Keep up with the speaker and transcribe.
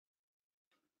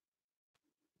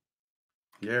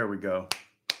There we go.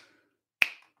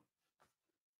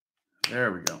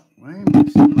 There we go. Why am I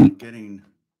still getting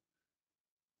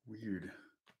weird?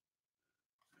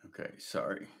 Okay,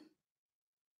 sorry.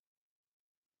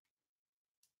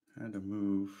 Had to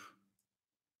move.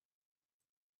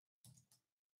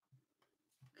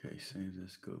 Okay, save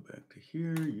this, go back to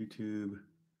here, YouTube.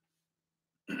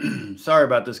 Sorry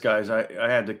about this, guys. I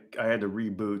had to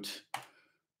reboot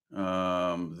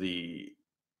the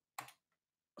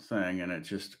thing, and it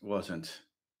just wasn't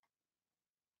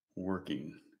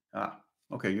working.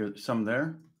 Okay, you're some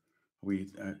there.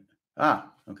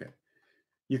 Okay.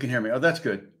 You can hear me. Oh, that's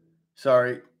good.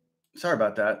 Sorry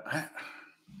about that.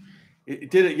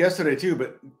 It did it yesterday too,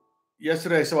 but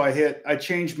yesterday, so I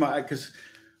changed because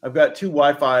I've got two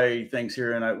Wi-Fi things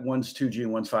here, and one's 2G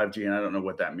and one's 5G, and I don't know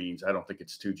what that means. I don't think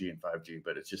it's 2G and 5G,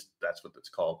 but it's just that's what it's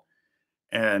called.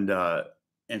 And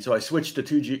so I switched to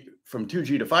 2G from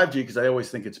 2G to 5G because I always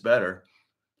think it's better,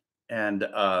 and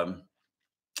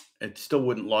it still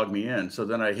wouldn't log me in. So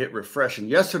then I hit refresh, and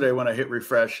yesterday when I hit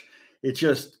refresh, it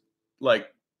just like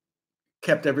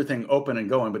kept everything open and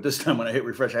going. But this time when I hit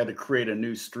refresh, I had to create a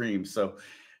new stream. So I'm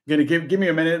gonna give me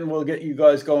a minute, and we'll get you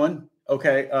guys going.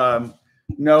 Okay.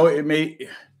 No, I'm going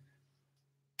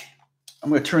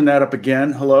to turn that up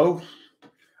again. Hello.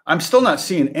 I'm still not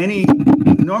seeing any.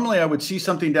 Normally I would see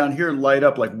something down here light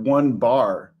up like one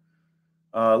bar.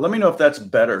 Let me know if that's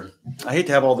better. I hate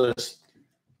to have all this.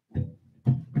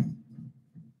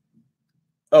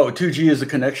 Oh, 2G is the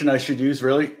connection I should use.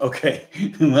 Really? Okay.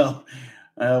 Well,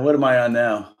 what am I on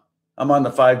now? I'm on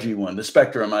the 5G one, the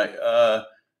Spectrum.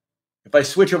 If I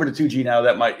switch over to 2G now,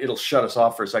 it'll shut us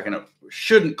off for a second. It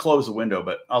shouldn't close the window,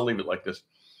 but I'll leave it like this.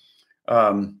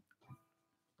 But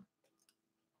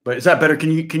is that better? Can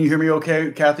you hear me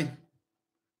okay, Kathy?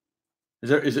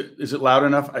 Is it loud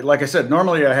enough? Like I said,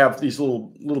 normally I have these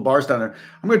little bars down there.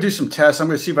 I'm going to do some tests. I'm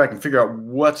going to see if I can figure out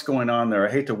what's going on there.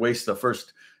 I hate to waste the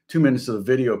first 2 minutes of the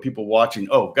video, people watching.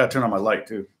 Oh, got to turn on my light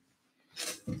too.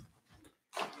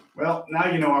 Well,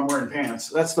 now you know I'm wearing pants.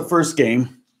 That's the first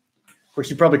game. Of course,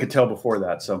 you probably could tell before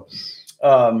that. So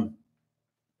it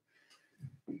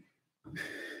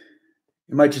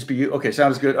might just be you. Okay,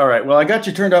 sounds good. All right. Well, I got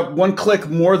you turned up one click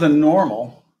more than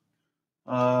normal.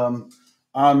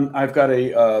 I've got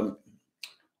a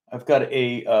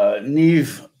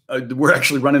Neve. We're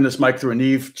actually running this mic through a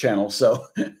Neve channel, so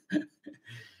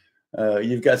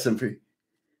you've got some free.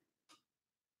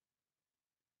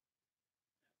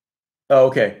 Oh,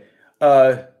 okay.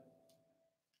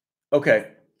 Okay.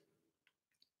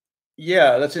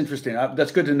 Yeah, that's interesting.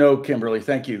 That's good to know, Kimberly.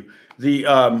 Thank you.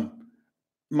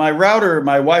 My router,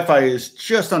 my Wi-Fi is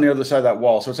just on the other side of that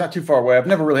wall, so it's not too far away. I've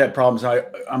never really had problems.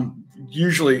 I'm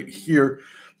usually here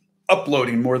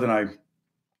uploading more than I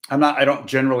don't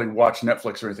generally watch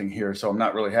Netflix or anything here, so I'm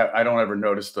not really I don't ever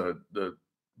notice the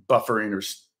buffering or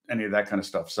any of that kind of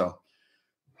stuff. So.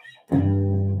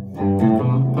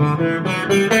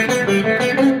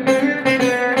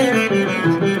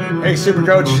 Hey, Super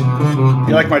Coach,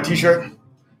 you like my T-shirt?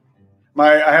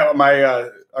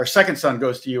 Our second son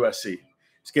goes to USC.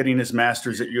 He's getting his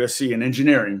master's at USC in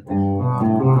engineering.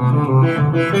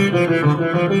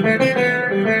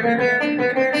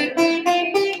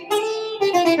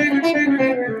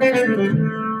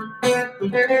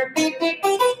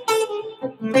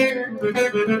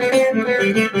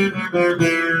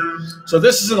 So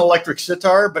this is an electric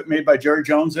sitar, but made by Jerry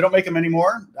Jones. They don't make them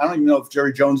anymore. I don't even know if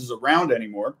Jerry Jones is around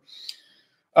anymore.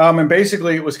 And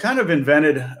basically, it was kind of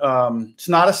invented. It's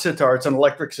not a sitar; it's an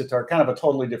electric sitar, kind of a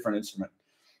totally different instrument.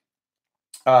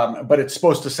 But it's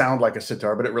supposed to sound like a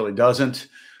sitar, but it really doesn't.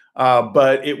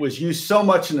 But it was used so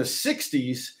much in the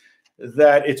 '60s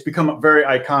that it's become very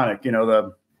iconic. You know,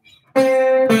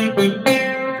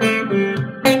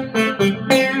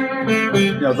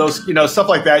 those, stuff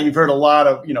like that. You've heard a lot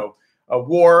of,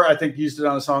 War, I think, used it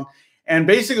on a song. And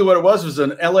basically what it was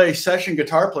an LA session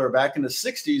guitar player back in the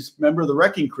 60s, member of the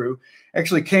Wrecking Crew,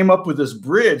 actually came up with this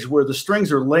bridge where the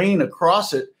strings are laying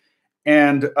across it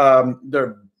and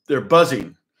they're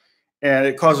buzzing. And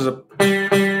it causes a...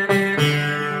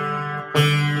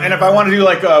 And if I want to do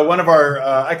like one of our...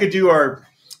 I could do our...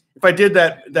 If I did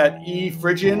that E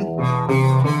Phrygian...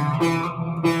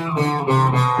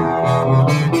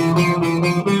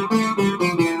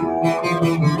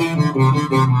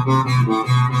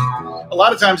 A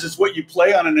lot of times it's what you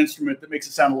play on an instrument that makes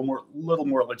it sound a little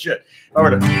more legit. If I were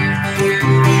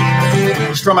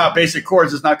to strum out basic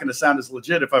chords, it's not going to sound as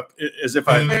legit if I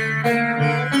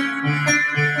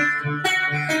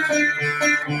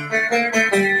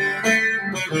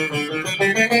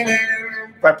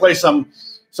play some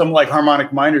some like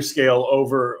harmonic minor scale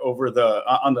over the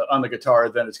on the guitar,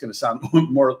 then it's going to sound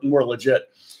more legit.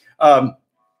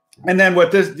 And then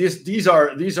what these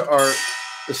are the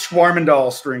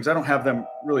Swarmendal strings. I don't have them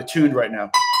really tuned right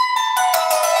now.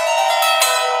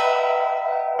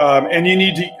 And you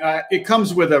need to. It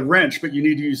comes with a wrench, but you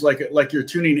need to use like you're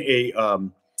tuning a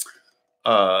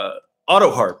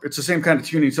auto harp. It's the same kind of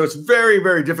tuning, so it's very,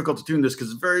 very difficult to tune this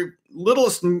because very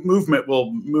littlest movement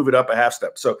will move it up a half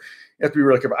step. So you have to be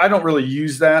really careful. I don't really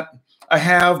use that. I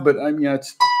have, but I mean,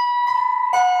 it's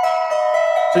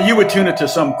so you would tune it to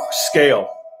some scale,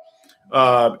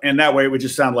 and that way it would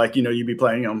just sound like you'd be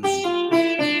playing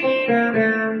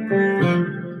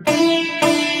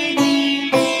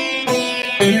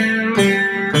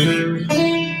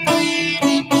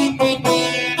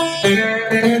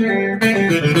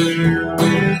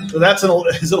So that's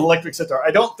an electric sitar.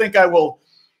 I don't think I will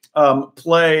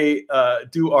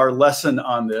do our lesson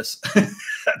on this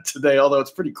today, although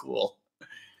it's pretty cool.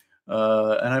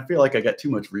 And I feel like I got too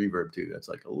much reverb too. That's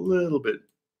like a little bit.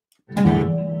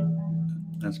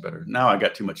 That's better. Now I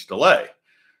got too much delay.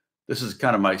 This is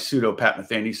kind of my pseudo Pat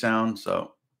Metheny sound,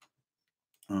 so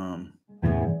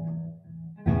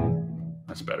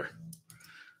that's better.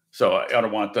 So I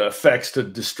don't want the effects to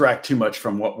distract too much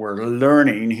from what we're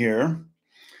learning here.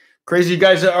 Crazy, you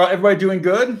guys, are everybody doing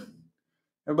good?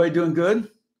 Everybody doing good?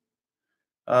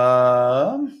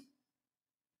 Hi,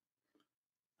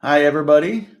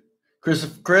 everybody.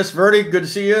 Chris, Verdi, good to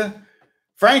see you.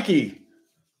 Frankie,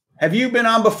 have you been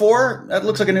on before? That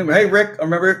looks like a new. Hey, Rick,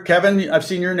 remember Kevin? I've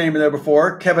seen your name in there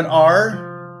before. Kevin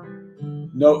R.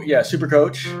 No, yeah, super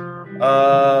coach.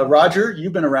 Roger,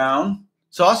 you've been around.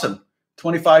 It's awesome.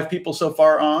 25 people so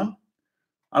far on.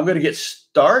 I'm going to get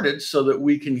started so that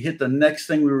we can hit the next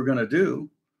thing we were going to do.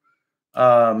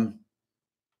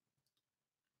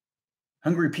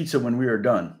 Hungry pizza when we are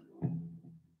done.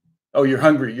 Oh, you're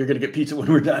hungry. You're going to get pizza when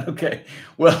we're done. Okay.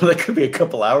 Well, that could be a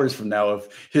couple hours from now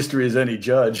if history is any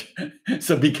judge.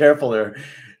 So be careful there,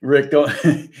 Rick. Don't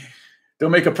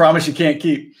make a promise you can't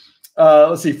keep.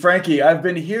 Let's see. Frankie, I've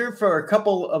been here for a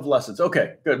couple of lessons.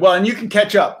 Okay, good. Well, and you can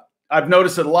catch up. I've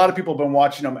noticed that a lot of people have been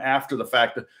watching them after the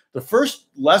fact. The first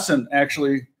lesson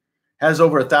actually has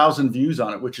over 1,000 views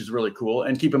on it, which is really cool.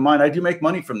 And keep in mind, I do make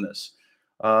money from this.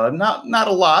 Not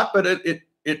a lot, but it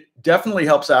definitely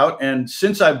helps out. And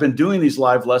since I've been doing these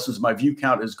live lessons, my view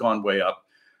count has gone way up,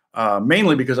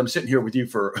 mainly because I'm sitting here with you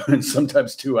for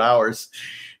sometimes 2 hours.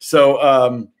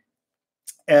 So,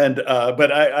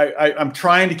 but I'm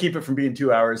trying to keep it from being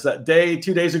 2 hours. That day,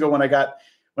 2 days ago, when I got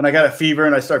a fever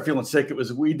and I started feeling sick,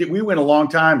 we went a long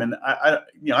time, and I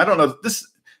don't know this.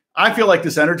 I feel like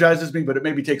this energizes me, but it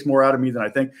maybe takes more out of me than I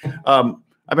think. I've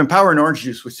been powering orange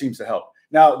juice, which seems to help.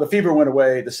 Now the fever went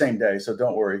away the same day, so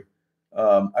don't worry.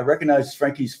 I recognize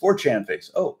Frankie's 4chan face.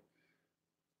 Oh,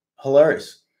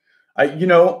 hilarious!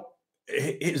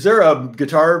 Is there a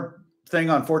guitar thing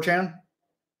on 4chan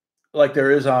like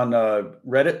there is on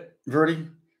Reddit, Verdi?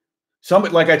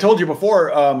 Like I told you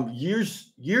before,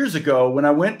 years ago when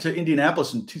I went to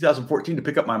Indianapolis in 2014 to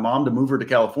pick up my mom to move her to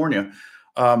California,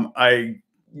 I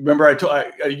remember I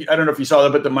don't know if you saw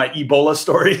that, but my Ebola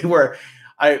story where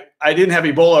I didn't have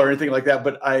Ebola or anything like that,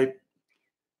 but I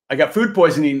got food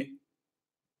poisoning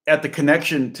at the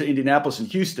connection to Indianapolis and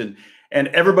Houston, and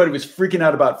everybody was freaking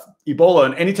out about Ebola.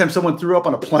 And anytime someone threw up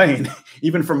on a plane,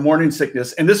 even from morning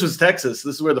sickness, and this was Texas,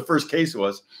 this is where the first case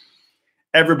was,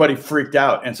 everybody freaked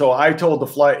out. And so I told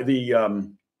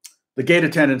the gate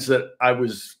attendants that I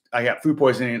got food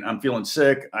poisoning. I'm feeling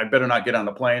sick. I better not get on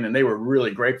the plane. And they were really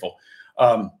grateful.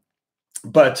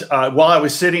 But while I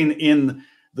was sitting in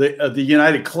the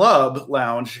United Club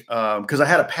lounge, because I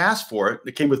had a pass for it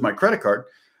that came with my credit card,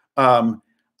 I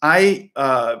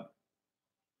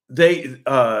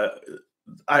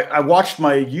watched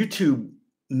my YouTube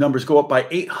numbers go up by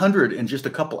 800 in just a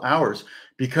couple hours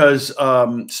because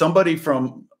somebody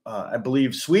from I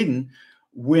believe Sweden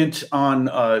went on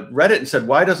Reddit and said,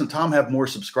 "Why doesn't Tom have more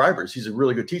subscribers? He's a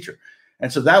really good teacher."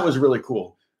 And so that was really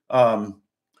cool.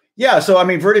 Yeah, so I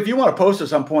mean, Verdi, if you want to post at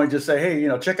some point, just say,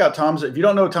 "Hey, check out Tom's." If you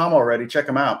don't know Tom already, check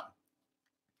him out.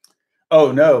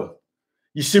 Oh no,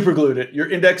 you super glued it. Your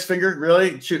index finger,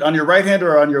 really? Shoot, on your right hand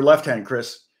or on your left hand,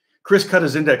 Chris? Chris cut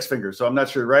his index finger, so I'm not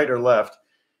sure right or left.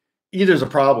 Either's a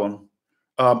problem.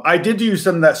 I did use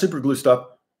some of that super glue stuff.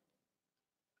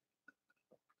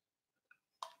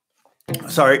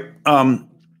 Sorry.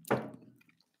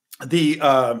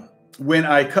 When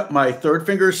I cut my third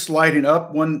finger sliding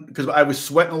up because I was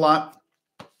sweating a lot.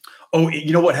 Oh,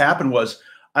 you know what happened was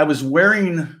I was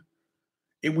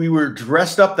we were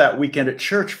dressed up that weekend at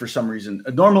church for some reason.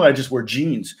 Normally I just wear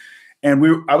jeans.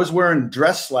 and I was wearing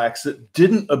dress slacks that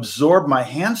didn't absorb my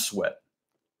hand sweat.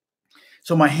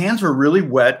 So my hands were really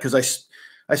wet because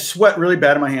I sweat really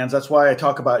bad in my hands. That's why I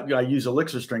talk about, I use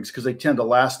elixir strings because they tend to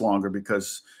last longer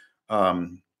because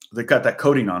they got that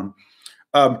coating on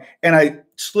them. And I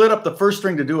split up the first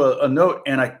string to do a note,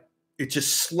 and it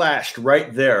just slashed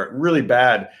right there really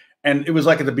bad. And it was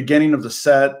like at the beginning of the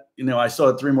set, I still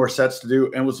had 3 more sets to do,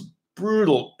 and it was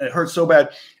brutal. It hurt so bad.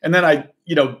 And then I,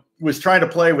 was trying to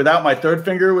play without my third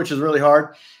finger, which is really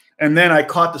hard. And then I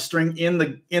caught the string in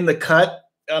the cut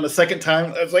on the second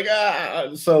time. I was like,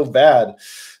 so bad.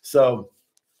 So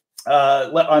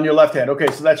on your left hand. Okay,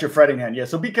 so that's your fretting hand. Yeah,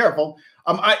 so be careful.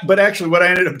 But actually what I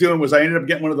ended up doing was I ended up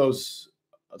getting one of those,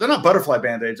 they're not butterfly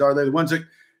Band-Aids, are they? The ones that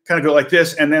kind of go like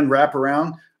this and then wrap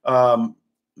around.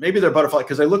 Maybe they're butterfly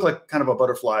because they look like kind of a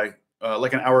butterfly,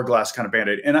 like an hourglass kind of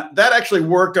Band-Aid. And that actually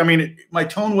worked. I mean, my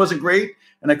tone wasn't great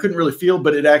and I couldn't really feel,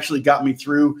 but it actually got me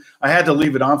through. I had to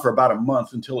leave it on for about a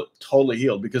month until it totally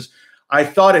healed, because I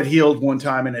thought it healed one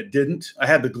time and it didn't. I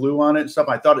had the glue on it and stuff.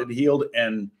 I thought it healed,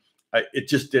 and it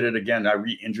just did it again. I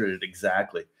re-injured it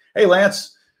exactly. Hey,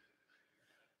 Lance.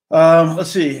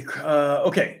 Let's see.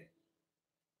 Okay.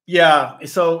 Yeah.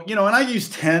 So, and I use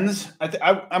 10s.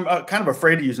 I'm kind of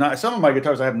afraid to use 9s. Some of my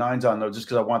guitars I have 9s on, though, just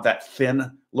because I want that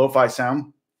thin lo-fi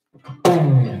sound.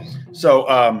 So,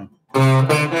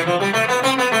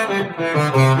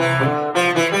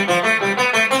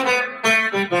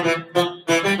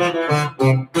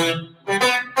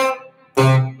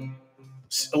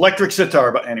 electric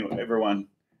sitar. But anyway, everyone,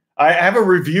 I have a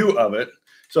review of it.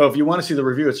 So if you want to see the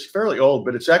review, it's fairly old,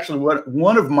 but it's actually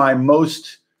one of my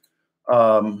most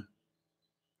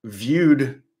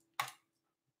viewed.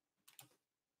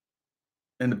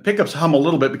 And the pickups hum a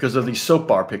little bit because of these soap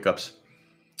bar pickups.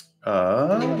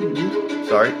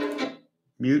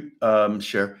 Mute,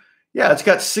 share. Yeah, it's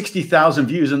got 60,000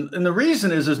 views. And the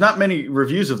reason is there's not many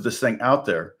reviews of this thing out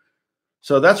there.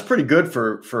 So that's pretty good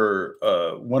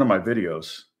for one of my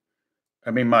videos.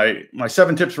 I mean, my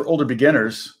 7 tips for older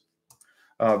beginners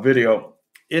video,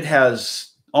 it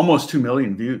has almost 2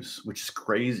 million views, which is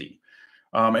crazy.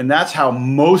 And that's how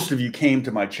most of you came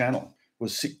to my channel,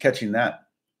 was catching that.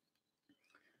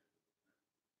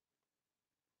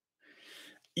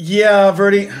 Yeah,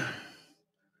 Verdi.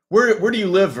 Where do you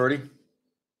live, Verdi?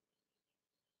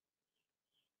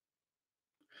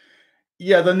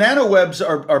 Yeah, the nano webs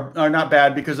are not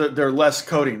bad because they're less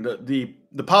coating.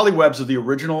 The poly webs are the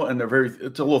original, and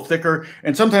it's a little thicker,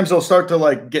 and sometimes they'll start to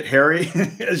like get hairy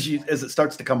as it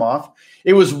starts to come off.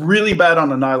 It was really bad on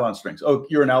the nylon strings. Oh,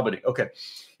 you're in Albany. Okay.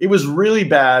 It was really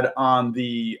bad on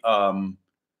the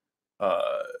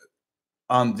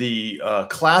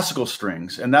classical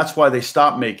strings, and that's why they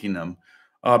stopped making them,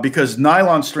 because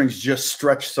nylon strings just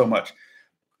stretch so much.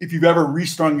 If you've ever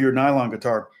restrung your nylon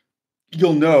guitar,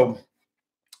 you'll know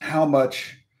how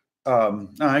much.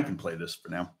 I can play this for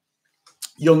now.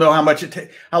 You'll know how much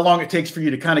how long it takes for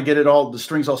you to kind of get the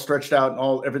strings all stretched out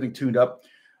and everything tuned up.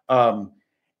 So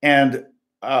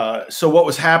what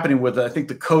was happening with, I think,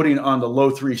 the coating on the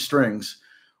low 3 strings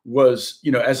was,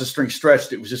 as the string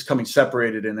stretched, it was just coming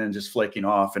separated and then just flaking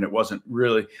off. And it wasn't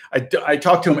really, I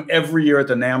talk to him every year at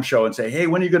the NAMM show and say, hey,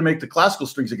 when are you going to make the classical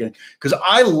strings again? Because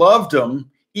I loved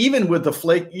them, even with the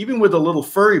flake, even with the little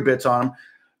furry bits on them,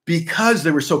 because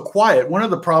they were so quiet. One of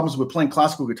the problems with playing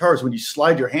classical guitar is when you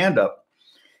slide your hand up,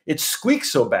 it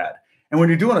squeaks so bad. And when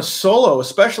you're doing a solo,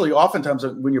 especially oftentimes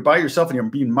when you're by yourself and you're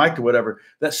being mic'd or whatever,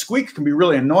 that squeak can be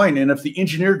really annoying. And if the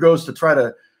engineer goes to try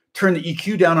to turn the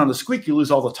EQ down on the squeak, you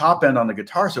lose all the top end on the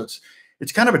guitar. So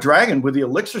it's kind of a drag. And with the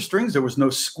Elixir strings, there was no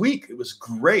squeak. It was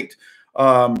great.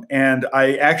 And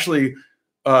I actually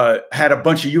had a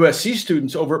bunch of USC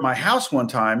students over at my house one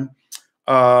time.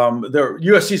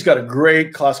 USC's got a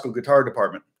great classical guitar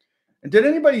department. And did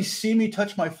anybody see me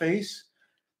touch my face?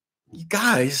 You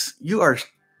guys, you are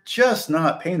just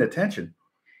not paying attention.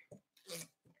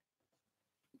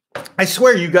 I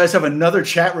swear you guys have another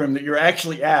chat room that you're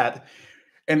actually at,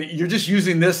 and you're just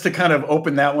using this to kind of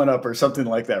open that one up or something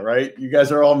like that, right? You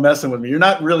guys are all messing with me. You're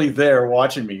not really there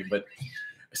watching me, but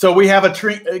so we have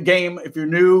a game. If you're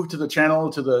new to the channel,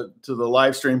 to the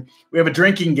live stream, we have a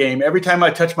drinking game. Every time I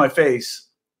touch my face,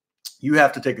 you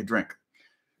have to take a drink.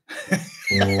 It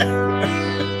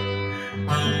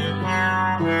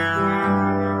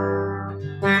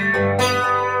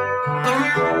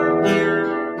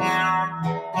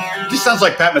just sounds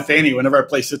like Pat Metheny whenever I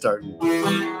play sitar.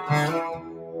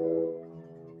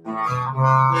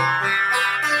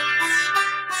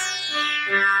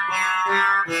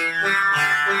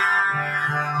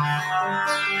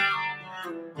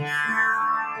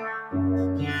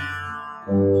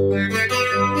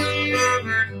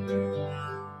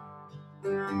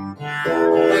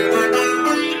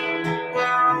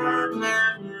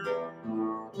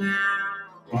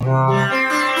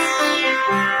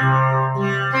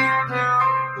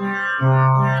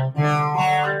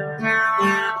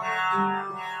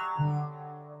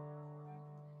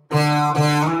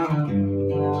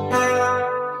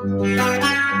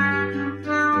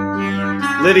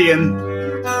 Lydian.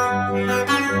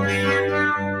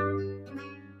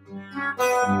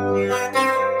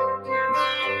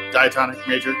 Diatonic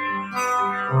major.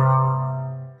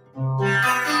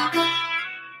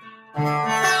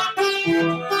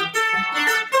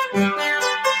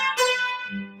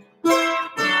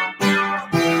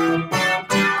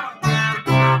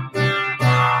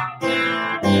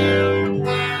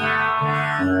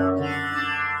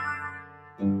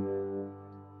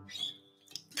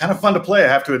 Kind of fun to play, I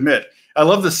have to admit. I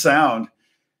love the sound.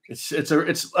 It's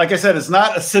like I said, it's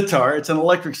not a sitar. It's an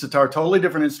electric sitar, totally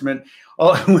different instrument.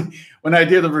 When I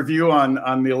did the review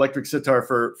on the electric sitar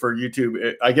for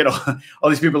YouTube, I get all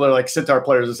these people that are like sitar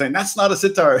players are saying that's not a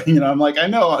sitar. You know, I'm like, I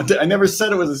know, I never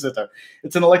said it was a sitar.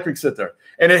 It's an electric sitar,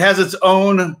 and it has its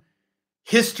own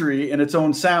history and its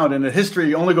own sound, and the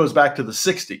history only goes back to the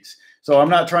 '60s. So I'm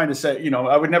not trying to say, you know,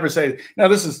 I would never say, now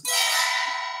this is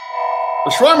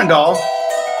the Schwarmendal.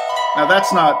 Now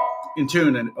that's not in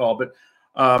tune at all, but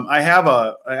I have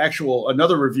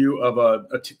another review of a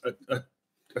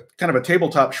kind of a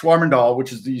tabletop Schwarmendal,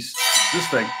 which is this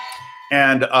thing,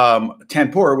 and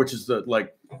Tanpur, which is the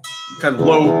like kind of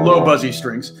low buzzy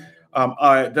strings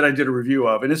that I did a review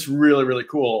of, and it's really, really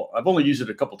cool. I've only used it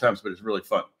a couple times, but it's really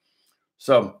fun.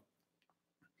 So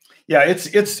yeah,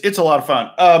 it's a lot of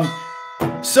fun.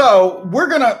 So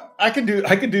I can do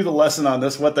the lesson on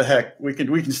this. What the heck? We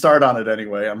can start on it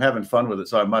anyway. I'm having fun with it,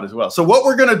 so I might as well. So what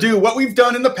we're gonna do, what we've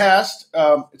done in the past,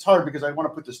 it's hard because I want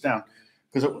to put this down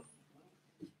because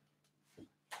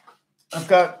I've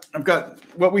got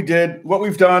what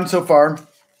we've done so far.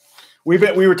 We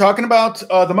were talking about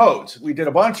the modes. We did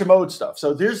a bunch of mode stuff.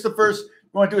 So there's the first.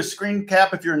 You want to do a screen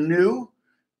cap if you're new?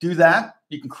 Do that.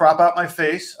 You can crop out my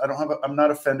face. I'm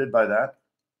not offended by that.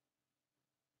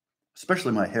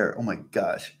 Especially my hair. Oh my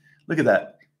gosh. Look at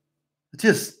that.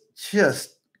 Just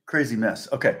crazy mess.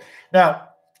 Okay. Now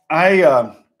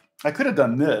I could have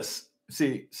done this.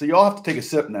 See, so you all have to take a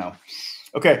sip now.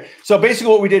 Okay. So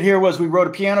basically what we did here was we wrote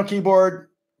a piano keyboard,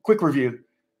 quick review.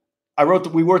 We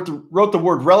wrote the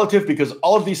word relative because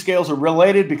all of these scales are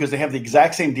related because they have the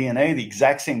exact same DNA, the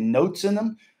exact same notes in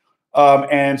them.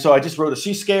 And so I just wrote a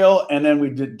C scale, and then we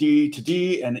did D to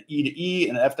D and E to E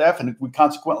and F to F. And we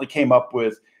consequently came up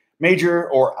with major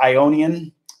or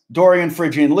Ionian, Dorian,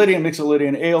 Phrygian, Lydian,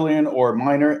 Mixolydian, Aeolian, or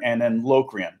minor, and then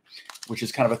Locrian, which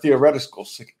is kind of a theoretical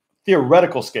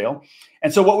scale.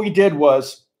 And so what we did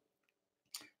was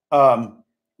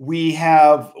we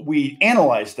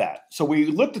analyzed that. So we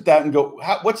looked at that and go,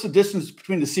 what's the distance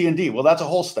between the C and D? Well, that's a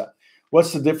whole step.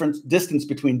 What's the distance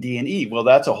between D and E? Well,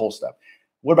 that's a whole step.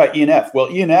 What about E and F?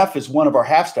 Well, E and F is one of our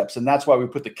half steps, and that's why we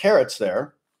put the carets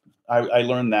there. I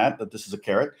learned that this is a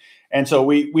caret. And so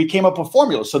we came up with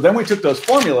formulas. So then we took those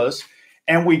formulas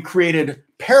and we created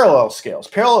parallel scales.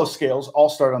 Parallel scales all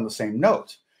start on the same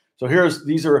note. So this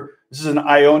is an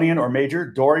Ionian or major,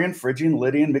 Dorian, Phrygian,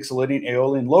 Lydian, Mixolydian,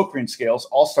 Aeolian, Locrian scales,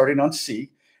 all starting on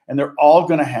C, and they're all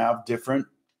going to have different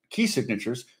key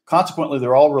signatures. Consequently,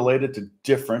 they're all related to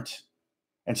different.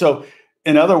 And so,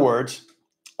 in other words,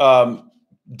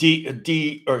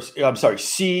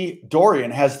 C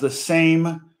Dorian has the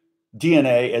same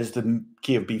DNA as the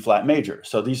key of B flat major.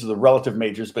 So these are the relative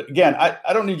majors. But again,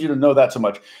 I don't need you to know that so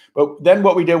much. But then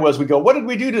what we did was we go, what did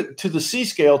we do to the C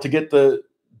scale to get the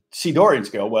C Dorian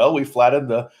scale? Well, we flatted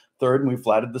the third and we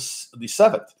flatted the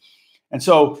seventh. And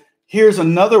so here's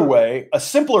another way, a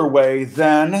simpler way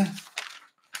than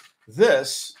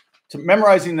this, to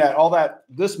memorizing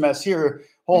this mess here,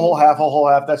 whole half,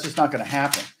 that's just not going to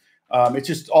happen. It's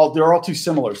just they're all too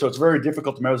similar. So it's very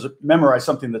difficult to memorize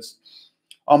something that's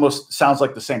almost sounds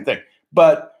like the same thing.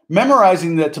 But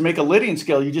memorizing that to make a Lydian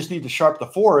scale, you just need to sharp the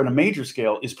 4 in a major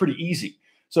scale is pretty easy.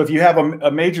 So if you have a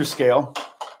major scale,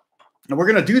 and we're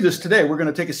going to do this today, we're going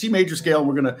to take a C major scale and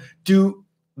we're going to do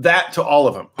that to all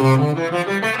of them.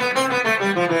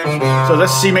 So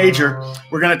that's C major.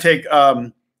 We're going to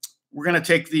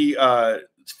take the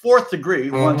fourth degree,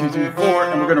 1, 2, 3, 4,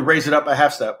 and we're going to raise it up a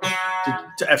half step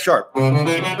to F sharp.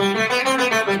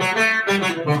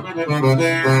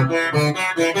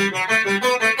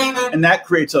 And that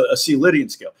creates a C Lydian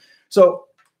scale. So,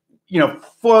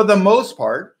 for the most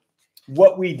part,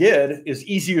 what we did is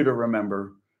easier to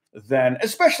remember than,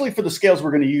 especially for the scales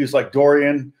we're going to use, like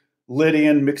Dorian,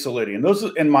 Lydian, Mixolydian, those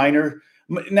and minor.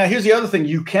 Now, here's the other thing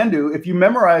you can do. If you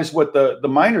memorize what the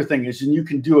minor thing is, and you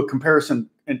can do a comparison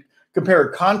and compare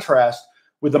and contrast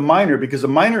with the minor, because the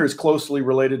minor is closely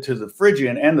related to the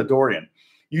Phrygian and the Dorian.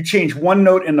 You change one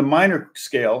note in the minor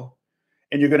scale,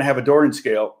 and you're going to have a Dorian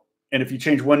scale. And if you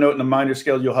change one note in the minor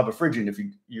scale, you'll have a Phrygian if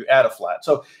you add a flat.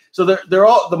 So they're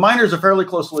all, the minors are fairly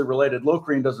closely related.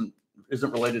 Locrian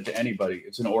isn't related to anybody.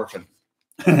 It's an orphan.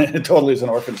 It totally is an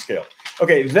orphan scale.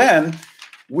 Okay, then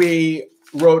we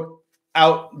wrote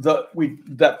out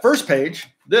that first page,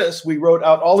 we wrote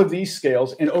out all of these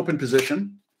scales in open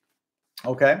position.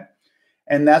 Okay.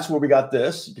 And that's where we got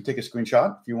this. You can take a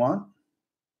screenshot if you want.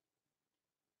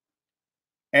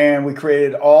 And we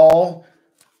created all,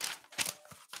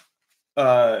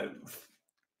 okay,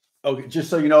 just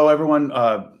so you know, everyone,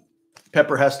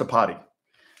 Pepper has to potty.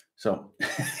 So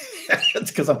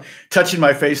it's because I'm touching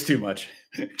my face too much.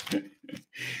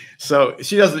 So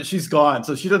she's gone.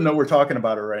 So she doesn't know we're talking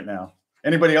about her right now.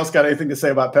 Anybody else got anything to say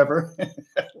about Pepper?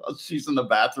 Well, she's in the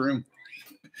bathroom.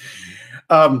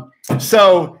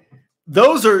 So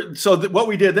what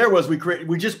we did there was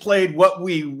we just played what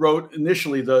we wrote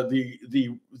initially,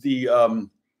 the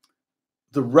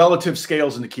relative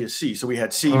scales in the key of C. So we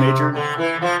had C major.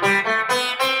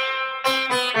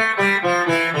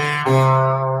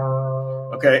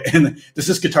 Okay, and does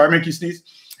this guitar make you sneeze?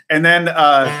 And then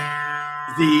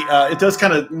it does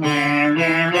kind of,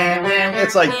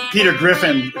 it's like Peter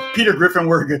Griffin. If Peter Griffin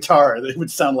were a guitar, it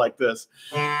would sound like this.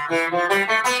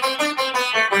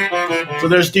 So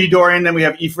there's D Dorian, then we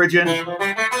have E Phrygian. And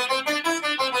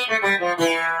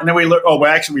then we learned, oh,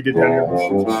 well, actually we did that here.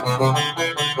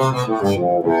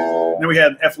 And then we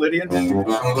had F Lydian.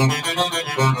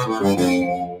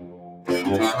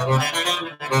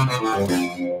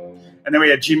 And then we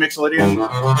had G Mixolydian.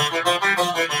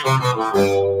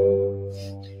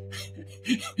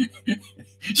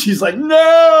 She's like,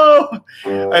 no!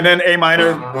 And then A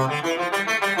minor.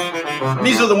 And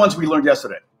these are the ones we learned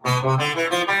yesterday.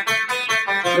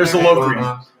 There's the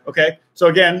Locrian. Okay, so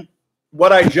again,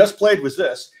 what I just played was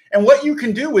this. And what you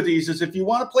can do with these is if you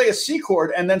want to play a C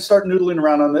chord and then start noodling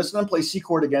around on this, and then play C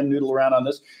chord again, noodle around on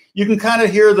this, you can kind of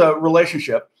hear the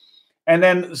relationship. And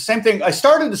then the same thing, I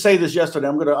started to say this yesterday.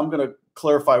 I'm gonna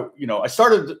clarify, I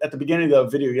started at the beginning of the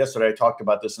video yesterday, I talked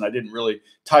about this and I didn't really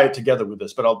tie it together with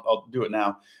this, but I'll do it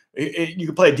now. You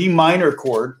can play a D minor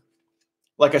chord.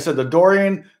 Like I said, the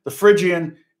Dorian, the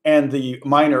Phrygian, and the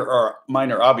minor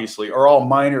obviously are all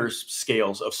minor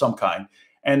scales of some kind.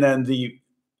 And then the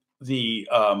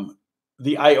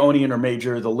Ionian or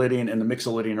major, the Lydian, and the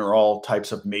Mixolydian are all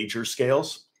types of major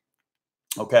scales.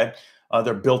 Okay.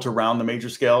 They're built around the major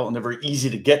scale, and they're very easy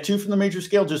to get to from the major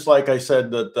scale. Just like I said,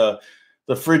 that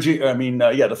the Phrygian,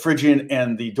 the Phrygian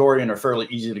and the Dorian are fairly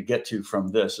easy to get to from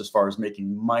this as far as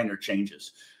making minor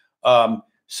changes. But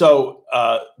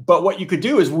what you could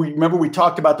do is, remember we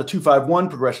talked about the 2-5-1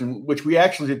 progression, which we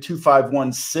actually did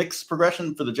 2-5-1-6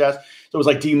 progression for the jazz. So it was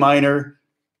like D minor,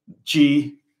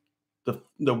 G,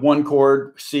 the one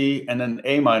chord, C, and then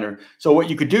A minor. So what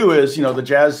you could do is, the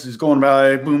jazz is going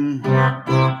by boom.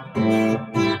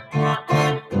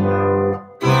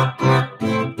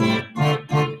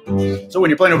 So when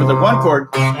you're playing over the one chord,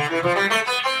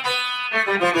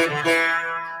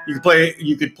 you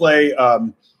could play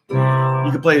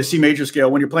a C major scale.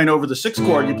 When you're playing over the 6th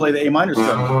chord, you play the A minor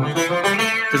scale,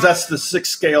 because that's the 6th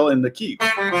scale in the key.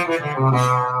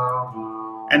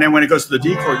 And then when it goes to the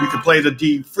D chord, you can play the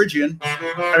D Phrygian.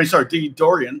 D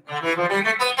Dorian.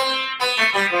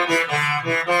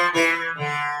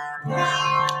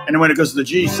 And then when it goes to the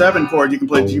G7 chord, you can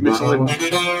play G Mixolydian.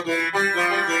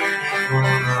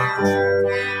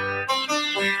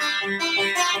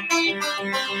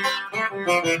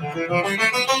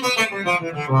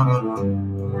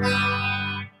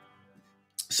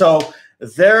 So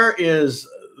there's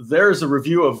a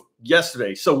review of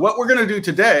yesterday. So what we're going to do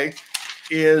today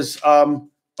is,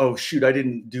 oh shoot, I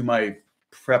didn't do my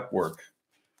prep work.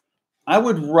 I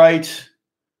would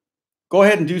go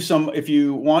ahead and do some, if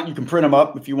you want, you can print them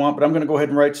up if you want, but I'm going to go ahead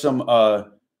and write some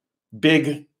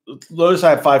big, notice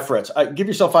I have 5 frets. Give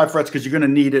yourself 5 frets because you're going to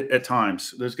need it at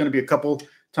times. There's going to be a couple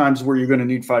times where you're going to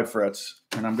need 5 frets.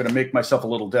 And I'm going to make myself a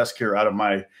little desk here out of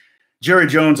my Jerry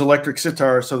Jones electric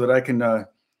sitar so that I can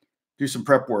do some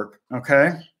prep work.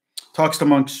 Okay. Talks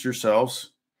amongst yourselves.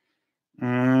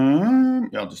 Yeah,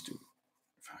 I'll just do it.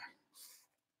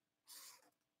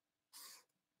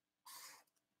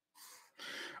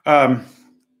 And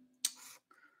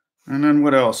then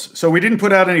what else? So we didn't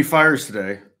put out any fires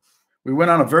today. We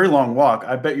went on a very long walk.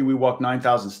 I bet you we walked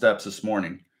 9,000 steps this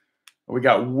morning. We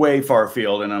got way far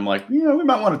afield, and I'm like, we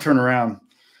might want to turn around.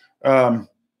 But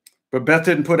Beth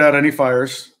didn't put out any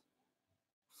fires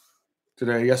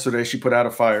today. Yesterday, she put out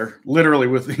a fire, literally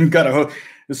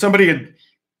somebody had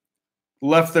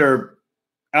left their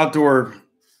outdoor,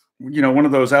 one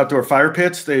of those outdoor fire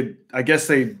pits. I guess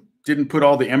they didn't put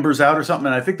all the embers out or something.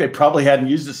 And I think they probably hadn't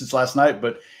used it since last night,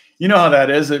 but you know how that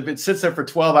is. If it sits there for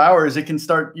 12 hours, it can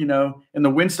start, and the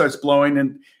wind starts blowing,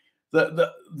 and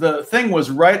the thing was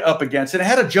right up against it. It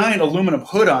had a giant aluminum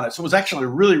hood on it. So it was actually a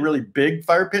really, really big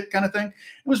fire pit kind of thing. It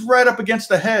was right up against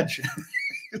the hedge.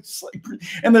 It's like,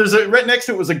 and right next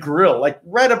to it was a grill, like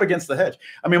right up against the hedge.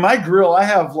 I mean, my grill, I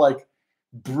have like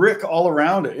brick all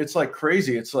around it. It's like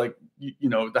crazy. It's like,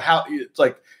 the house, it's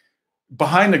like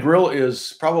behind the grill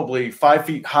is probably 5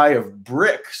 feet high of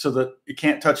brick so that it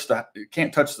can't touch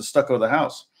the stucco of the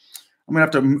house. I'm gonna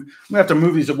have to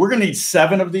move these. We're gonna need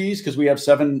 7 of these because we have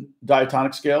 7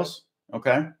 diatonic scales.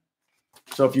 Okay.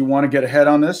 So if you want to get ahead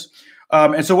on this.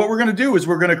 And so what we're going to do is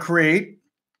we're going to create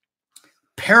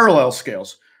parallel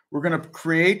scales. We're going to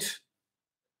create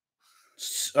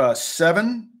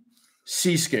 7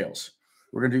 C scales.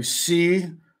 We're going to do C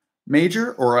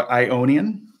major or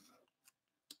Ionian,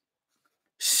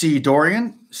 C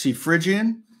Dorian, C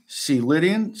Phrygian, C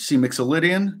Lydian, C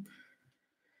Mixolydian,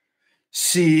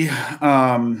 C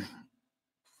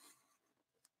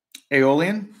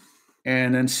Aeolian,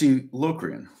 and then C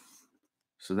Locrian.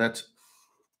 So that's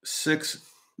 7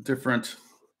 different,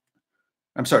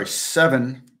 I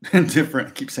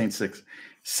keep saying 6,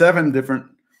 7 different.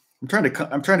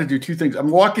 I'm trying to do 2 things.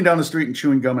 I'm walking down the street and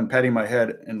chewing gum and patting my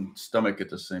head and stomach at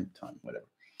the same time, whatever.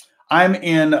 I'm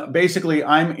in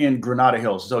Granada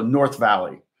Hills, so North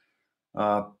Valley,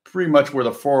 pretty much where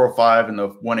the 405 and the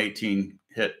 118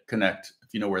 connect,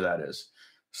 if you know where that is.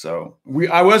 So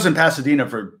I was in Pasadena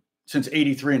since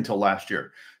 '83 until last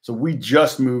year. So we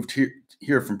just moved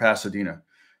here from Pasadena,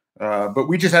 but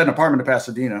we just had an apartment in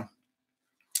Pasadena,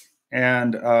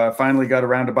 and finally got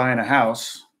around to buying a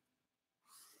house,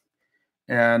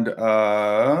 and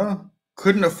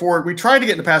couldn't afford. We tried to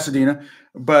get into Pasadena,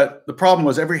 but the problem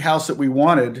was every house that we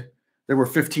wanted, there were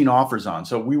 15 offers on.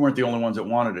 So we weren't the only ones that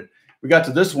wanted it. We got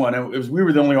to this one, and we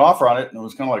were the only offer on it, and it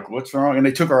was kind of like, what's wrong? And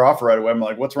they took our offer right away. I'm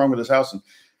like, what's wrong with this house? And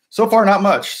so far, not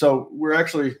much. So we're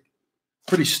actually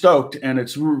pretty stoked, and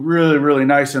it's really, really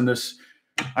nice in this.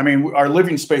 I mean, our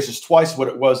living space is twice what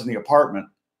it was in the apartment,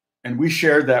 and we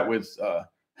shared that with,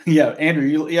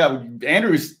 Andrew.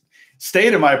 Andrew's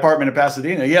stayed in my apartment in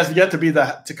Pasadena. He hasn't yet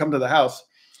to come to the house.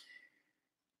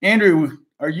 Andrew,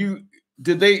 are you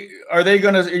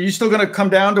still gonna come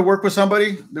down to work with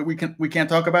somebody that we can't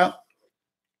talk about?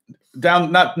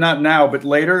 Down, not now, but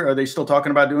later. Are they still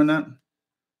talking about doing that?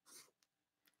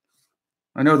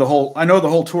 I know the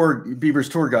whole tour, Bieber's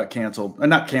tour, got canceled.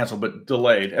 Not canceled, but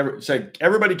delayed.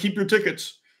 Everybody keep your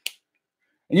tickets.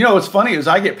 And what's funny is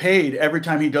I get paid every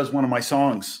time he does one of my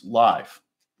songs live.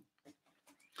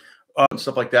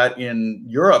 Stuff like that. In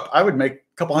Europe, I would make a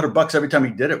couple $100 every time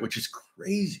he did it, which is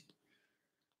crazy.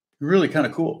 Really kind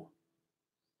of cool.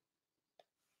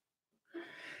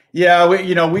 Yeah,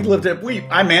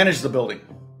 I managed the building.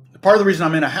 Part of the reason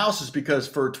I'm in a house is because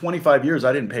for 25 years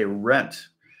I didn't pay rent.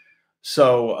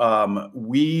 So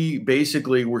we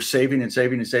basically were saving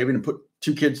and put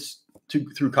 2 kids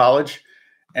through college.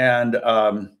 And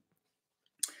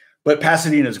but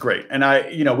Pasadena is great.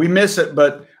 And we miss it,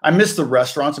 but I miss the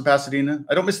restaurants in Pasadena.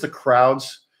 I don't miss the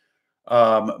crowds.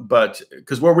 But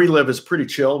because where we live is pretty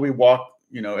chill. We walk,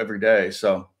 every day.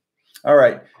 So, all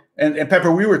right. And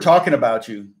Pepper, we were talking about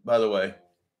you, by the way,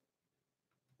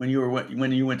 when you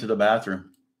went to the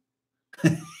bathroom.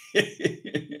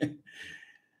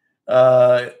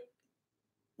 Well,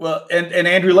 and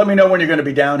Andrew, let me know when you're going to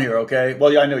be down here. Okay.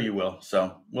 Well, yeah, I know you will.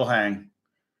 So we'll hang.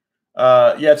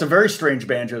 Yeah, it's a very strange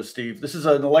banjo, Steve. This is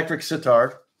an electric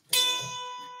sitar.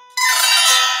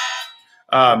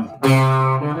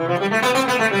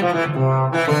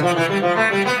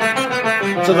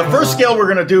 So the first scale we're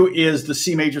going to do is the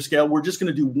C major scale. We're just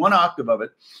going to do 1 octave of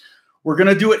it. We're going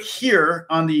to do it here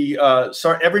on the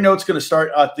every note's going to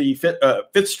start at the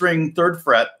 5th string, 3rd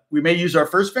fret. We may use our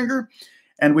first finger,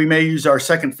 and we may use our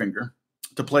second finger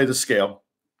to play the scale.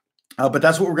 But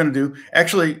that's what we're going to do.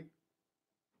 Actually,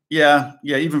 yeah,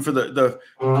 even for the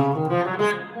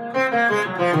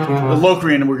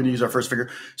Locrian, we're going to use our first finger.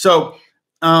 So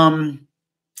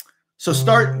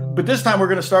but this time we're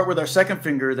going to start with our second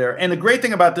finger there. And the great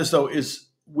thing about this, though, is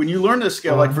when you learn this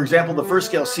scale, like for example, the first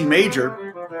scale, C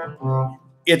major,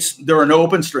 there are no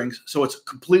open strings, so it's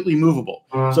completely movable.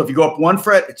 So if you go up 1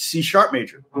 fret, it's C sharp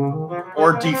major,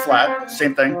 or D flat,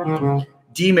 same thing.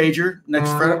 D major, next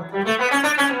fret up.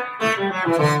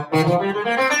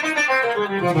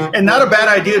 And not a bad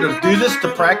idea to do this, to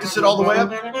practice it all the way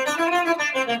up,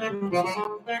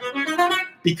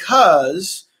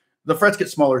 because the frets get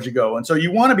smaller as you go. And so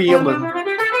you want to be able to,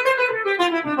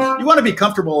 you want to be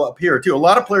comfortable up here too. A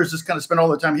lot of players just kind of spend all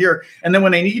their time here, and then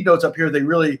when they need notes up here, they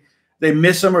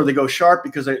miss them or they go sharp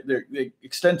because they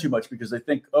extend too much because they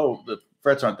think, oh, the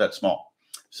frets aren't that small.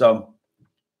 So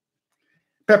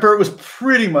Pepper, it was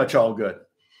pretty much all good.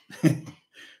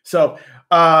 So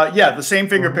yeah, the same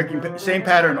finger picking, same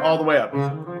pattern all the way up.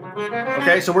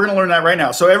 Okay, so we're going to learn that right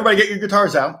now. So everybody get your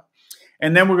guitars out,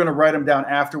 and then we're going to write them down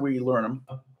after we learn them.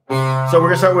 So we're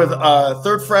going to start with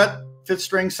 3rd fret, 5th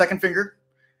string, 2nd finger,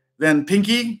 then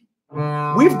pinky.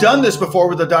 We've done this before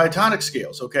with the diatonic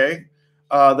scales, okay,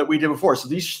 that we did before.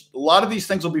 So a lot of these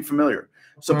things will be familiar.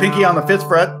 So pinky on the 5th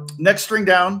fret, next string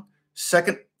down,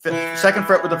 second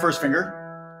fret with the 1st finger,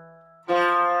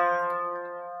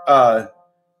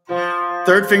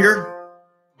 3rd finger,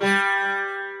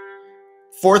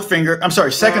 4th finger. I'm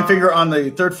sorry, 2nd finger on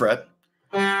the 3rd fret,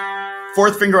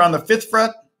 4th finger on the 5th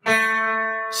fret,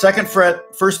 2nd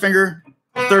fret, 1st finger,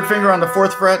 3rd finger on the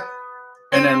 4th fret,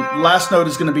 and then last note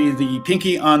is going to be the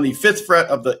pinky on the 5th fret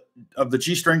of the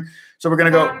G string. So we're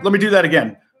going to go. Let me do that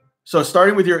again. So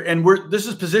starting with this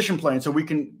is position playing, so we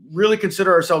can really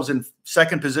consider ourselves in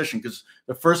 2nd position because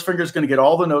the 1st finger is going to get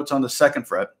all the notes on the 2nd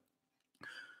fret.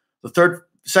 The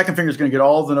 2nd finger is going to get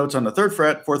all the notes on the 3rd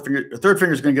fret. 3rd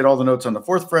finger is going to get all the notes on the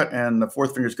 4th fret, and the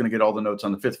 4th finger is going to get all the notes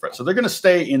on the 5th fret. So they're going to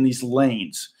stay in these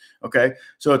lanes. Okay,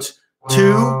 so it's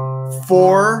 2,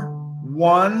 4,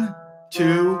 1,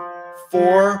 2,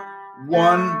 4,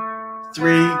 1,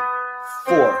 3,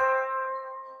 4.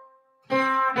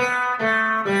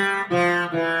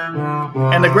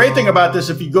 And the great thing about this,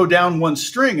 if you go down one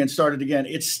string and start it again,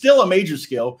 it's still a major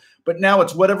scale, but now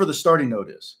it's whatever the starting note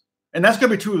is. And that's going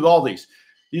to be true with all these.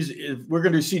 We're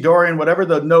going to do C Dorian, whatever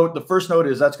the first note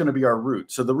is, that's going to be our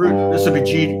root. So the root, this would be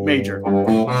G major.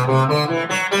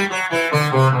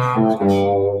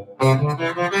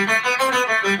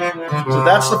 So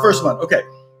that's the first one. Okay.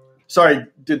 Sorry,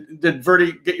 did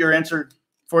Verdi get your answer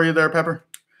for you there, Pepper?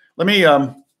 Let me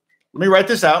write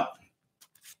this out.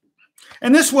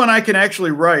 And this one I can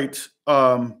actually write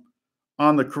on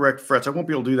the correct frets. I won't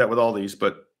be able to do that with all these,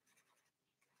 but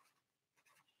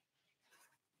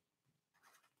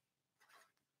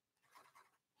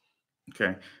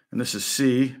okay. And this is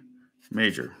C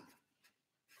major.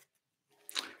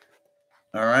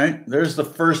 All right. There's the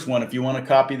first one if you want to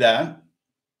copy that.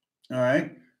 All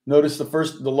right. Notice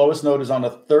the lowest note is on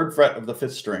the 3rd fret of the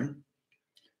 5th string,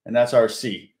 and that's our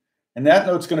C. And that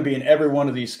note's going to be in every one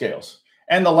of these scales.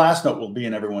 And the last note will be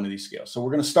in every one of these scales. So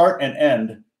we're going to start and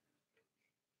end.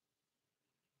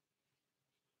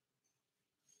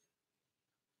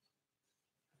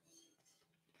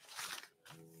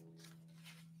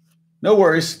 No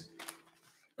worries.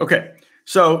 Okay.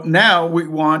 So now we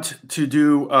want to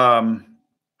do,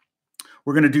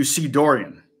 we're going to do C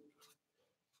Dorian.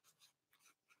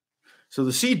 So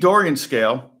the C Dorian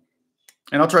scale,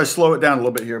 and I'll try to slow it down a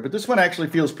little bit here, but this one actually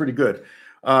feels pretty good.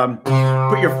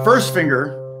 Put your 1st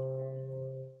finger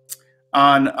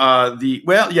on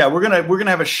we're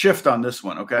gonna have a shift on this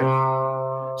one, okay?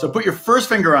 So put your 1st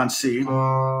finger on C,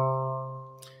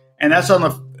 and that's on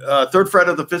the 3rd fret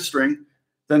of the 5th string.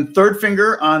 Then 3rd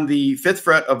finger on the 5th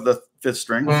fret of the 5th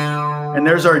string, and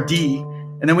there's our D.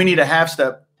 And then we need a half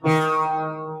step.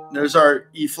 There's our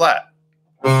E flat.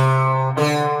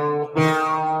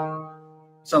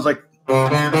 Sounds like.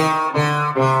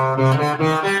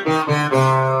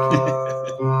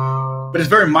 But it's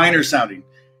very minor sounding.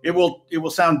 It will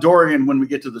sound Dorian when we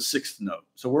get to the 6th note.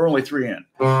 So we're only 3 in.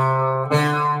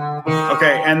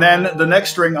 Okay, and then the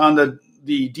next string on the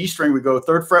D string, we go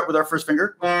 3rd fret with our 1st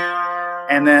finger,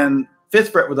 and then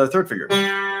 5th fret with our 3rd finger.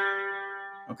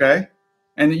 Okay,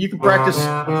 and you can practice.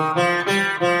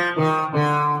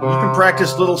 You can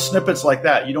practice little snippets like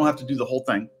that. You don't have to do the whole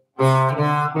thing.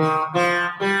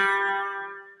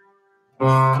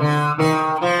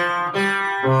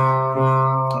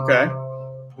 Okay.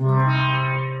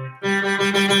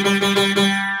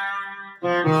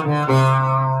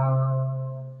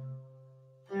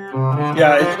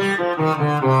 Yeah.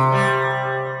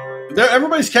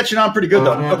 Everybody's catching on pretty good,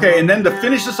 though. Okay, and then to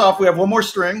finish this off, we have one more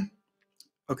string.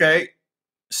 Okay.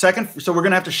 So we're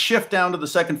going to have to shift down to the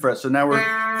 2nd fret. So now we're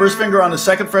 1st finger on the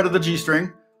 2nd fret of the G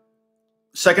string,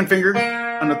 2nd finger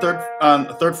on the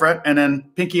 3rd fret, and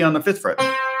then pinky on the 5th fret.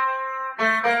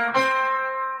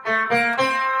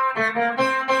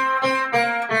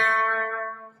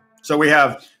 So we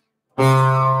have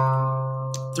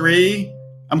 3.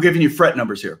 I'm giving you fret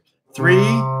numbers here. 3,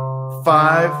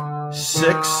 5,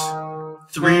 6,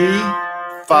 3,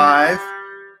 5,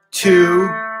 2,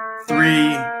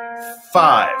 3,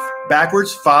 5.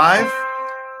 Backwards. 5,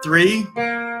 3,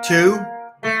 2,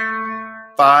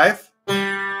 5,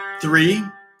 3,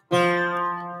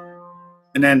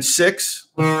 and then 6,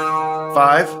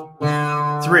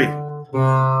 5, 3.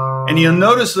 And you'll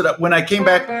notice that when I came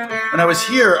back, when I was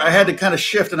here, I had to kind of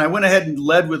shift, and I went ahead and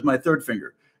led with my third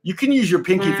finger. You can use your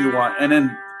pinky if you want, and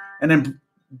then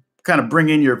kind of bring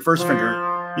in your first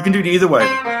finger. You can do it either way,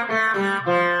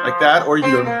 like that, or you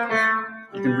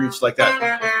can reach like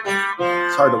that.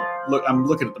 It's hard to look. I'm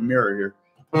looking at the mirror here.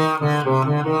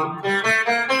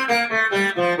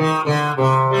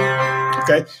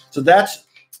 Okay, so that's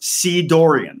C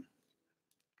Dorian.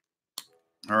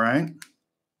 All right.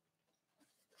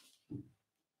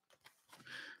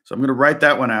 So I'm going to write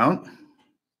that one out.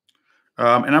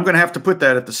 And I'm going to have to put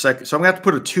that at the second. So I'm going to have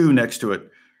to put a 2 next to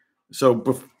it.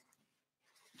 So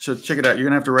check it out. You're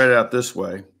going to have to write it out this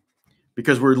way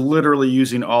because we're literally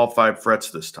using all 5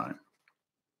 frets this time.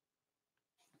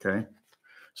 Okay.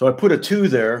 So I put a 2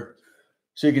 there.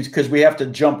 So you can, because we have to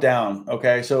jump down.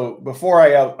 Okay. So before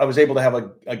I was able to have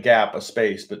a gap, a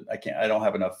space, but I don't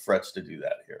have enough frets to do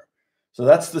that here. So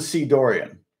that's the C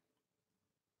Dorian.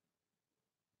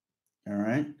 All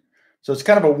right. So it's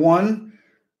kind of a 1,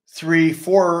 3,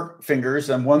 4 fingers,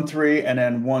 and 1, 3, and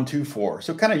then 1, 2, 4.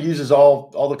 So it kind of uses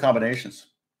all the combinations.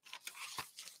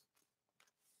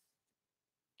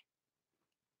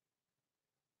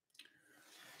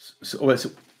 So let's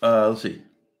see.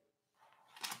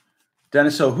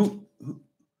 Dennis, so who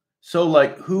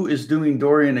is doing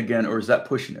Dorian again, or is that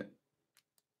pushing it?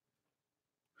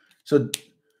 So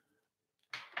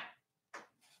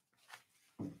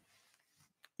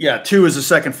yeah, 2 is the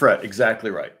second fret. Exactly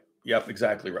right. Yep,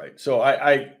 exactly right. So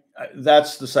I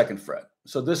that's the second fret.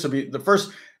 So this will be the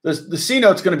first. The C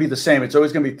note's going to be the same. It's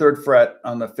always going to be 3rd fret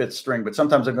on the 5th string, but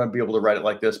sometimes I'm going to be able to write it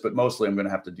like this. But mostly I'm going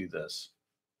to have to do this.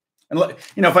 And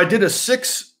you know, if I did a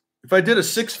 6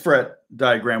 fret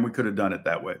diagram, we could have done it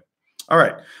that way. All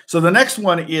right. So the next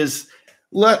one is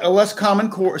a less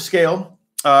common chord scale,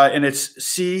 and it's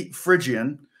C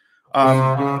Phrygian.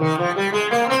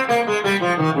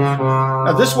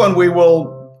 Now this one we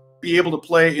will be able to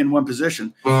play in one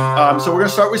position. So we're going to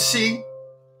start with C,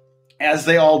 as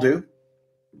they all do.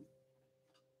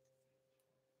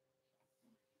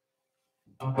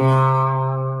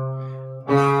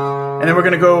 And then we're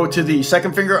going to go to the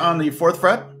second finger on the 4th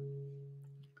fret.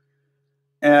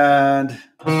 And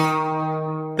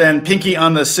then pinky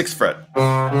on the 6th fret.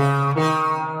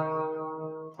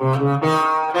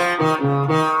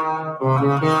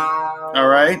 All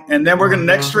right. And then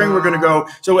next string, we're going to go.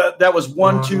 So that was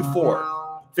 1, 2,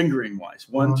 4, fingering wise.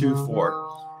 1, 2,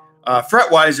 4.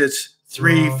 Fret wise, it's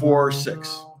 3, 4,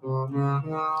 6.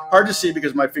 Hard to see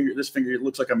because this finger, it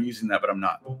looks like I'm using that, but I'm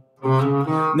not.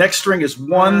 Next string is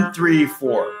 1, 3,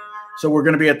 4. So we're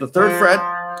going to be at the 3rd fret,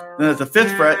 then at the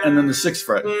 5th fret, and then the 6th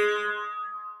fret.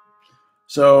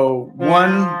 So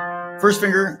 1, first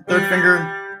finger, 3rd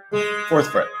finger,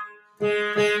 4th fret.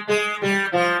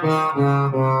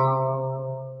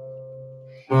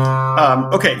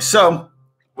 Okay, so,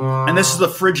 and this is the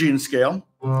Phrygian scale,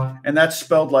 and that's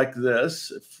spelled like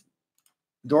this.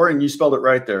 Dorian, you spelled it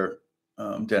right there,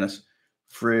 Dennis.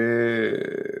 Phrygian.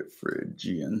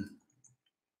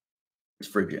 It's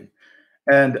Phrygian.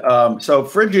 And so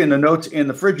Phrygian, the notes in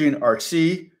the Phrygian are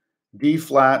C, D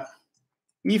flat,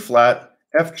 E flat,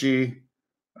 F, G,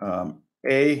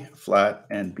 A flat,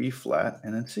 and B flat,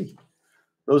 and then C.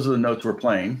 Those are the notes we're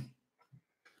playing.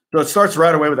 So it starts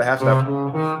right away with a half step.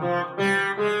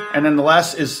 And then the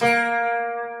last is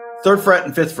 3rd fret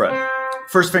and 5th fret.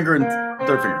 First finger and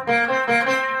 3rd finger.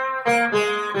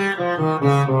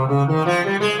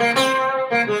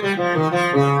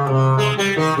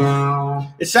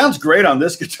 It sounds great on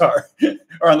this guitar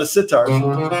or on the sitar.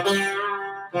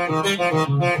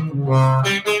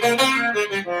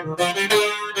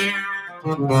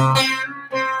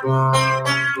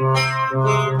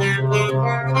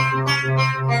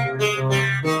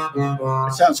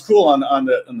 It sounds cool on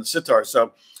the sitar.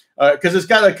 So because it's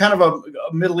got a kind of a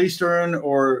Middle Eastern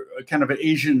or a kind of an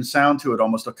Asian sound to it,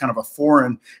 almost a kind of a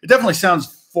foreign. It definitely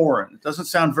sounds foreign. It doesn't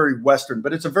sound very Western,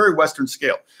 but it's a very Western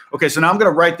scale. Okay, so now I'm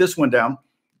going to write this one down,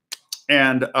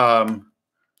 and then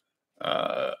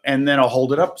I'll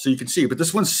hold it up so you can see. But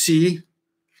this one's C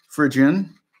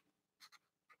Phrygian.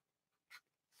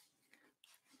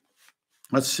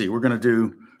 Let's see. We're going to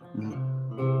do.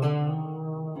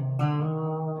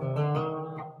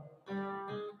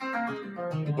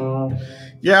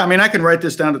 Yeah, I mean, I can write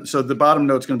this down. So the bottom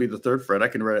note's going to be the 3rd fret. I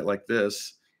can write it like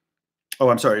this. Oh,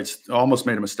 I'm sorry. I almost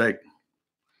made a mistake.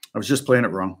 I was just playing it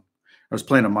wrong. I was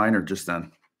playing a minor just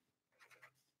then.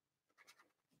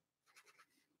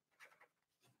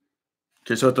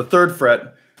 Okay, so at the 3rd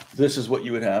fret, this is what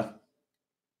you would have.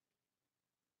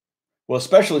 Well,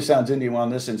 especially sounds Indian on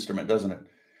this instrument, doesn't it?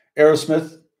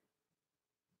 Aerosmith.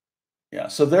 Yeah,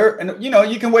 so there, and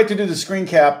you can wait to do the screen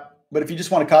cap, but if you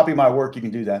just want to copy my work, you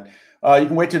can do that. You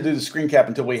can wait to do the screen cap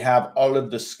until we have all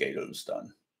of the scales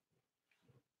done.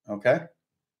 Okay.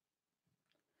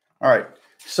 All right.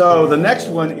 So the next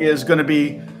one is going to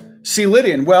be C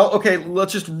Lydian. Well, okay,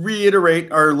 let's just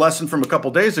reiterate our lesson from a couple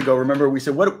days ago. Remember, we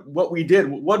said what we did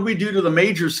we do to the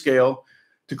major scale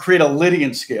to create a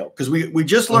Lydian scale? Because we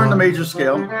just learned the major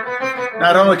scale.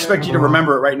 Now, I don't expect you to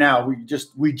remember it right now. We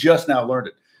just now learned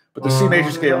it. But the C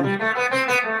major scale.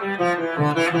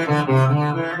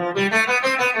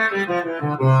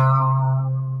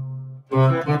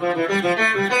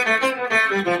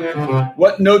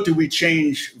 What note do we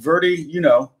change, Verdi?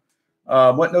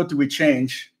 What note do we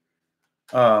change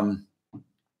in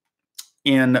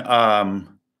the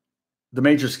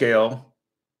major scale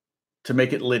to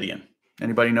make it Lydian?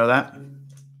 Anybody know that?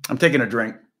 I'm taking a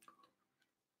drink.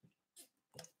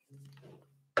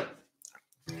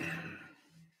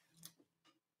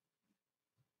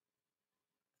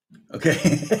 Okay.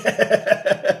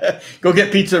 Go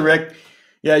get pizza, Rick.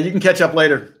 Yeah, you can catch up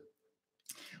later.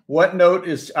 What note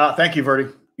is, thank you, Verdi.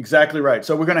 Exactly right.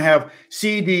 So we're going to have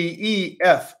C, D, E,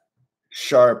 F,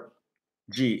 sharp,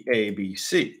 G, A, B,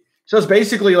 C. So it's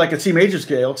basically like a C major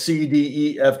scale, C,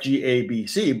 D, E, F, G, A, B,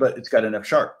 C, but it's got an F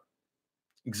sharp.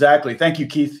 Exactly. Thank you,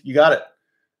 Keith. You got it.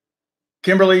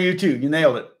 Kimberly, you too. You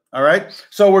nailed it. All right.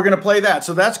 So we're going to play that.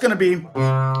 So that's going to be,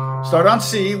 start on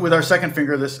C with our second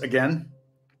finger this again.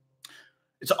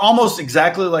 It's almost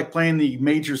exactly like playing the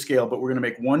major scale, but we're going to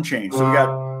make one change. So we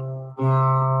got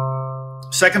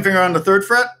second finger on the third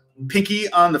fret, pinky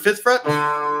on the fifth fret,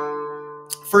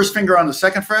 first finger on the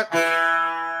second fret,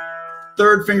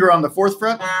 third finger on the fourth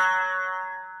fret,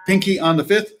 pinky on the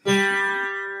fifth,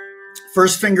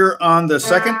 first finger on the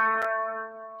second,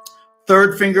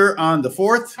 third finger on the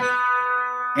fourth,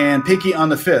 and pinky on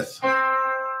the fifth.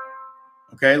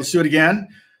 Okay, let's do it again.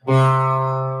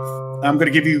 I'm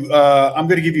going to give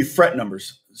you fret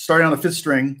numbers. Starting on the fifth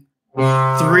string, 3,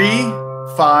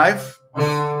 5.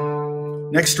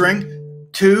 Next string,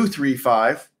 2, 3,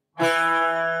 5.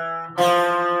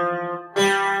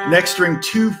 Next string,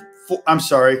 2, 4. I'm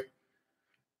sorry.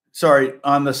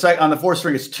 On the fourth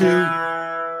string, it's 2,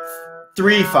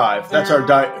 3, 5.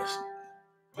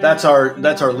 That's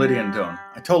our Lydian tone.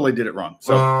 I totally did it wrong.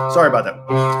 So sorry about that.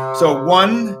 So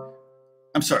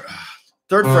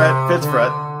third fret, fifth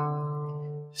fret.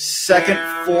 Second,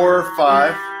 4,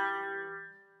 5,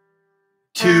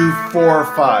 2, 4,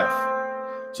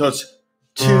 5. So it's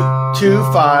 2,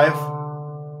 5,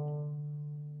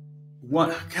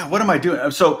 1. God, what am I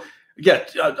doing? So yeah,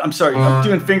 I'm sorry. I'm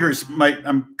doing fingers.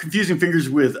 I'm confusing fingers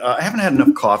with. I haven't had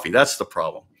enough coffee. That's the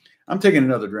problem. I'm taking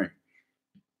another drink.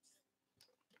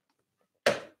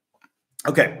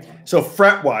 Okay, so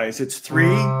fret wise, it's 3,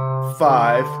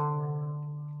 5,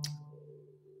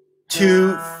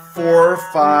 2, 4,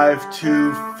 5,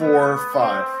 2, 4,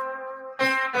 5.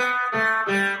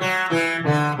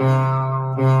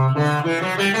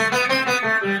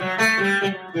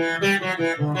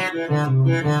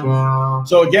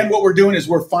 So again, what we're doing is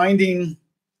we're finding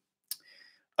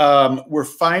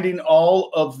all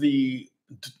of the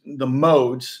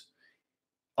modes,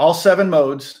 all 7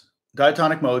 modes,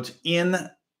 diatonic modes,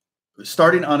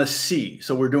 starting on a C.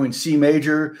 So we're doing C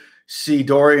major, C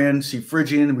Dorian, C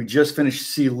Phrygian. We just finished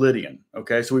C Lydian.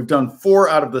 Okay, so we've done 4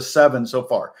 out of the 7 so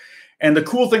far. And the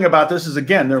cool thing about this is,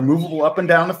 again, they're movable up and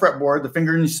down the fretboard. The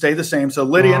fingerings stay the same. So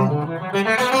Lydian,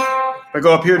 if I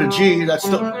go up here to G, that's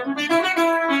still.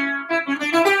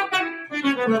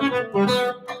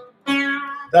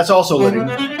 That's also Lydian.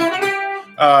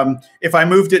 If I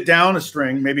moved it down a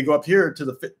string, maybe go up here to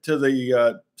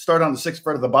the start on the 6th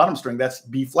fret of the bottom string, that's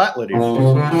B flat Lydian.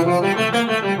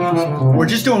 We're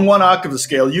just doing 1 octave of the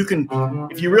scale. You can,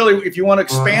 if you want to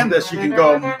expand this, you can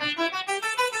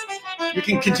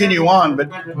continue on,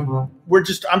 but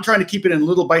I'm trying to keep it in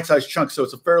little bite-sized chunks, so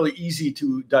it's fairly easy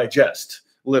to digest,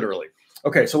 literally.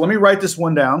 Okay, so let me write this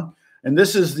one down, and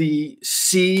this is the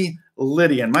C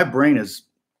Lydian. My brain is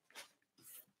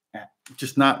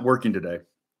just not working today.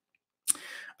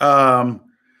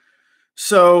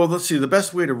 So let's see, the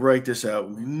best way to write this out.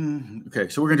 Okay,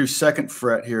 so we're going to do 2nd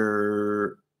fret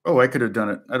here. Oh, I could have done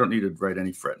it. I don't need to write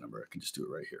any fret number. I can just do it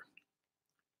right here.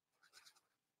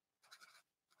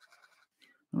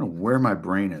 I don't know where my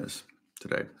brain is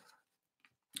today.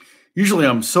 Usually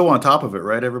I'm so on top of it,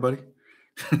 right, everybody?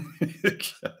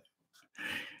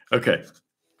 Okay.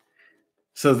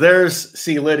 So there's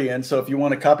C Lydian. So if you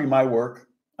want to copy my work,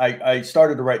 I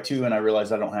started to write 2 and I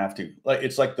realized I don't have to.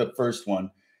 It's like the first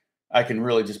one. I can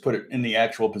really just put it in the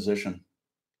actual position.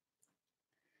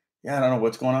 Yeah, I don't know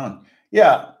what's going on.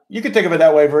 Yeah, You can think of it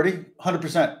that way, Verdi.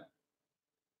 100%.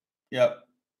 Yep.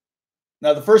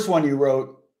 Now the first one you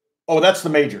wrote, oh, that's the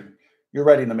major. You're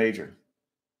writing the major.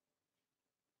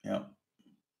 Yeah.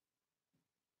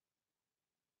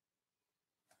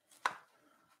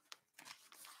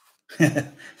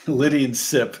 Lydian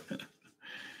Sip.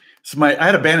 So I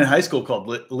had a band in high school called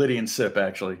Lydian Sip,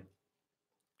 actually.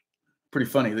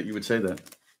 Pretty funny that you would say that.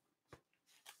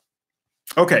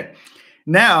 Okay.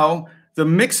 Now the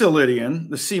Mixolydian,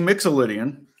 the C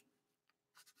Mixolydian,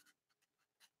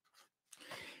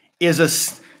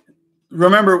 is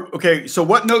remember, okay, so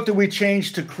what note did we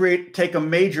change to take a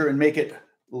major and make it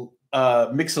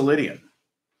Mixolydian?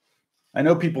 I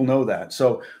know people know that.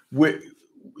 So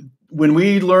when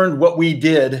we learned what we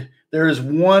did, there is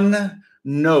one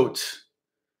note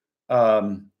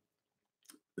that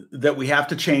we have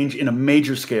to change in a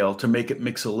major scale to make it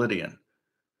Mixolydian,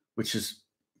 which is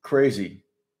crazy.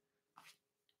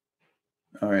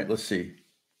 All right, let's see.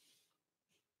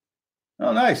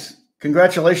 Oh, nice.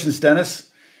 Congratulations, Dennis.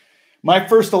 My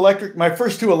first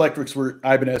two electrics were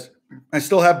Ibanez. I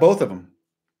still have both of them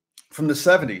from the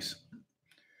 70s.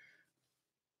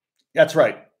 That's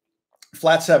right.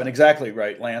 Flat 7, exactly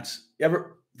right, Lance.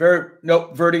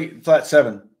 Verdi, flat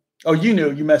 7. Oh, you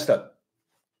knew, you messed up.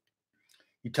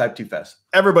 You typed too fast.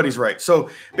 Everybody's right.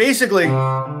 So basically,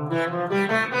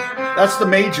 that's the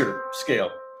major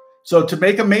scale. So to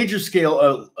make a major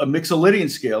scale, a Mixolydian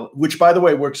scale, which by the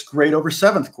way works great over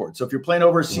 7th chord. So if you're playing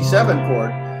over a C7 chord,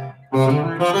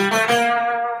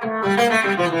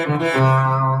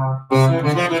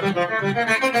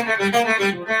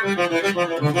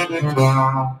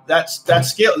 that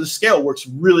scale, the scale works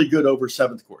really good over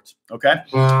 7th chords. Okay.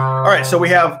 All right. So we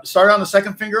have start on the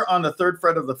 2nd finger on the 3rd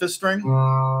fret of the 5th string,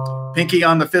 pinky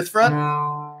on the 5th fret,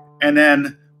 and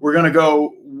then we're going to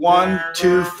go 1,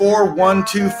 2, 4, 1,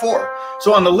 2, 4.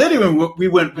 So on the Lydian, we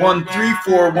went 1, 3,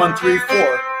 4, 1, 3,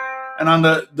 4. And on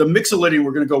the Mixolydian,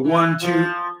 we're going to go 1,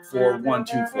 2, 4, 1,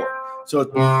 2, 4. So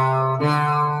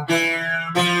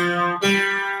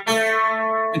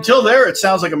until there, it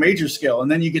sounds like a major scale.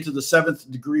 And then you get to the 7th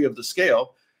degree of the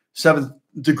scale, 7th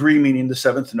degree meaning the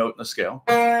 7th note in the scale.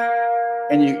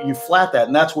 And you flat that,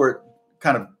 and that's where it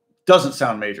kind of doesn't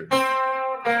sound major.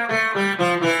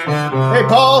 Hey,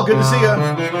 Paul, good to see you.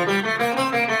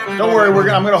 Don't worry,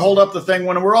 I'm going to hold up the thing.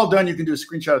 When we're all done, you can do a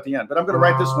screenshot at the end. But I'm going to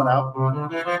write this one out.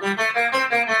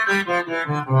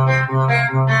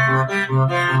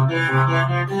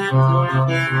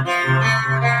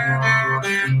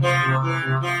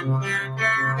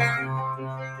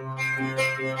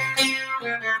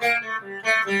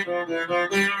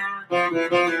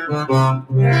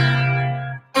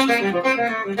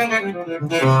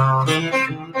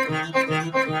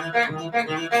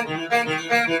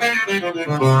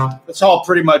 That's all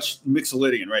pretty much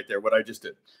Mixolydian right there, what I just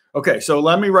did. Okay, so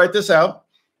let me write this out.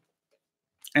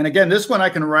 And again, this one I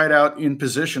can write out in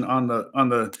position on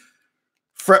the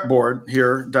fretboard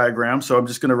here diagram. So I'm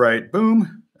just going to write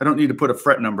boom. I don't need to put a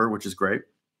fret number, which is great.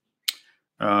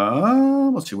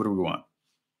 Let's see, what do we want?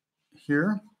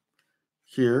 Here,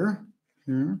 here,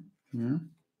 here, here,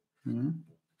 here.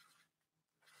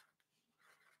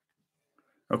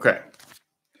 Okay.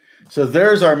 So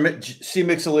there's our C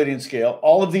Mixolydian scale.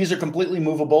 All of these are completely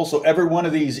movable. So every one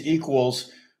of these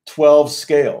equals 12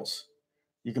 scales.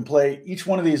 You can play each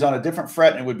one of these on a different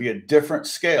fret and it would be a different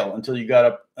scale until you got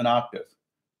up an octave.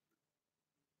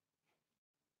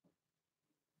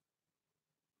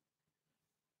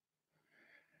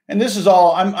 And this is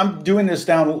all, I'm doing this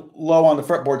down low on the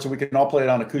fretboard so we can all play it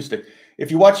on acoustic. If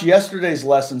you watch yesterday's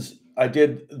lessons, I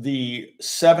did the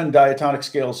 7 diatonic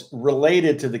scales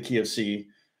related to the key of C.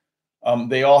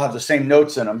 They all have the same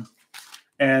notes in them.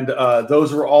 And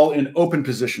those are all in open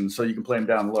position, so you can play them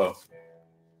down low.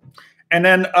 And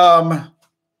then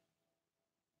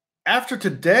after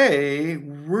today,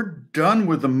 we're done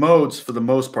with the modes for the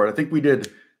most part. I think we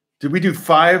did we do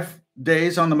 5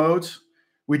 days on the modes?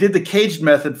 We did the caged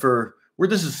method for,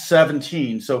 this is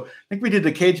 17. So I think we did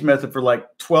the caged method for like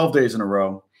 12 days in a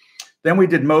row. Then we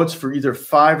did modes for either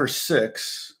 5 or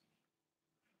 6.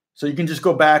 So you can just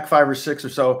go back 5 or 6 or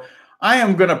so. I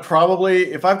am going to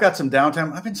probably, if I've got some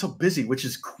downtime, I've been so busy, which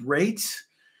is great.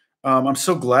 I'm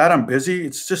so glad I'm busy.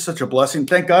 It's just such a blessing.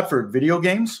 Thank God for video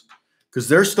games because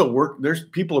there's still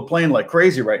people are playing like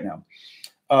crazy right now.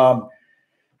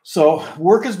 So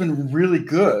work has been really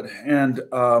good. And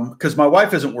because my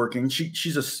wife isn't working,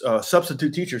 she's a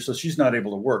substitute teacher, so she's not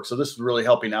able to work. So this is really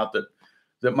helping out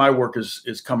that my work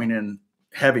is coming in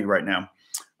heavy right now.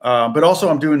 But also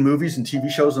I'm doing movies and TV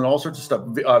shows and all sorts of stuff,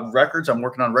 records. I'm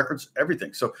working on records,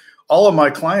 everything. So all of my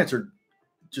clients are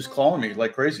just calling me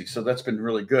like crazy. So that's been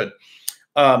really good.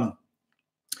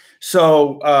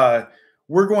 So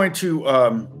we're going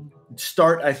to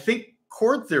start, I think,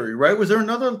 chord theory, right? Was there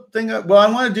another thing? Well, I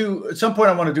want to do, at some point,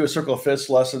 I want to do a circle of fifths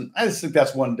lesson. I just think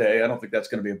that's one day. I don't think that's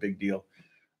going to be a big deal.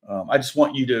 I just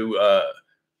want you to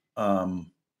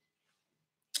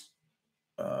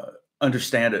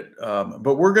understand it.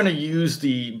 But we're going to use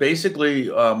we're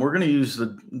going to use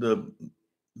the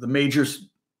majors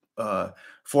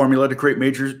formula to create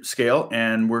major scale,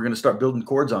 and we're going to start building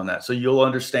chords on that. So you'll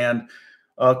understand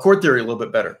chord theory a little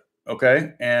bit better.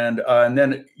 Okay. And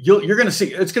then you're going to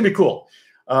see, it's going to be cool.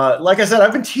 Like I said,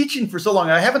 I've been teaching for so long.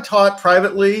 I haven't taught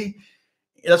privately.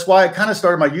 That's why I kind of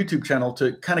started my YouTube channel,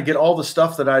 to kind of get all the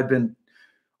stuff that I've been,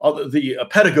 all the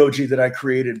pedagogy that I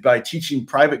created by teaching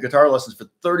private guitar lessons for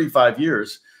 35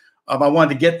 years. I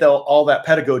wanted to get all that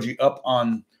pedagogy up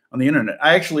on the internet.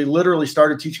 I actually literally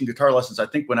started teaching guitar lessons, I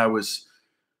think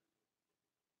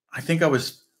I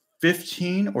was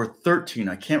 15 or 13.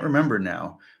 I can't remember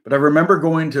now, but I remember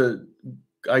going to,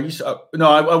 I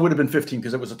would have been 15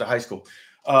 because it was at the high school.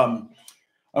 I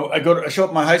show up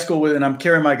at my high school and I'm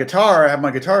carrying my guitar. I have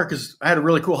my guitar because I had a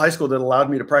really cool high school that allowed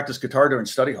me to practice guitar during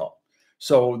study hall.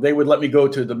 So they would let me go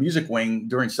to the music wing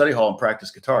during study hall and practice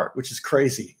guitar, which is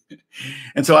crazy.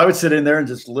 And so I would sit in there and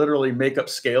just literally make up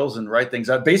scales and write things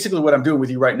out. Basically what I'm doing with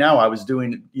you right now, I was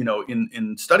doing,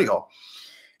 in study hall.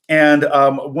 And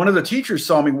one of the teachers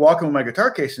saw me walking with my guitar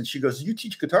case, and she goes, "You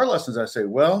teach guitar lessons?" I say,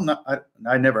 "Well, no,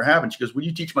 I never have." And she goes, "Will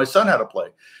you teach my son how to play?"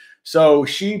 So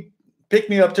she picked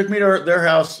me up, took me to their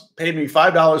house, paid me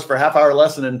 $5 for a half-hour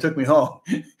lesson, and took me home.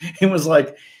 It was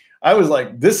like, I was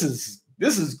like, this is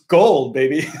gold,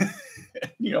 baby.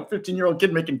 15-year-old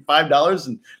kid making $5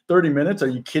 in 30 minutes. Are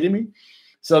you kidding me?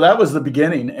 So that was the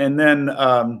beginning. And then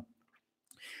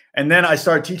I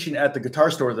started teaching at the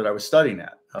guitar store that I was studying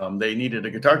at. They needed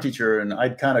a guitar teacher, and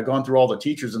I'd kind of gone through all the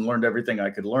teachers and learned everything I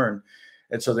could learn.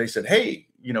 And so they said, "Hey,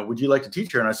 would you like to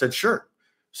teach here?" And I said, "Sure."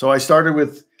 So I started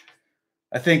with,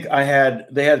 I think they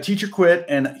had a teacher quit,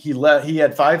 and he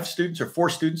had 5 students or 4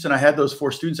 students, and I had those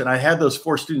 4 students, and I had those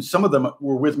 4 students. Some of them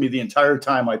were with me the entire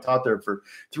time. I taught there for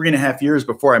 3.5 years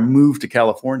before I moved to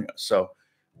California. So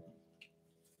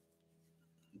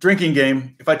drinking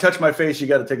game. If I touch my face, you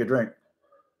got to take a drink.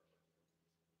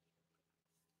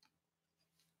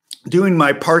 Doing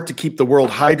my part to keep the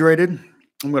world hydrated.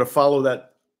 I'm going to follow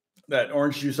that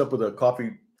orange juice up with a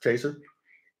coffee chaser.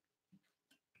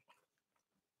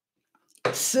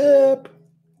 Sip.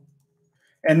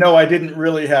 And no, I didn't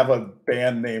really have a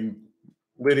band named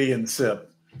Liddy and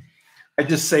Sip. I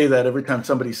just say that every time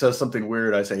somebody says something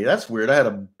weird. I say, "Hey, that's weird. I had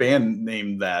a band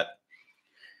named that."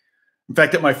 In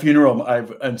fact, at my funeral,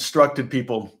 I've instructed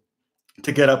people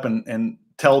to get up and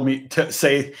tell me, to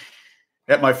say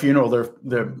at my funeral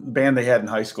the band they had in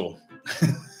high school.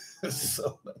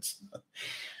 So that's,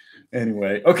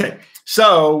 anyway. Okay,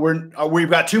 so we've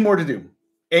got 2 more to do.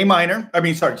 A minor,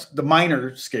 the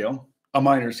minor scale, a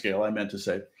minor scale, I meant to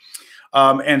say.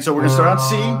 And so we're going to start on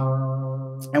C,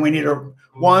 and we need a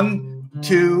 1,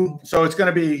 2. So it's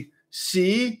going to be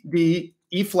C, D,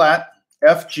 E flat,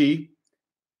 F, G,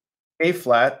 A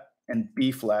flat, and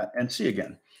B flat, and C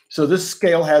again. So this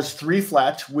scale has 3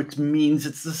 flats, which means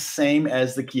it's the same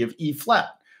as the key of E flat,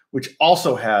 which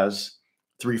also has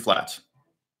 3 flats.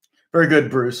 Very good,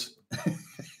 Bruce.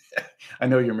 I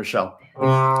know you're Michelle.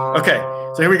 Okay,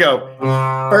 so here we go.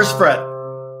 First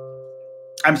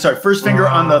finger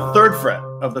on the 3rd fret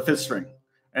of the 5th string.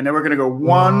 And then we're going to go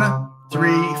 1,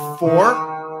 3,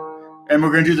 4. And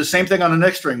we're going to do the same thing on the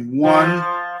next string. 1,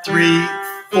 3,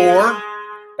 4.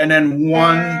 And then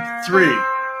 1, 3.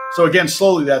 So again,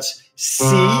 slowly, that's C,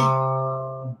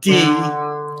 D,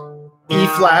 E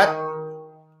flat,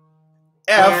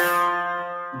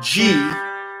 F, G,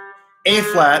 A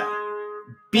flat,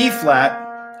 B flat,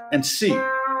 and C.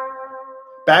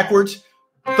 Backwards,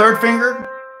 3rd finger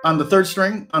on the 3rd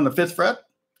string on the 5th fret.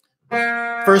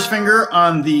 1st finger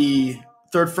on the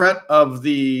 3rd fret of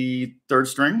the 3rd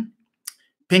string.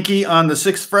 Pinky on the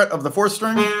 6th fret of the 4th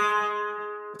string.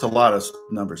 It's a lot of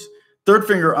numbers. 3rd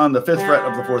finger on the 5th fret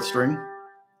of the 4th string.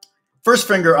 1st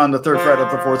finger on the 3rd fret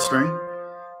of the 4th string.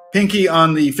 Pinky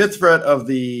on the 6th fret of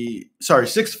the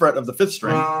 5th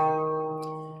string.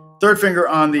 3rd finger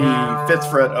on the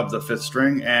 5th fret of the 5th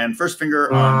string, and 1st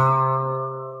finger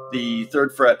on the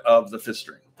 3rd fret of the 5th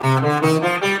string.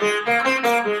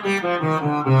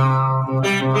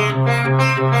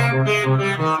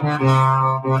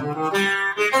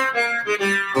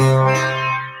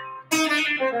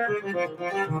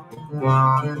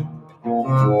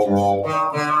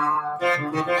 Okay,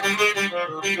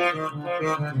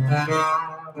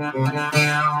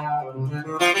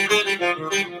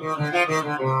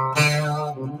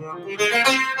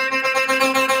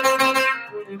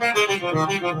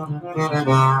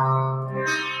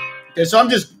 so I'm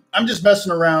just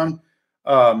messing around.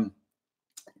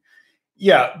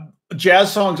 Yeah,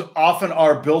 jazz songs often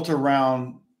are built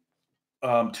around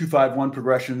 2-5-1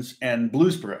 progressions and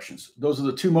blues progressions. Those are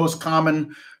the two most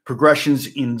common progressions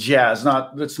in jazz.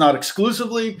 It's not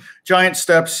exclusively giant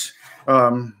steps.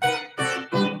 Has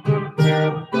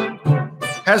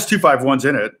 2-5-1s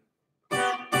in it.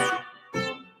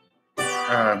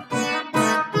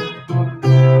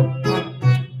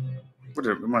 What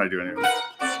am I doing here?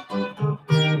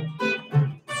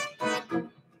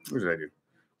 What did I do?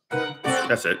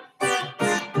 That's it.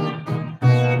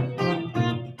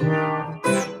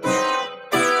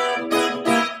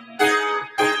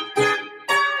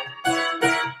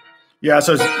 Yeah,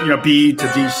 so it's, B to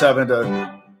D7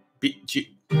 to B,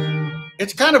 G.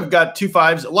 It's kind of got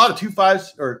 2-5s, a lot of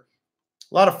 2-5s, or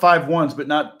a lot of 5-1s, but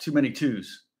not too many 2s.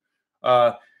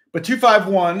 But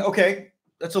 2-5-1, okay,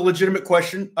 that's a legitimate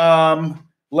question.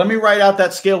 Let me write out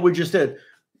that scale we just did.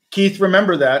 Keith,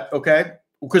 remember that, okay?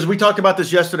 Because we talked about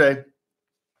this yesterday.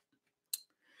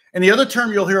 And the other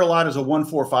term you'll hear a lot is a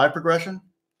 1-4-5 progression.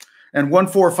 And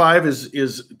 1-4-5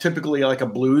 is typically like a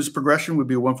blues progression would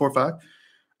be a 1-4-5.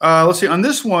 Let's see, on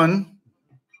this one,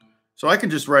 so I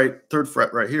can just write 3rd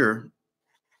fret right here.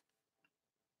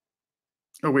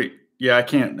 Oh, wait. Yeah, I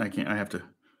can't. I have to.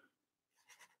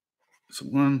 So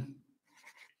 1.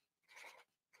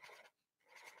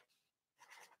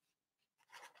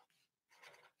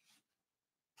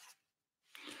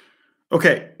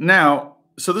 Okay, now,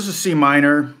 so this is C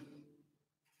minor.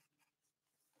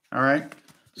 All right.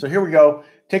 So here we go.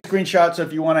 Take screenshots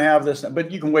if you want to have this, but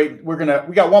you can wait. We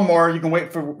got one more. You can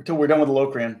wait till we're done with the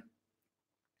Locrian.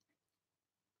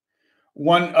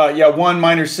 1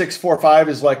 minor 6-4-5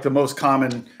 is like the most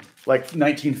common, like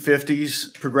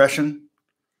 1950s progression.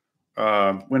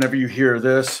 Whenever you hear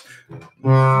this,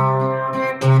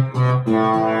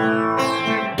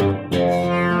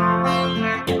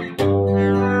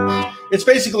 it's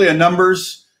basically a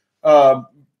numbers,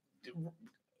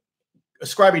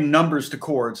 ascribing numbers to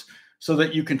chords so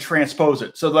that you can transpose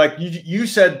it. So like you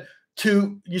said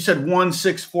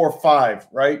 1-6-4-5,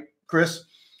 right, Chris?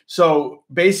 So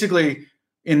basically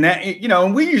in that,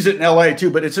 and we use it in LA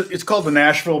too, but it's called the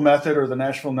Nashville method or the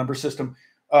Nashville number system.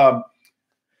 The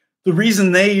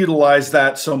reason they utilize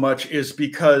that so much is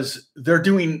because they're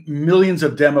doing millions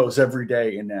of demos every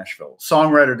day in Nashville,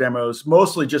 songwriter demos,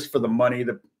 mostly just for the money.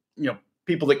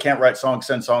 People that can't write songs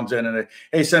send songs in and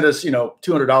hey, send us,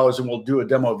 $200 and we'll do a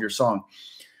demo of your song.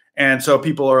 And so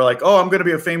people are like, oh, I'm going to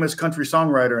be a famous country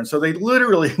songwriter. And so they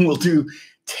literally will do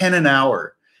 10 an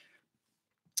hour.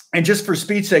 And just for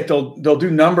speed's sake, they'll do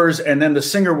numbers. And then the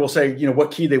singer will say,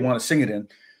 what key they want to sing it in.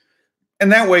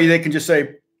 And that way they can just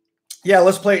say, yeah,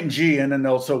 let's play it in G. And then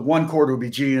so 1 chord would be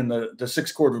G and the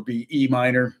 6th chord would be E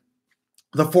minor.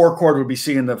 The 4 chord would be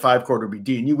C and the 5 chord would be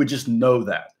D. And you would just know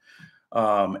that.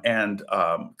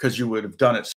 Because you would have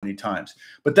done it so many times.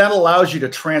 But that allows you to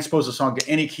transpose a song to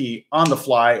any key on the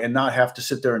fly and not have to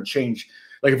sit there and change.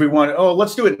 Like if we want,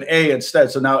 let's do it in A instead.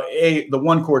 So now the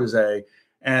 1 chord is A,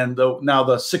 and now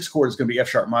the 6th chord is going to be F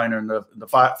sharp minor, and the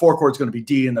 4 chord is going to be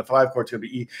D, and the 5 chord is going to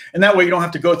be E. And that way you don't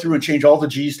have to go through and change all the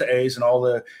G's to A's and all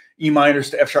the E minors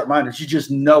to F sharp minors. You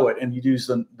just know it, and you use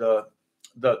the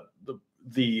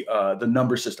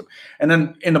number system. And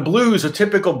then in the blues, a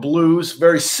typical blues,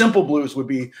 very simple blues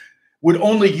would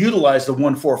only utilize the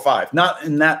 1-4-5, not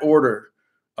in that order,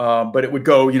 but it would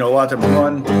go, a lot of times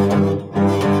 1,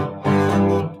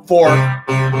 4,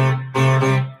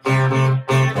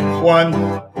 1.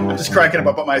 I'm just cracking up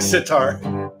about my sitar.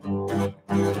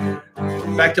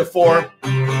 Back to 4.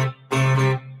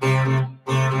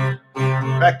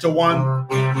 Back to 1.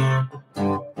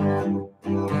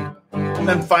 And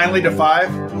then finally to 5.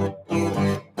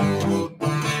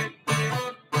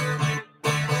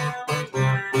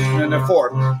 And then to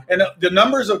 4. And the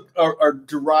numbers are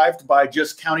derived by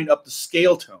just counting up the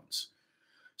scale tones.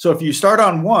 So if you start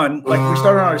on 1, like we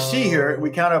started on our C here,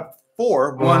 we count up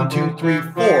 4. 1, 2, 3,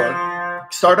 4.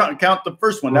 Count the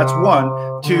first one. That's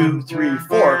 1, 2, 3,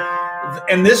 4.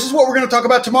 And this is what we're going to talk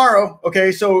about tomorrow.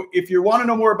 Okay, so if you want to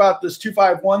know more about this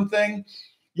 2-5-1 thing,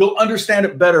 you'll understand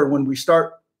it better when we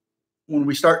start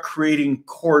creating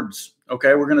chords.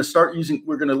 Okay, we're going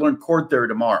to learn chord theory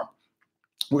tomorrow.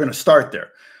 We're going to start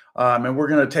there. And we're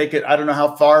going to take it. I don't know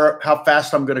how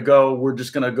fast I'm going to go. We're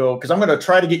just going to go because I'm going to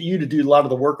try to get you to do a lot of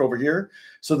the work over here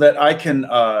so that I can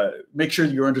make sure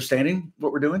that you're understanding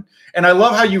what we're doing. And I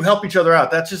love how you help each other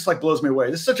out. That just like blows me away.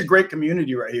 This is such a great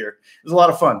community right here. It's a lot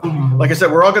of fun. Like I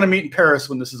said, we're all going to meet in Paris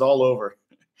when this is all over.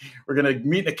 We're going to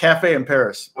meet in a cafe in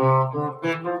Paris. But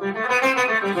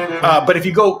if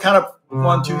you go kind of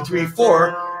 1, 2, 3,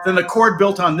 4, then the chord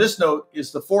built on this note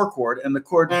is the 4 chord, and the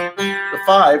chord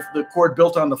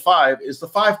built on the 5 is the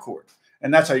 5 chord.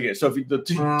 And that's how you get it. So if the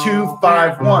 2,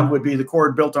 5, 1 would be the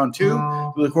chord built on 2,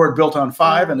 the chord built on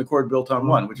 5, and the chord built on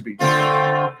 1, which would be.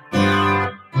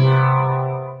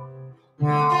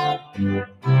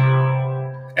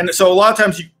 And so a lot of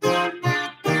times you.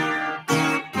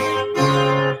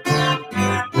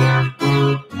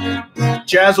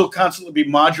 Jazz will constantly be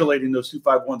modulating those 2,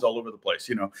 5, 1s all over the place,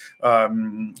 you know.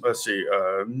 Let's see.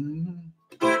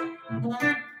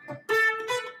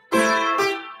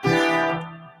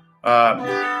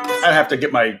 I'd have to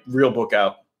get my real book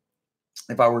out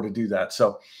if I were to do that.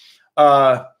 So,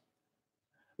 Le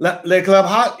Club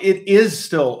Hot, it is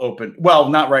still open. Well,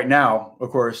 not right now, of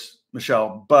course,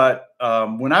 Michelle. But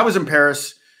when I was in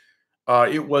Paris,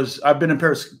 it was. I've been to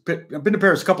Paris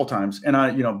a couple times, and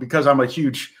because I'm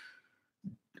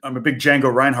a big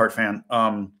Django Reinhardt fan.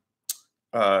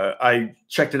 I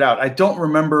checked it out. I don't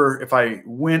remember if I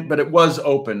went, but it was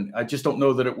open. I just don't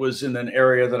know that it was in an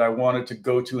area that I wanted to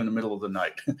go to in the middle of the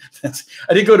night.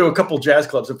 I did go to a couple jazz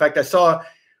clubs. In fact, I saw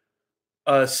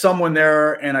someone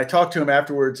there, and I talked to him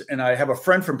afterwards. And I have a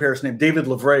friend from Paris named David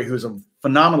Livray, who's a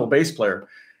phenomenal bass player.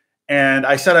 And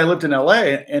I said I lived in LA,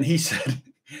 and he said,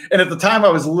 and at the time I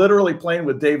was literally playing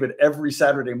with David every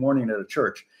Saturday morning at a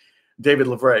church, David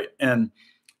Livray, and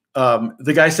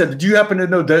the guy said, "Do you happen to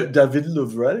know David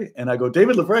Livray?" And I go,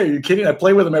 "David Livray? Are you kidding? I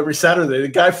play with him every Saturday." The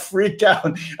guy freaked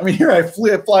out. I mean, here I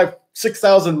fly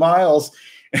 6,000 miles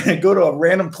and go to a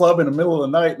random club in the middle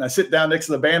of the night, and I sit down next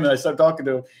to the band and I start talking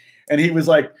to him. And he was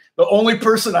like, "The only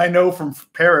person I know from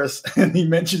Paris," and he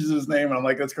mentions his name, and I'm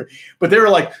like, "That's great." But they were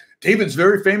like, "David's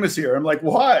very famous here." I'm like,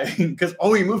 "Why?" Because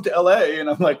he moved to LA, and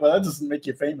I'm like, "Well, that doesn't make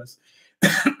you famous."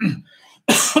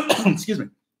 Excuse me.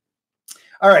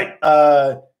 All right.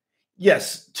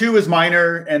 Yes, 2 is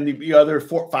minor, and the other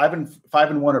 4, 5,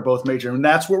 and 1 are both major, and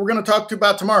that's what we're going to talk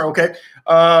about tomorrow. Okay.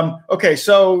 Okay.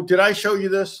 So did I show you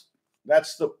this?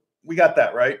 We got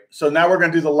that right. So now we're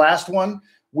going to do the last one,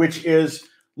 which is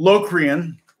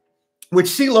Locrian.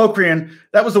 Which Locrian,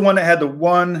 that was the one that had the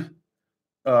 1,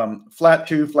 flat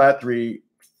 2, flat 3,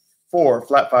 4,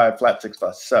 flat 5, flat 6,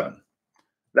 flat 7.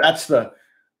 That's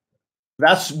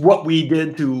what we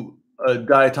did to a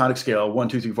diatonic scale, 1,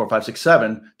 2, 3, 4, 5, 6,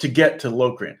 7, to get to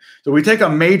Locrian. So we take a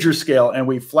major scale and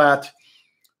we flat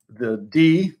the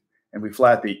D, and we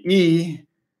flat the E,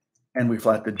 and we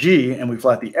flat the G, and we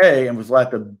flat the A, and we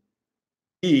flat the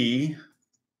B.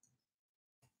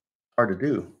 Hard to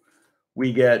do.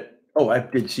 We get, I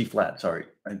did C flat. Sorry.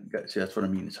 See, that's what I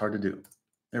mean. It's hard to do.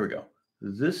 There we go.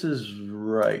 This is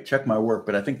right. Check my work,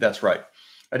 but I think that's right.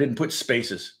 I didn't put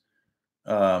spaces.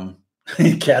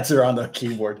 Cats are on the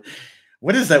keyboard.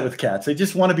 What is that with cats? They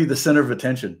just want to be the center of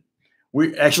attention.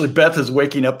 Beth is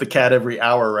waking up the cat every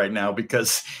hour right now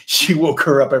because she woke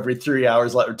her up every 3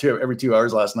 hours, or every 2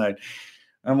 hours last night.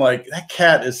 I'm like, the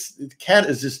cat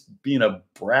is just being a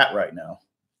brat right now.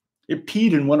 It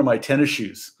peed in one of my tennis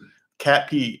shoes. Cat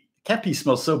pee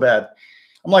smells so bad.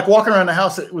 I'm like walking around the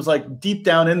house. It was like deep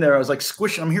down in there. I was like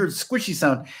squishing. I'm hearing a squishy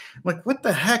sound. I'm like, what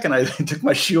the heck? And I took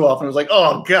my shoe off and I was like,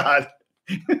 oh God,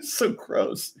 it's so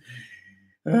gross.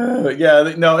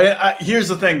 Yeah, no. Here's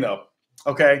the thing, though.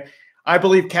 Okay, I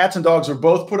believe cats and dogs were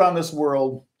both put on this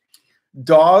world.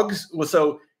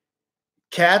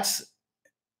 Cats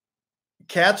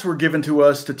were given to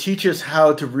us to teach us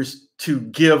how to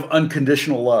give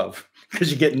unconditional love,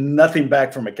 because you get nothing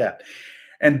back from a cat.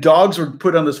 And dogs were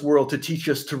put on this world to teach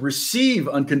us to receive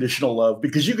unconditional love,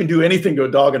 because you can do anything to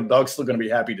a dog and the dog's still going to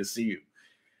be happy to see you.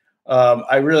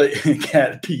 I really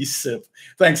cat pee sip.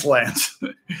 Thanks, Lance.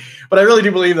 But I really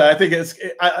do believe that. I think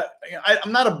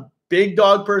I'm not a big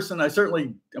dog person. I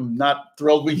certainly am not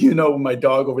thrilled when my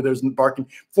dog over there isn't barking.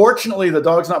 Fortunately, the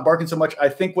dog's not barking so much. I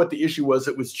think what the issue was,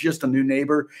 it was just a new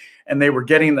neighbor, and they were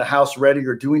getting the house ready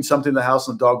or doing something in the house,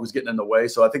 and the dog was getting in the way.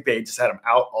 So I think they just had him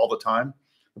out all the time.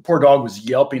 The poor dog was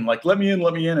yelping like, let me in.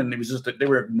 And it was just, they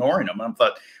were ignoring him. And I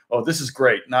thought, oh, this is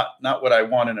great. Not what I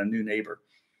want in a new neighbor.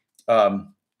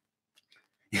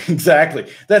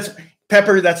 Exactly. That's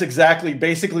Pepper. That's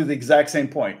basically the exact same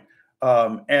point.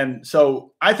 And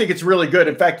so I think it's really good.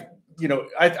 In fact,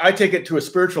 I take it to a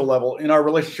spiritual level. In our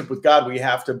relationship with God, we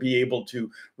have to be able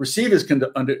to receive his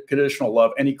unconditional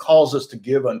love, and he calls us to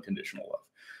give unconditional love.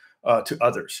 to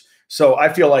others. So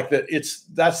I feel like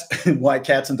that's why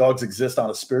cats and dogs exist on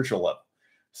a spiritual level.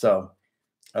 So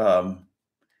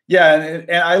yeah,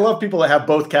 and I love people that have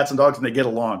both cats and dogs and they get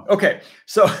along. Okay,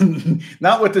 so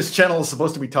not what this channel is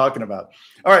supposed to be talking about.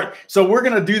 All right, so we're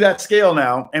going to do that scale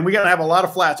now, and we got to have a lot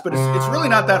of flats, but it's really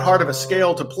not that hard of a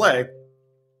scale to play.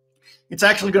 It's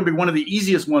actually going to be one of the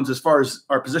easiest ones as far as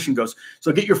our position goes.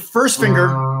 So get your first finger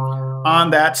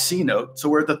on that C note. So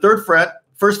we're at the 3rd fret,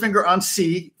 first finger on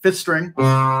C, 5th string,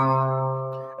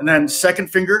 and then 2nd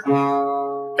finger,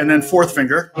 and then 4th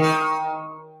finger.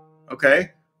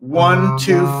 Okay, 1,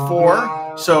 2,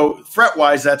 4. So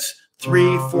fret-wise, that's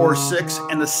 3, 4, 6,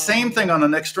 and the same thing on the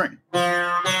next string.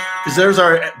 Because there's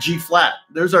our G flat.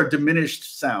 There's our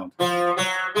diminished sound.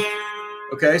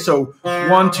 Okay, so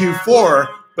 1, 2, 4,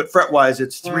 but fret-wise,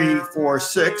 it's 3, 4,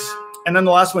 6, and then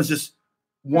the last one's just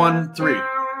 1, 3.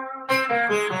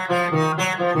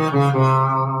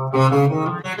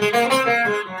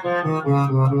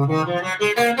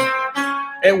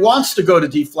 It wants to go to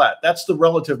D flat. That's the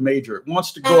relative major. It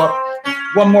wants to go up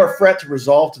one more fret to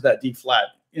resolve to that D flat,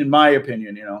 in my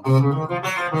opinion, you know.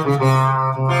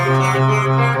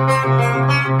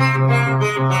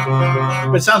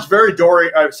 But it sounds very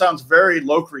it sounds very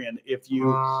Locrian if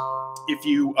you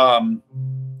kind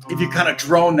of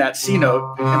drone that C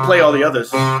note and play all the others.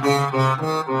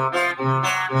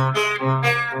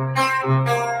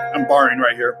 I'm barring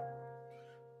right here.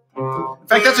 In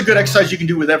fact, that's a good exercise you can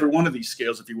do with every one of these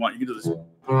scales if you want. You can do this.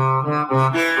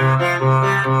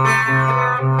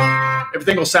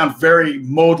 Everything will sound very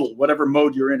modal, whatever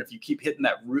mode you're in, if you keep hitting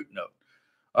that root note.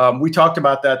 We talked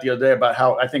about that the other day, about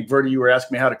how, I think, Verdi, you were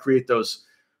asking me how to create those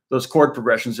chord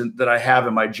progressions that I have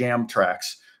in my jam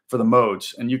tracks for the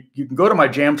modes. And you can go to my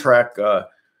jam track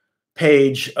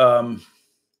page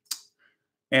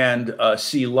and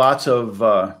see lots of,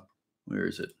 where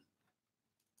is it?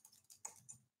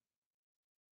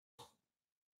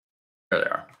 There they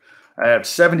are. I have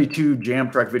 72 jam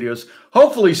track videos.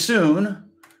 Hopefully soon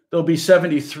there'll be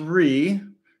 73.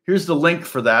 Here's the link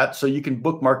for that, so you can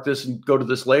bookmark this and go to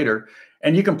this later.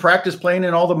 And you can practice playing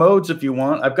in all the modes if you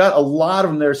want. I've got a lot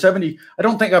of them there. 70. I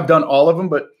don't think I've done all of them,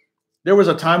 but there was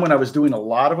a time when I was doing a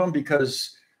lot of them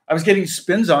because I was getting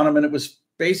spins on them, and it was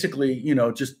basically, you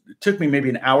know, just it took me maybe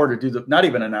an hour to do not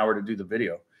even an hour to do the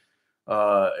video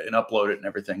and upload it and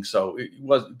everything. So it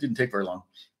didn't take very long.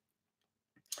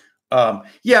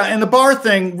 Yeah, and the bar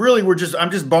thing, really,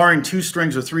 I'm just barring 2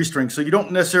 strings or 3 strings, so you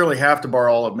don't necessarily have to bar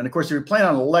all of them. And of course, if you're playing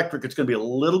on electric, it's going to be a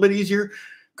little bit easier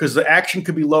because the action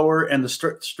could be lower and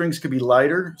the strings could be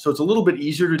lighter. So it's a little bit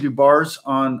easier to do bars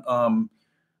on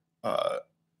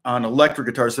electric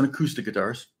guitars than acoustic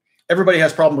guitars. Everybody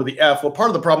has a problem with the F. Well, part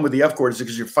of the problem with the F chord is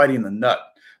because you're fighting the nut.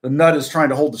 The nut is trying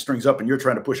to hold the strings up, and you're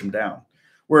trying to push them down.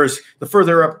 Whereas the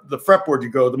further up the fretboard you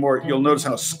go, the more you'll notice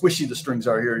how squishy the strings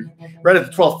are here. Right at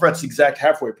the 12th fret's the exact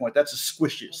halfway point. That's the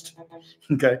squishiest.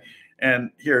 Okay.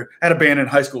 And here, I had a band in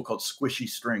high school called Squishy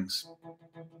Strings.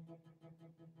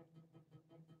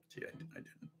 See, I didn't.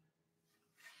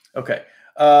 Okay.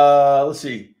 Let's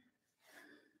see.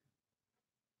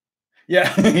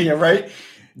 Yeah, yeah, right.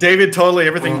 David, totally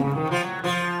everything.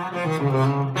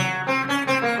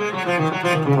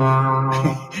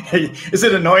 Is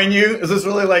it annoying you? Is this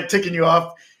really like ticking you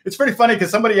off? It's pretty funny because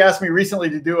somebody asked me recently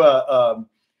to do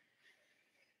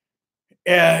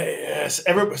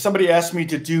somebody asked me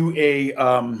to do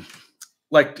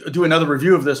do another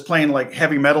review of this, playing like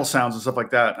heavy metal sounds and stuff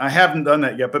like that. I haven't done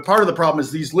that yet, but part of the problem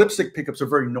is these lipstick pickups are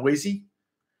very noisy.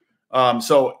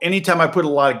 So anytime I put a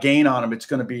lot of gain on them, it's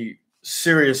going to be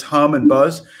serious hum and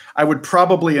buzz. I would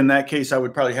probably, in that case, have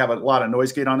a lot of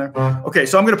noise gate on there. Okay,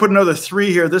 so I'm going to put another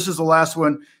 3 here. This is the last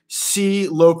one, C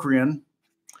Locrian.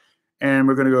 And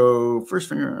we're going to go first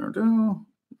finger,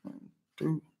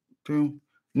 2, 2.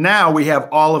 Now we have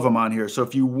all of them on here. So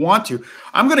if you want to,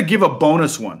 I'm going to give a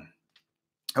bonus one.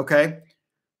 Okay,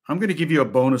 I'm going to give you a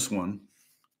bonus one.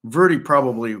 Verdi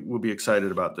probably will be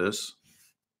excited about this.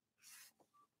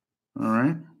 All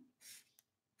right.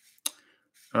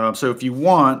 So if you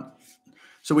want,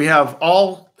 so we have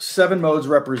all 7 modes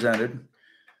represented: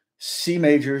 C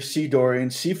major, C Dorian,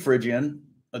 C Phrygian.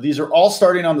 These are all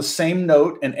starting on the same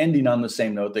note and ending on the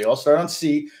same note. They all start on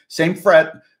C, same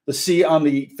fret, the C on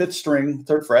the 5th string,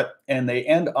 3rd fret, and they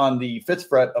end on the 5th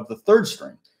fret of the 3rd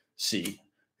string, C.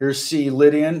 Here's C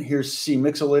Lydian, here's C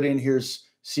Mixolydian, here's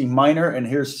C minor, and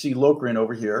here's C Locrian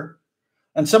over here.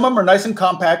 And some of them are nice and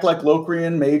compact, like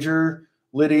Locrian, major,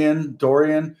 Lydian,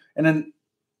 Dorian, and then,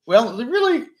 well,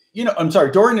 really, you know, I'm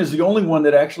sorry, Dorian is the only one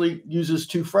that actually uses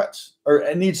 2 frets, or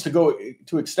it needs to go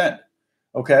to extend.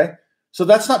 Okay, so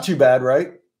that's not too bad,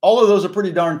 right? all of those are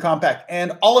pretty darn compact,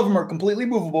 and all of them are completely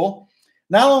movable,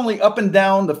 not only up and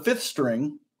down the fifth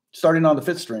string, starting on the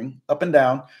fifth string, up and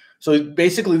down. So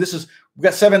basically we've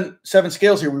got seven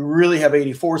scales here. We really have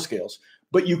 84 scales,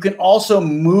 but you can also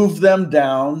move them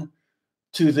down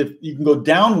you can go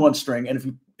down one string.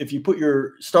 And if you put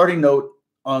your starting note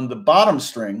on the bottom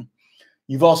string,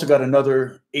 you've also got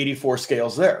another 84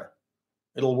 scales there.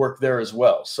 It'll work there as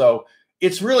well. So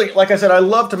it's really, like I said, I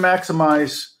love to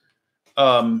maximize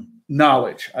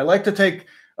knowledge. I like to take,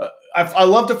 I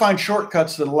love to find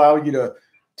shortcuts that allow you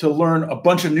to learn a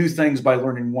bunch of new things by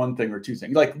learning one thing or two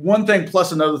things. Like one thing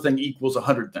plus another thing equals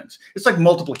 100 things. It's like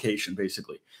multiplication,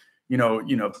 basically.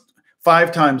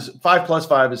 5 plus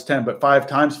 5 is 10, but 5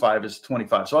 times 5 is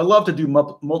 25. So I love to do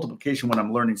multiplication when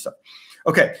I'm learning stuff.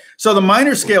 Okay, so the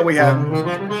minor scale we had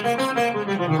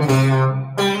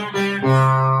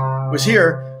was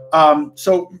here.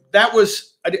 So that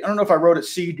was, I don't know if I wrote it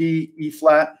C, D, E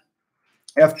flat,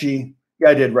 F, G. Yeah,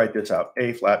 I did write this out.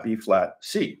 A flat, B flat,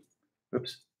 C.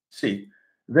 Oops, C.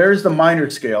 There's the minor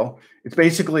scale. It's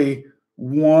basically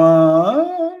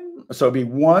 1, so it'd be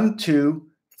 1, 2,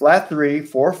 flat 3,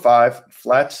 4, 5,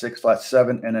 flat 6, flat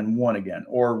 7, and then 1 again,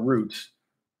 or roots.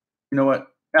 You know what?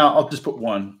 Now I'll just put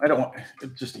 1. I don't want,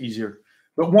 it's just easier.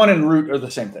 But 1 and root are the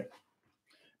same thing.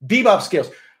 Bebop scales.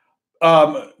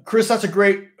 Chris, that's a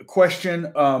great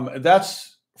question.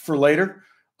 That's for later.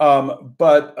 And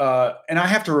I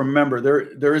have to remember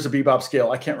there is a bebop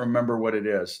scale. I can't remember what it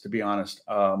is, to be honest.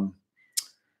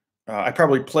 I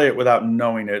probably play it without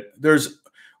knowing it.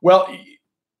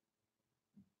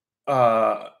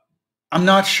 I'm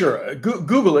not sure.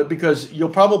 Google it, because you'll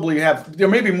probably there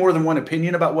may be more than one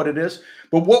opinion about what it is.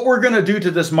 But what we're going to do to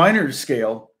this minor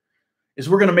scale is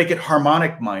we're going to make it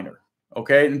harmonic minor.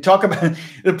 Okay, and talk about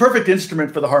the perfect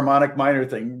instrument for the harmonic minor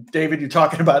thing. David, you're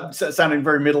talking about sounding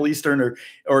very Middle Eastern or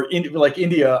like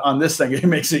India on this thing. It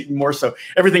makes it more so.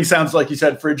 Everything sounds like you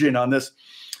said Phrygian on this.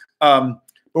 But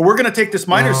we're going to take this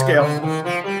minor scale.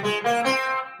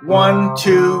 1,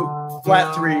 2,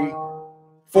 flat 3,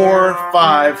 4,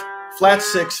 5, flat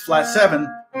 6, flat 7,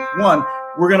 1.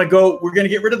 We're going to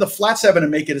get rid of the flat 7 and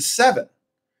make it a 7.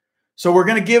 So we're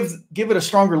going to give it a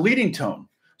stronger leading tone.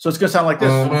 So it's going to sound like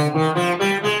this.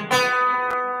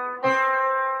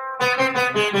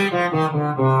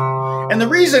 And the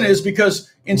reason is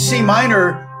because in C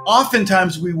minor,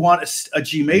 oftentimes we want a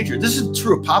G major. This is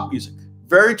true of pop music.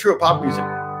 Very true of pop music.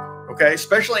 Okay,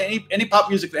 especially any pop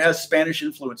music that has Spanish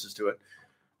influences to it.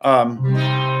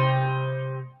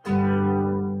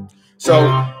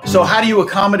 So how do you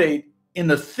accommodate, in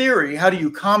the theory, how do you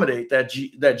accommodate that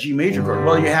G major chord?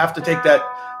 Well, you have to take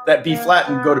that B flat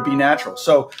and go to B natural.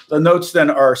 So the notes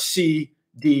then are C,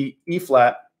 D, E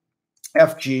flat,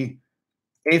 F, G,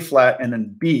 A flat, and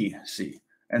then B, C.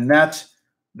 And that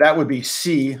would be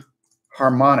C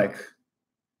harmonic.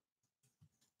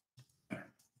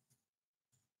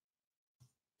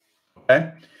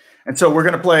 Okay. And so we're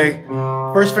going to play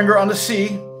first finger on the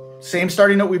C, same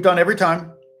starting note we've done every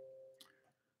time.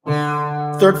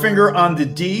 Third finger on the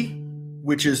D,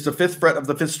 which is the 5th fret of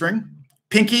the 5th string.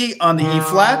 Pinky on the E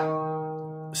flat,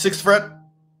 6th fret.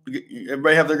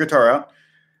 Everybody have their guitar out.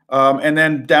 And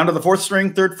then down to the 4th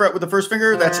string, 3rd fret with the first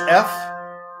finger. That's F.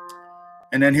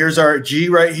 And then here's our G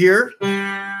right here,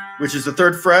 which is the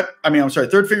 3rd fret.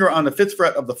 Third finger on the 5th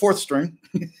fret of the 4th string.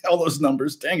 All those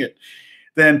numbers, dang it.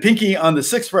 Then pinky on the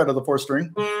 6th fret of the 4th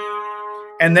string.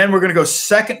 And then we're going to go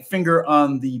 2nd finger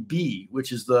on the B,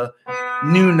 which is the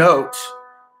new note,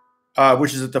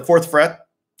 which is at the 4th fret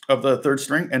of the 3rd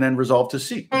string, and then resolve to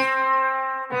C.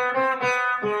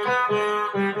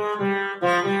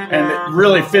 And it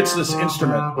really fits this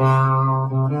instrument.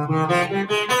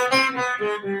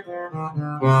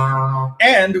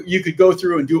 And you could go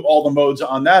through and do all the modes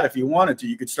on that if you wanted to.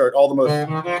 You could start all the modes.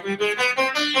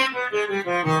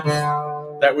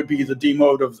 That would be the D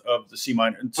mode of the C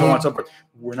minor, and so on and so forth.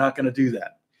 We're not going to do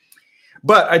that.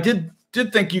 But I did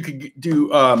think you could do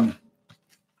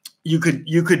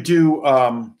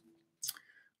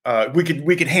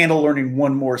we could handle learning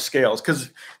one more scales,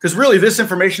 because really this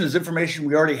information is information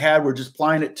we already had. We're just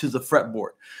applying it to the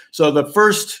fretboard. So the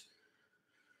first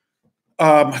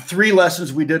 3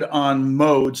 lessons we did on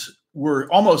modes were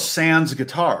almost sans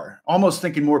guitar, almost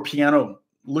thinking more piano,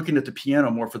 looking at the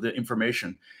piano more for the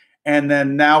information. And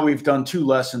then now we've done 2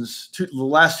 lessons. The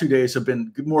last 2 days have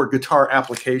been more guitar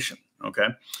application. Okay,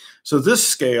 so this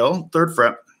scale, 3rd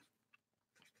fret,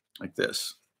 like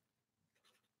this.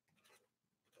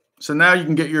 So now you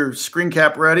can get your screen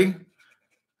cap ready.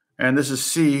 And this is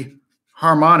C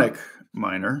harmonic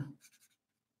minor.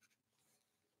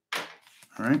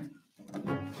 All right.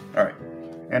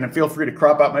 And feel free to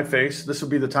crop out my face. This would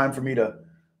be the time for me to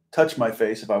touch my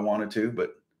face if I wanted to,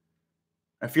 but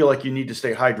I feel like you need to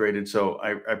stay hydrated, so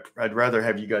I'd rather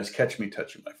have you guys catch me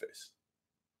touching my face.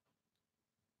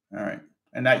 All right.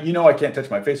 And now, you know, I can't touch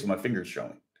my face with my fingers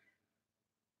showing.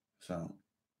 So,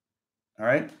 all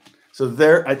right. So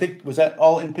there, I think, was that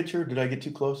all in picture? Did I get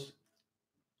too close?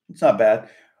 It's not bad.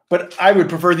 But I would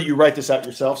prefer that you write this out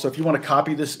yourself. So if you want to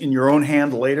copy this in your own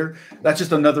hand later, that's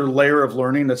just another layer of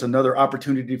learning. That's another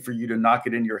opportunity for you to knock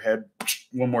it in your head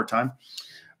one more time.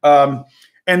 And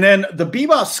then the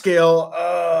bebop scale,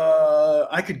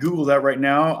 I could Google that right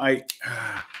now.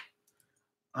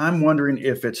 I'm wondering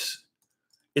if it's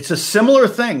a similar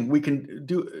thing. We can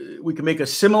make a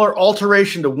similar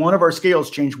alteration to one of our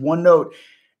scales, change one note.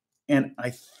 And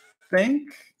I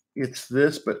think it's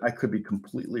this, but I could be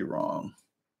completely wrong.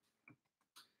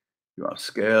 Bebop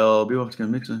scale, bebop scale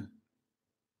mixing.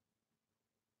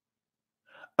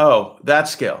 Oh, that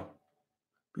scale.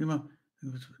 Bebop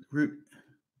root.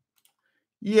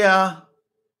 Yeah.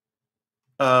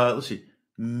 Let's see.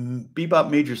 Bebop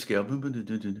major scale.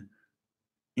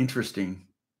 Interesting.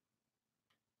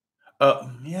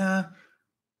 Yeah.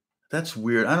 That's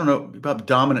weird. I don't know. Bebop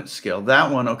dominant scale.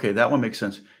 That one. Okay. That one makes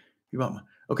sense. Bebop.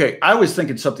 Okay. I was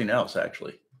thinking something else,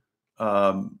 actually.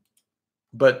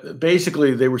 But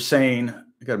basically, they were saying,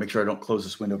 I got to make sure I don't close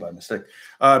this window by mistake.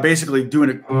 Basically, doing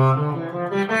a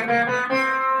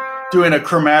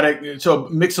chromatic, so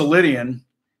Mixolydian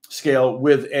scale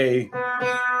with a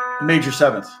major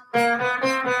seventh.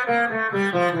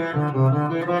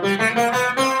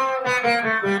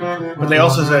 But they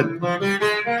also said,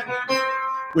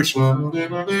 which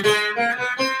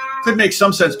could make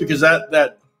some sense because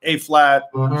that A flat,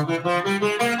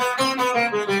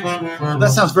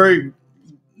 that sounds very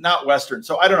not Western.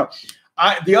 So I don't know.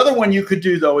 The other one you could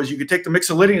do, though, is you could take the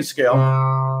Mixolydian scale.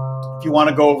 If you want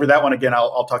to go over that one again,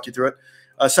 I'll talk you through it.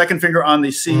 Second finger on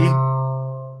the C.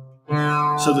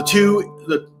 So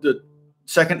the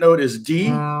second note is D,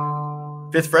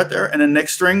 fifth fret there, and then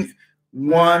next string,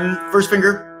 first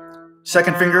finger,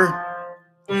 second finger,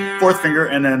 fourth finger,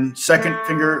 and then second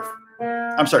finger.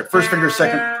 I'm sorry, first finger,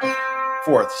 second,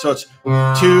 fourth. So it's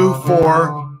 2,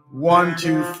 4, 1,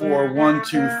 2, 4, 1,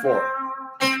 2, 4.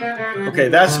 Okay,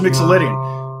 that's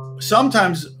Mixolydian.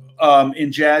 Sometimes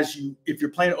in jazz, if you're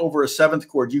playing over a seventh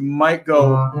chord, you might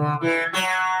go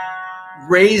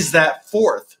raise that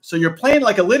fourth. So you're playing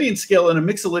like a Lydian scale and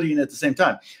a Mixolydian at the same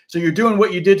time. So you're doing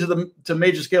what you did to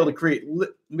major scale to create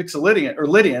Mixolydian or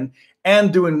Lydian,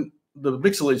 and doing the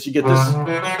Mixolydian. So you get this.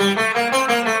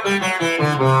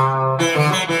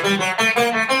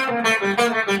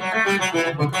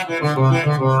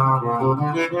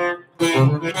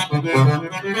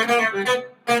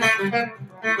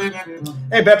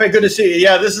 Hey, Beppe, good to see you.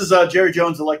 Yeah, this is Jerry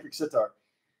Jones electric sitar.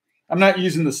 I'm not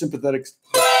using the sympathetics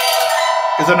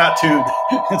because they're not tuned.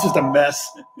 It's just a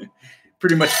mess.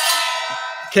 Pretty much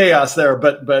chaos there.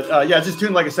 But yeah, just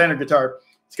tuned like a standard guitar.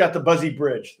 It's got the buzzy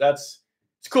bridge. It's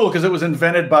cool because it was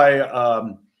invented by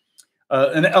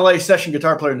an LA session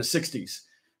guitar player in the 60s.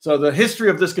 So the history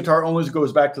of this guitar only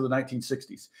goes back to the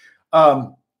 1960s.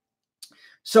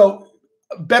 So,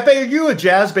 Beppe, are you a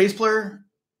jazz bass player?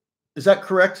 Is that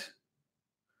correct?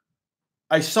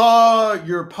 I saw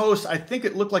your post. I think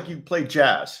it looked like you played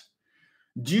jazz.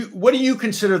 What do you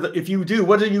consider if you do,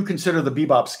 what do you consider the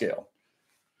bebop scale?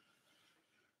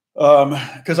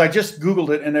 Because I just Googled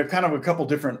it and there are kind of a couple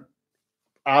different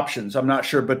options. I'm not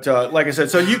sure, but like I said,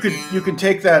 so you can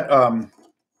take that.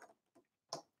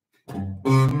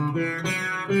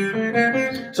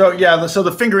 So yeah, so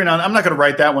the fingering on, I'm not going to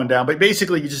write that one down, but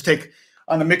basically you just take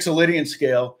on the Mixolydian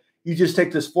scale, you just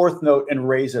take this fourth note and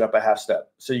raise it up a half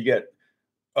step. So you get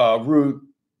root,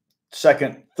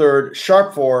 second, third,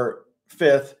 sharp 4,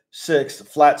 fifth, sixth,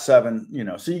 flat 7,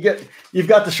 so you've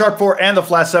got the sharp 4 and the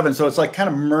flat 7. So it's like kind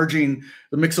of merging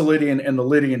the Mixolydian and the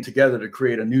Lydian together to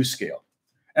create a new scale.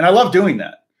 And I love doing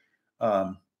that.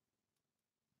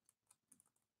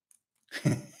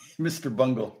 Mr.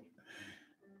 Bungle.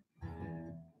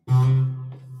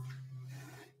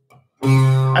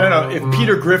 I don't know if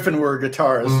Peter Griffin were a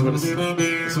guitarist, this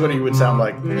is what he would sound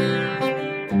like.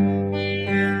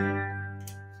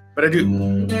 But I do.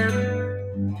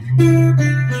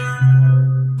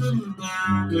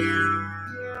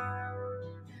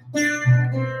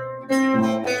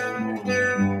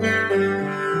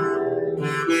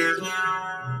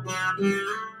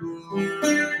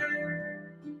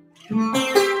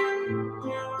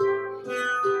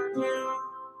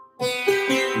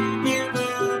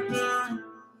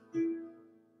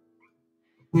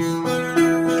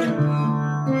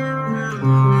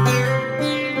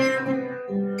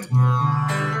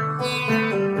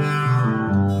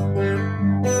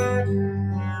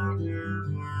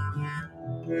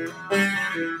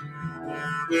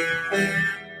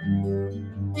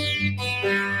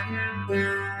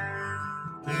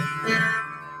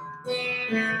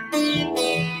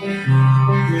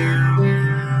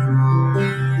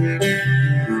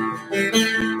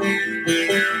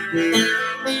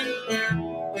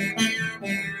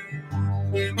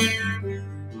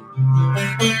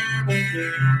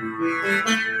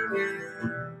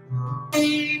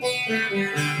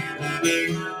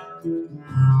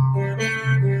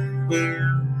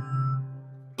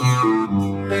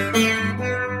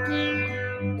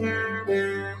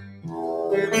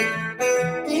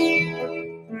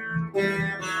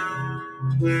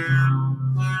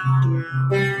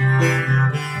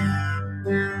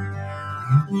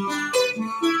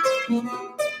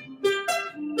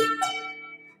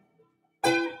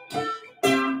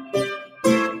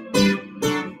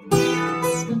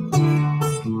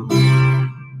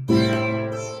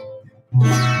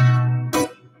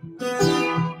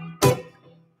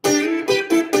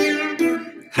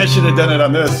 I should have done it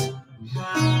on this.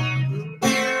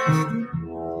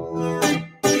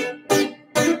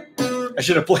 I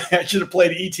should have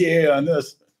played ETA on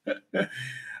this.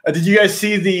 Did you guys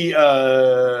see the?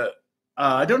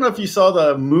 I don't know if you saw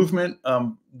the movement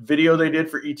video they did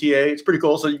for ETA. It's pretty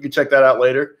cool, so you can check that out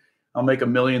later. I'll make a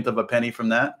millionth of a penny from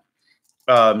that.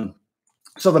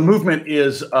 So the movement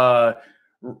is Nick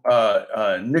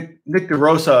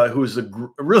DeRosa, who's a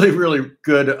really, really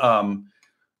good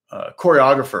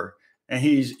choreographer, and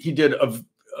he did a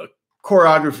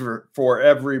choreographer for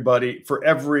everybody, for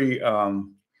every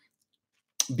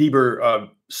Bieber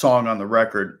song on the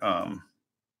record.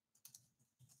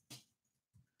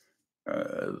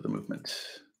 The movement.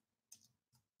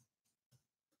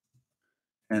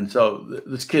 And so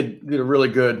this kid did a really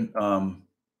good. Can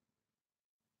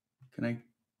I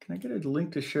get a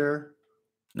link to share?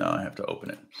 No, I have to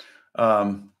open it.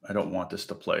 I don't want this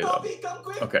to play though.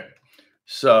 Okay.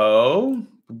 So,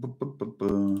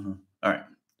 all right.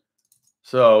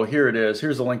 So here it is.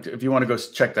 Here's the link if you want to go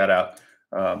check that out.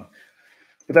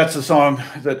 But that's the song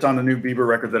that's on the new Bieber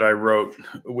record that I wrote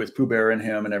with Pooh Bear and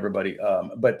him and everybody.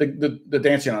 But the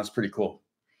dancing on it's pretty cool.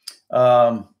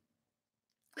 You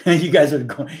guys are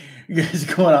going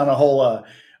on a whole.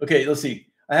 Okay, let's see.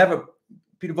 I have a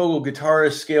Peter Vogel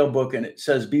guitarist scale book, and it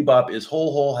says bebop is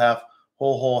whole, half,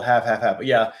 half.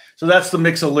 Yeah, so that's the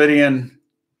Mixolydian.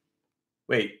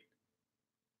 Wait.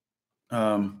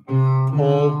 Whole,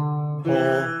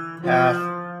 half,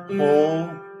 whole,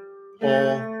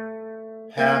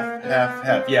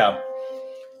 half.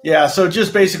 Yeah. So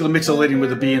just basically Mixolydian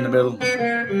with a B in the middle.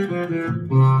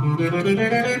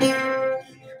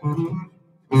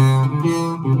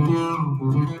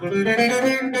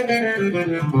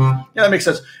 Yeah, that makes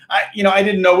sense. I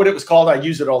didn't know what it was called. I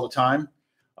use it all the time.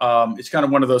 It's kind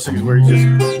of one of those things where you just.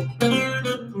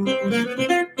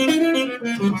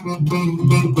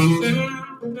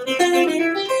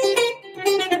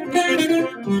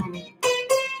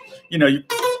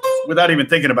 Without even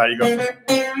thinking about it, you go.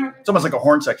 It's almost like a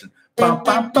horn section.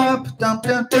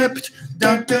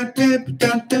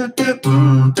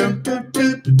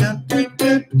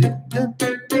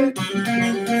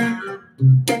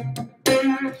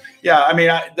 Yeah, I mean,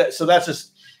 so that's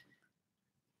just.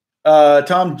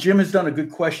 Tom, Jim has done a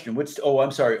good question.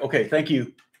 I'm sorry. Okay, thank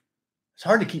you. It's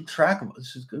hard to keep track of.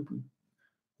 This is good.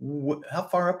 How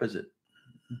far up is it?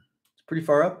 It's pretty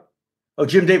far up. Oh,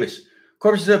 Jim Davis.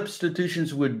 Corpus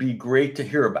substitutions would be great to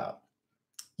hear about.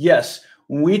 Yes,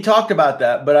 we talked about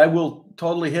that, but I will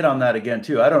totally hit on that again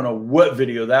too. I don't know what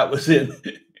video that was in.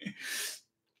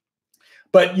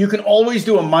 But you can always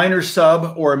do a minor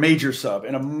sub or a major sub.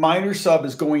 And a minor sub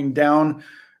is going down,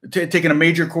 taking a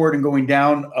major chord and going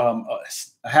down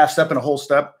a half step and a whole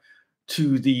step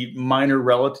to the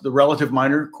relative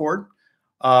minor chord.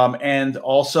 And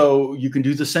also you can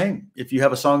do the same. If you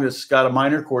have a song that's got a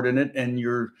minor chord in it and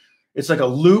it's like a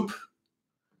loop.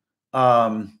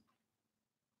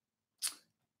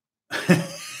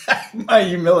 My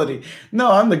humility. No,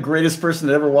 I'm the greatest person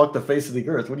that ever walked the face of the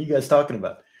earth. What are you guys talking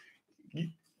about?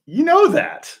 You know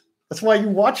that. That's why you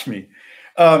watch me.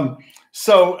 And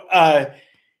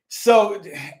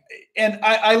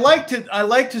I like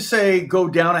to say go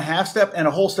down a half step and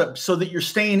a whole step so that you're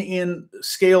staying in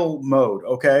scale mode.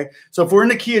 Okay. So if we're in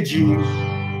the key of G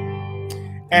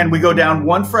and we go down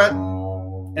 1 fret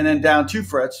and then down 2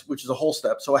 frets, which is a whole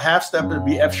step. So a half step would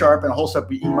be F sharp and a whole step would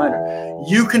be E minor.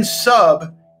 You can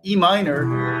sub E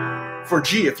minor for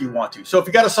G if you want to. So if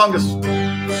you got a song that's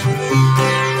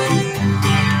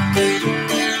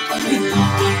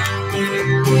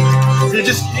you're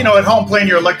just, at home playing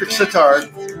your electric sitar.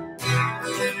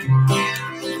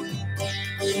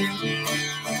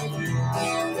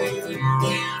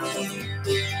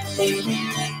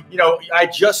 know, I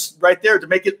just right there to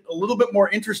make it a little bit more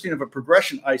interesting of a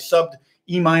progression, I subbed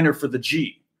E minor for the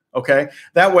G. Okay,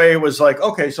 that way it was like,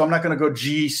 okay, so I'm not going to go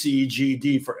G, C, G,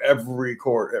 D for every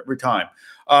chord every time.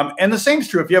 And the same is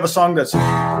true if you have a song that's you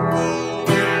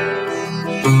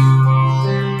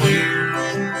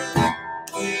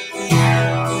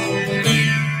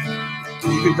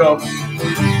could go.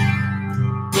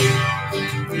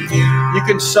 You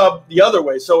can sub the other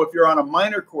way. So if you're on a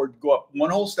minor chord, go up one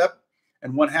whole step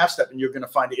and one half step, and you're going to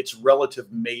find its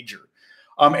relative major.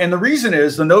 And the reason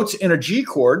is the notes in a G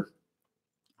chord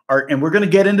are, and we're going to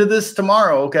get into this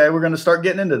tomorrow. Okay, we're going to start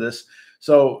getting into this.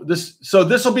 So this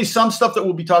will be some stuff that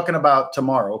we'll be talking about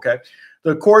tomorrow. Okay,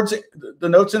 the chords, the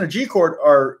notes in a G chord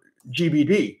are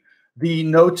GBD. The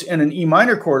notes in an E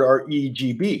minor chord are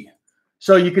EGB.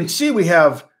 So you can see we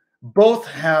have both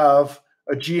have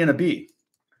a G and a B.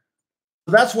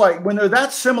 That's why when they're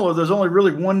that similar, there's only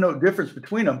really one note difference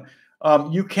between them.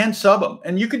 You can sub them,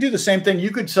 and you could do the same thing. You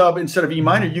could sub instead of E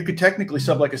minor, you could technically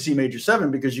sub like a C major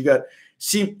 7 because you got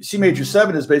C major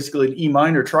 7 is basically an E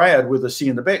minor triad with a C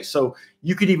in the bass. So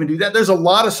you could even do that. There's a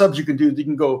lot of subs you can do.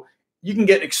 You can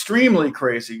get extremely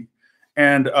crazy,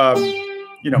 and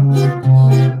you know,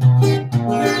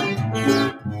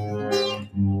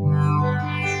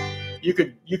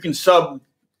 you can sub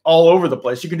all over the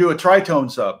place. You can do a tritone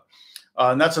sub.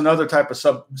 And that's another type of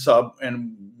sub,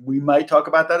 and we might talk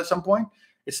about that at some point.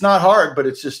 It's not hard, but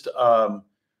it's just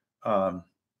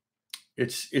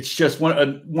it's just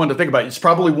one to think about. It's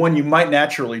probably one you might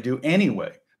naturally do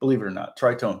anyway. Believe it or not,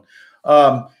 tritone,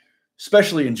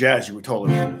 especially in jazz, you would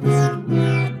totally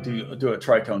do a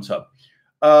tritone sub.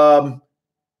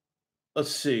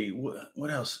 Let's see what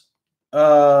else.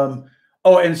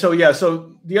 Oh, and so yeah,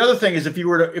 so the other thing is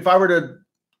if I were to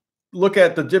look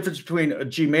at the difference between a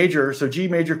G major. So G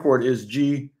major chord is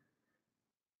G,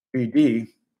 B, D.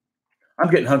 I'm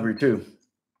getting hungry too.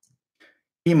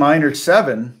 E minor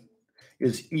 7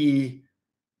 is E,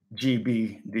 G,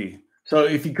 B, D. So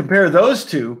if you compare those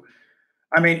two,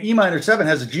 I mean, E minor 7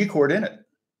 has a G chord in it.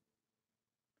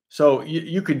 So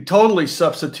you could totally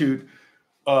substitute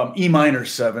E minor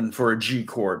 7 for a G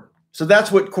chord. So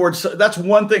that's what that's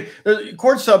one thing.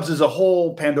 Chord subs is a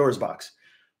whole Pandora's box.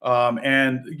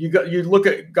 And you look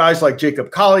at guys like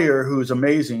Jacob Collier, who's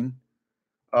amazing.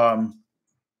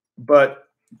 But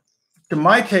to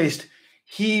my taste,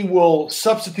 he will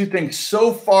substitute things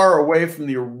so far away from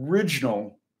the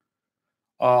original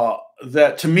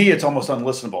that to me, it's almost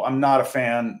unlistenable. I'm not a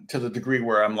fan to the degree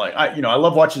where I'm like, I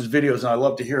love watching his videos and I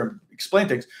love to hear him explain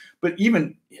things, but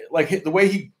even like the way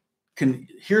he can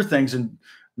hear things and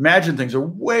imagine things are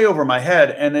way over my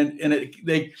head. And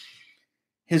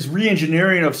his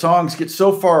re-engineering of songs gets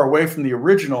so far away from the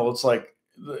original, it's like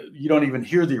you don't even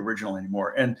hear the original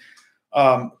anymore. And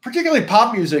particularly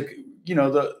pop music,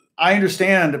 I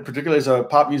understand, particularly as a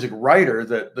pop music writer,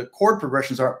 that the chord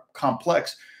progressions aren't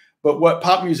complex, but what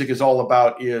pop music is all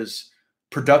about is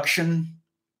production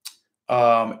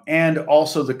and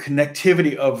also the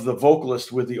connectivity of the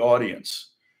vocalist with the audience.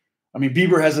 I mean,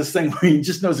 Bieber has this thing where he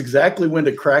just knows exactly when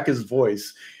to crack his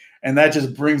voice, and that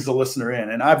just brings the listener in.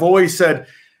 And I've always said,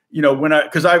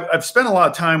 because I've spent a lot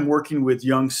of time working with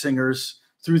young singers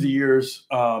through the years,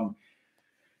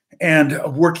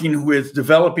 and working with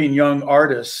developing young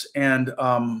artists. And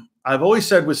I've always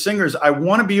said with singers, I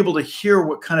want to be able to hear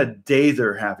what kind of day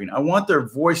they're having. I want their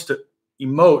voice to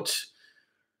emote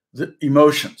the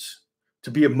emotions,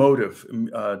 to be emotive,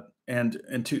 I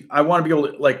want to be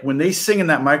able to, like, when they sing in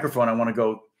that microphone, I want to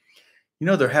go,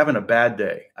 they're having a bad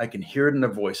day. I can hear it in their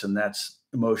voice, and that's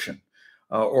emotion.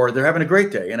 Or they're having a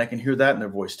great day, and I can hear that in their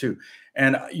voice too.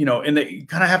 And and they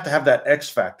kind of have to have that X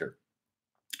factor.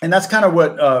 And that's kind of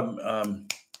what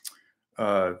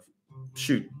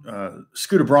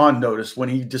Scooter Braun noticed when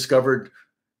he discovered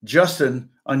Justin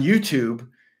on YouTube.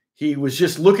 He was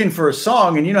just looking for a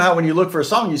song, and you know how when you look for a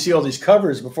song, you see all these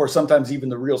covers before sometimes even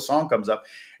the real song comes up.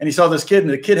 And he saw this kid,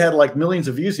 and the kid had like millions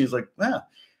of views. And he's like, "Yeah,"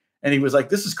 and he was like,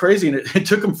 "This is crazy." And it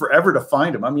took him forever to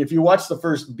find him. I mean, if you watch the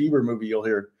first Bieber movie, you'll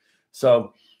hear.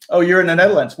 So, oh, you're in the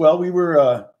Netherlands. Well, we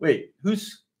were. Wait,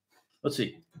 who's? Let's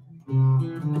see.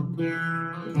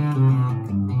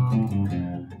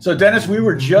 So, Dennis, we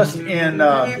were just in.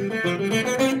 Beth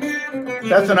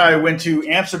and I went to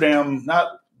Amsterdam,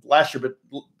 not last year, but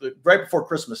right before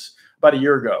Christmas, about a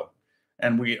year ago,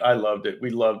 and I loved it. We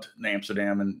loved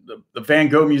Amsterdam, and the Van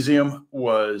Gogh Museum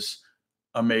was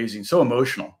amazing, so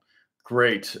emotional,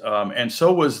 great, and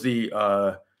so was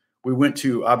the. We went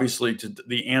obviously to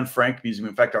the Anne Frank Museum.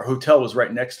 In fact, our hotel was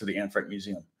right next to the Anne Frank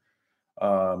Museum,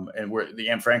 and we're the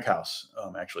Anne Frank house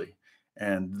actually,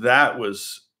 and that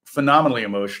was phenomenally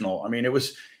emotional. I mean, it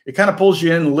was it kind of pulls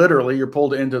you in. Literally, you're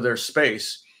pulled into their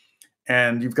space,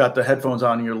 and you've got the headphones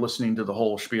on, and you're listening to the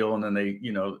whole spiel. And then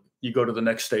you go to the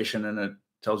next station, and it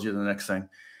tells you the next thing.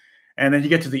 And then you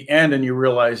get to the end, and you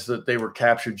realize that they were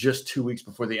captured just 2 weeks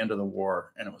before the end of the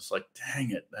war. And it was like,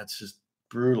 dang it, that's just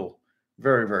brutal,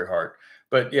 very, very hard.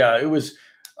 But yeah, it was.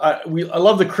 I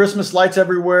love the Christmas lights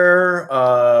everywhere.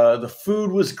 The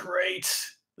food was great.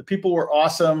 The people were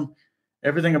awesome.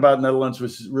 Everything about Netherlands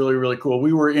was really, really cool.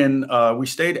 We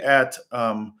stayed at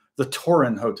the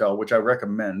Toren Hotel, which I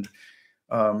recommend.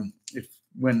 If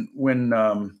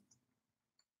when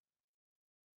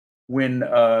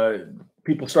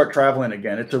people start traveling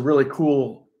again, it's a really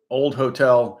cool old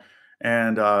hotel,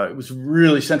 and it was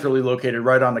really centrally located,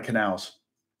 right on the canals.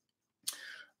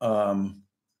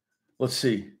 Let's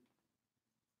see.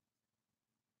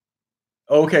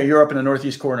 Okay, you're up in the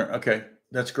northeast corner. Okay,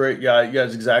 that's great. Yeah,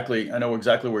 yes, exactly. I know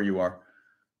exactly where you are.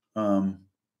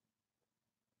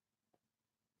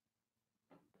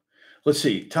 Let's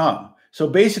see, Tom. So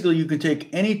basically, you could take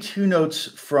any two notes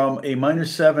from a minor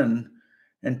 7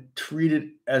 and treat it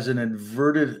as an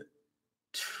inverted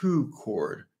 2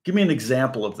 chord. Give me an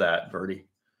example of that, Verdi.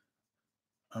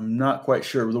 I'm not quite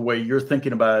sure. The way you're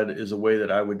thinking about it is a way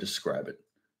that I would describe it.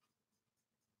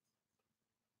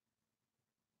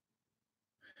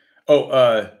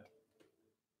 The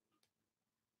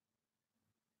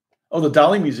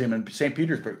Dali Museum in St.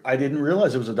 Petersburg. I didn't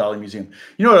realize it was a Dali Museum.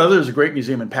 You know what? There's a great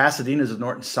museum in Pasadena is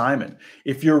Norton Simon.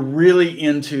 If you're really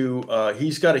into,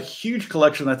 he's got a huge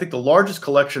collection. I think the largest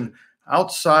collection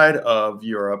outside of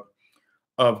Europe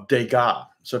of Degas.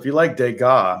 So if you like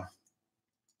Degas,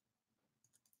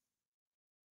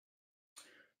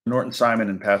 Norton Simon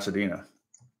in Pasadena.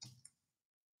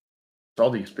 All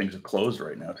these things are closed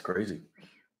right now. It's crazy.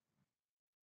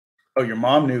 Oh, your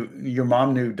mom knew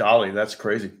Dali. That's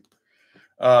crazy.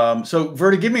 So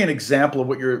Verdi, give me an example of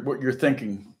what you're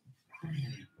thinking.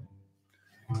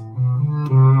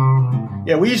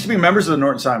 Yeah, we used to be members of the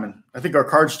Norton Simon. I think our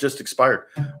cards just expired.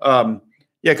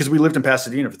 Yeah, because we lived in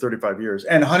Pasadena for 35 years,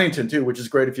 and Huntington too, which is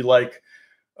great if you like.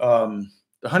 The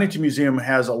Huntington Museum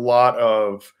has a lot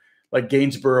of like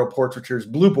Gainsborough portraitures.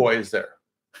 Blue Boy is there.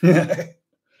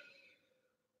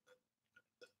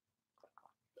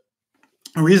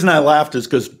 The reason I laughed is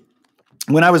because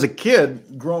when I was a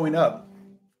kid growing up,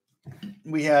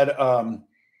 we had kind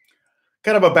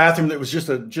of a bathroom that was just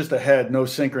a head, no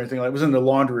sink or anything. Like it was in the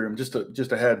laundry room, just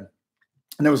a head,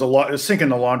 and there was a sink in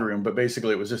the laundry room, but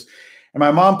basically it was just. And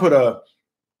my mom put a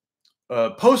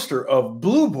poster of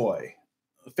Blue Boy,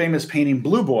 the famous painting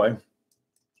Blue Boy,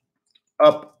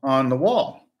 up on the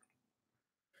wall.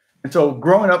 And so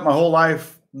growing up my whole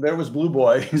life, there was Blue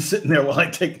Boy standing there while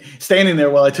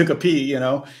I took a pee,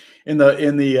 in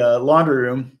the laundry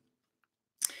room.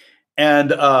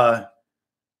 And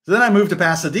so then I moved to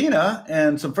Pasadena,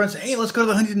 and some friends said, "Hey, let's go to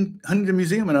the Huntington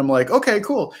Museum." And I'm like, "Okay,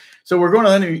 cool." So we're going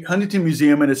to the Huntington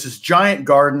Museum, and it's this giant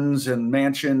gardens and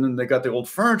mansion, and they got the old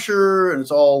furniture, and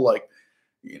it's all like,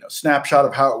 snapshot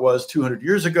of how it was 200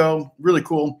 years ago. Really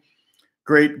cool.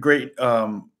 Great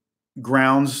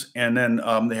grounds. And then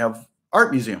they have art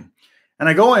museum. And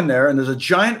I go in there, and there's a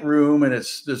giant room, and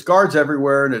there's guards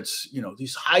everywhere, and it's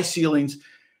these high ceilings,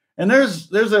 and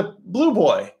there's a Blue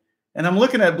Boy, and I'm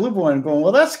looking at Blue Boy and going,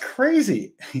 well, that's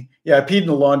crazy. Yeah, I peed in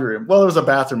the laundry room. Well, there was a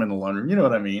bathroom in the laundry room. You know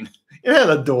what I mean? It had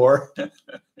a door.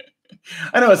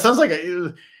 I know it sounds like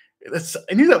I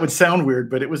knew that would sound weird,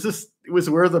 but it was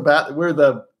where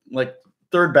the like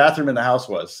third bathroom in the house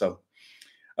was. So,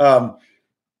 a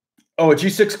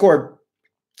G6 chord.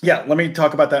 Yeah, let me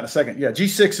talk about that in a second. Yeah,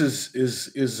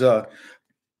 G6 is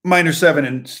minor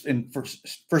 7 in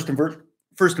first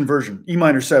inversion. E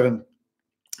minor 7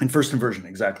 in first inversion.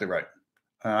 Exactly right.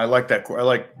 I like that chord. I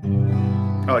like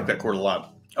that chord a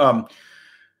lot.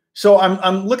 So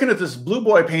I'm looking at this Blue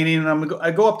Boy painting, and I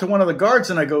go up to one of the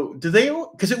guards, and I go, "Do they?"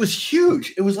 Because it was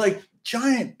huge. It was like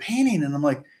giant painting, and I'm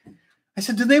like, I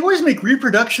said, "Do they always make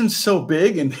reproductions so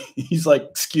big?" And he's like,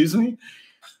 "Excuse me."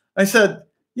 I said,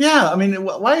 "Yeah, I mean,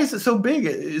 why is it so big?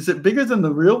 Is it bigger than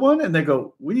the real one?" And they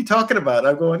go, "What are you talking about?"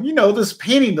 I'm going, this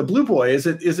painting, the Blue Boy, is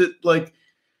it like,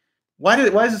 why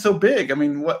is it so big? I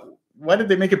mean, why did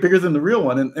they make it bigger than the real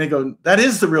one? And they go, "That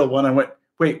is the real one." I went,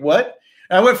 "Wait, what?"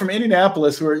 And I went from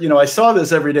Indianapolis, where, I saw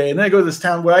this every day. And then I go to this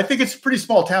town where I think it's a pretty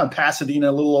small town, Pasadena,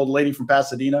 a little old lady from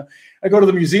Pasadena. I go to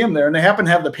the museum there, and they happen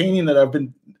to have the painting that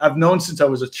I've known since I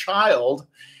was a child.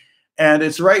 And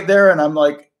it's right there. And I'm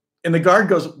like, and the guard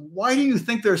goes, "Why do you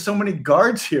think there's so many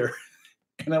guards here?"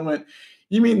 And I went,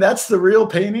 "You mean that's the real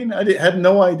painting?" I had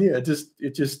no idea. I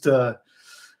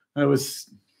was,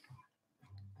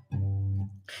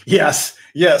 yes.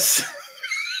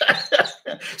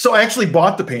 So I actually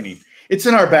bought the painting. It's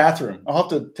in our bathroom. I'll have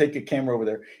to take a camera over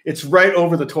there. It's right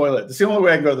over the toilet. It's the only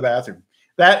way I can go to the bathroom.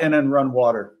 That and then run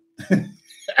water.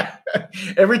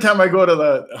 Every time I go to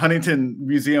the Huntington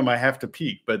Museum, I have to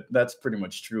peek, but that's pretty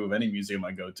much true of any museum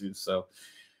I go to. So,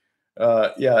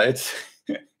 yeah, it's.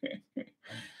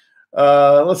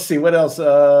 Let's see what else.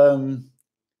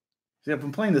 See, I've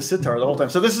been playing the sitar the whole time.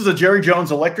 So this is a Jerry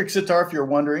Jones electric sitar, if you're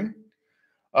wondering.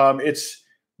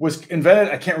 Was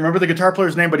invented. I can't remember the guitar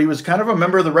player's name, but he was kind of a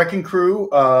member of the Wrecking Crew,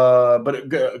 but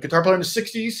a guitar player in the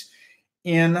 '60s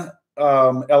in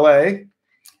L.A.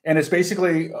 And it's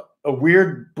basically a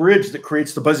weird bridge that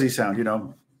creates the buzzy sound. You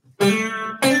know.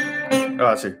 Oh,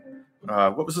 let's see.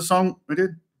 What was the song we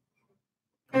did?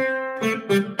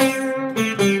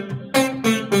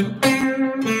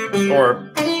 Or.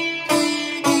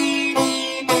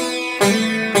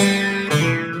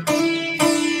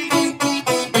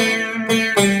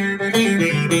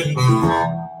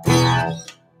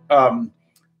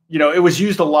 You know, it was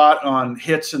used a lot on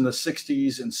hits in the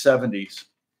 60s and 70s.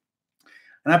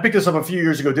 And I picked this up a few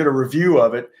years ago, did a review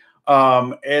of it.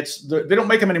 They don't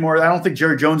make them anymore. I don't think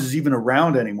Jerry Jones is even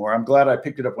around anymore. I'm glad I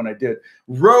picked it up when I did.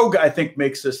 Rogue, I think,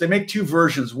 makes this. They make two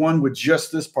versions, one with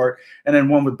just this part and then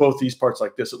one with both these parts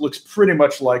like this. It looks pretty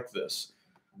much like this.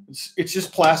 It's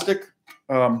just plastic,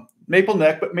 maple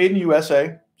neck, but made in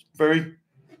USA. Very,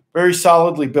 very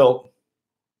solidly built.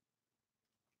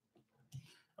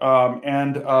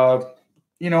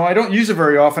 You know, I don't use it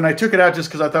very often. I took it out just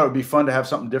because I thought it would be fun to have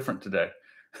something different today.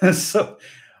 So,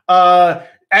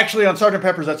 actually, on Sgt.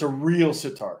 Pepper's, that's a real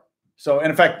sitar. So,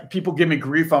 and in fact, people give me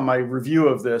grief on my review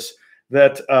of this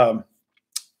that I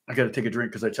got to take a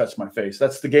drink because I touched my face.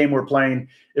 That's the game we're playing.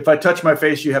 If I touch my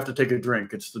face, you have to take a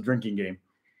drink. It's the drinking game.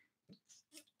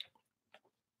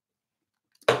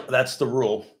 That's the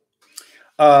rule.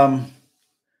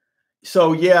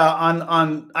 So yeah,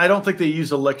 I don't think they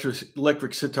use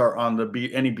electric sitar on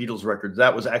any Beatles records.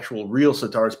 That was actual real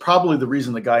sitar. It's probably the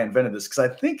reason the guy invented this, because I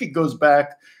think it goes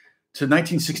back to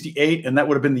 1968, and that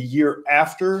would have been the year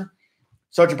after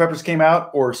Sgt. Pepper's came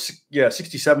out, or yeah,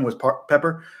 67 was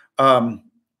Pepper. So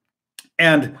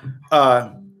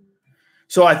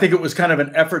I think it was kind of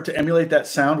an effort to emulate that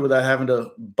sound without having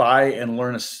to buy and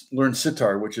learn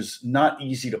sitar, which is not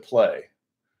easy to play.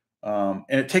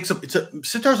 And it takes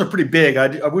sitars are pretty big.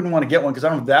 I wouldn't want to get one because I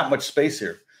don't have that much space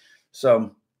here.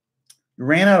 So you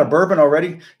ran out of bourbon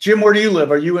already. Jim, where do you live?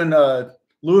 Are you in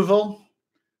Louisville?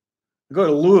 I go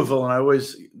to Louisville, and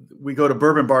we go to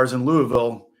bourbon bars in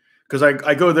Louisville because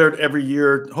I go there every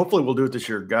year. Hopefully we'll do it this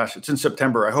year. Gosh, it's in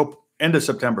September. I hope end of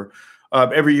September.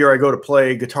 Every year I go to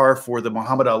play guitar for the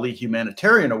Muhammad Ali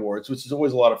Humanitarian Awards, which is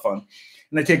always a lot of fun.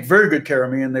 And they take very good care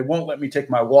of me, and they won't let me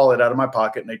take my wallet out of my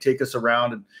pocket, and they take us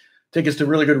around and take us to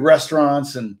really good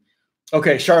restaurants. And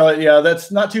okay, Charlotte, yeah, that's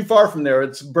not too far from there.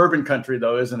 It's bourbon country,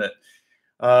 though, isn't it?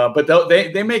 But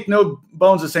they make no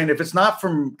bones of saying if it's not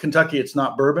from Kentucky, it's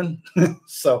not bourbon.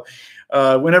 So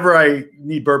whenever I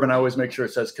need bourbon, I always make sure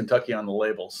it says Kentucky on the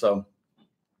label. So,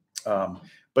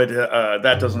 but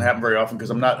that doesn't happen very often because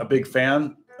I'm not a big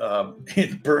fan.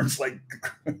 It burns like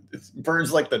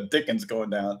the dickens going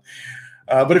down.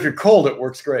 But if you're cold, it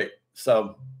works great.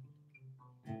 So.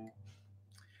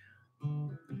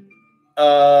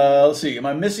 Let's see. Am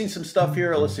I missing some stuff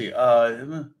here? Let's see.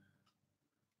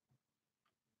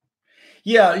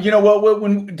 Yeah, you know what?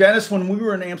 When Dennis, when we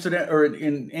were in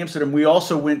Amsterdam, we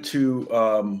also went to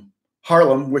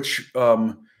Harlem, which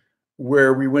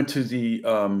where we went to the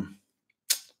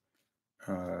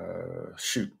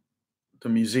the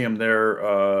museum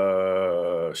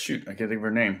there. Shoot, I can't think of her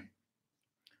name,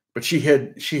 but she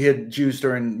hid Jews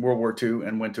during World War II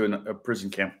and went to a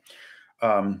prison camp.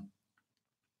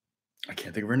 I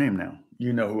can't think of her name now.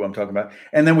 You know who I'm talking about.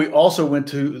 And then we also went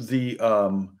to the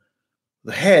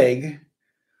Hague,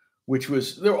 which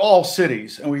they're all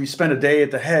cities. And we spent a day at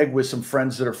the Hague with some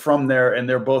friends that are from there, and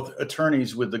they're both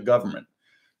attorneys with the government.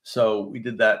 So we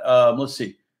did that. Let's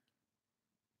see.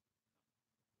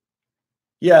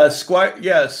 Yeah, Squire.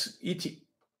 Yes, E.T.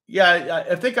 Yeah,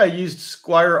 I think I used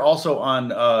Squire also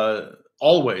on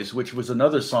Always, which was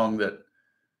another song that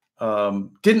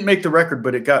didn't make the record,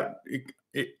 but I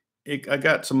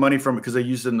got some money from it because I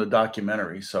used it in the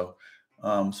documentary. So,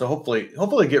 so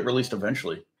hopefully get released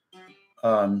eventually.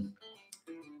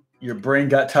 Your brain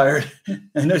got tired,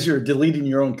 and as you're deleting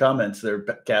your own comments there,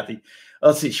 Kathy.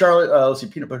 Let's see, Charlotte. Let's see,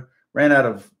 peanut butter ran out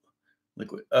of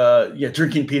liquid. Yeah,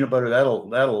 drinking peanut butter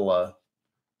that'll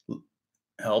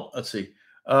help. Let's see.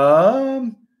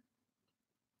 Oh,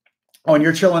 and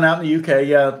you're chilling out in the UK,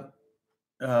 yeah.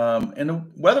 And the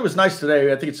weather was nice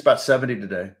today. I think it's about 70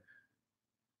 today.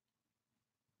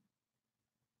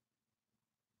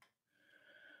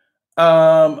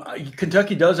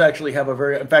 Kentucky does actually have a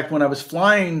very, in fact, when I was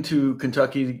flying to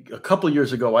Kentucky a couple of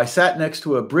years ago, I sat next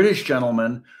to a British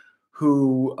gentleman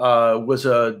who was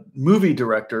a movie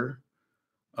director,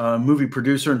 movie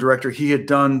producer and director. He had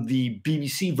done the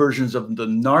BBC versions of the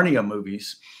Narnia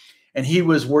movies, and he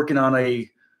was working on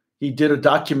he did a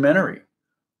documentary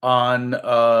on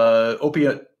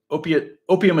opiate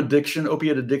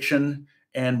addiction,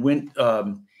 and went.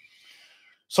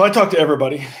 So I talked to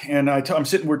everybody, and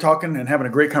we're talking and having a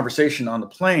great conversation on the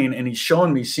plane, and he's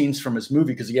showing me scenes from his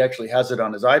movie because he actually has it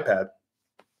on his iPad,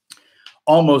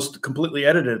 almost completely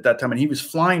edited at that time. And he was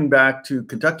flying back to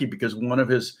Kentucky because one of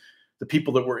the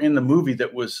people that were in the movie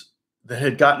that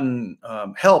had gotten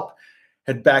help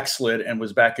had backslid and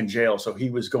was back in jail. So he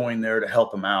was going there to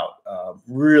help him out.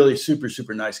 Really super,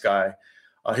 super nice guy.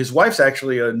 His wife's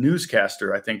actually a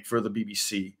newscaster, I think, for the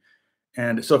BBC.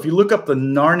 And so if you look up the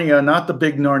Narnia, not the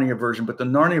big Narnia version, but the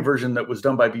Narnia version that was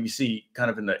done by BBC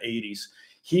kind of in the 80s,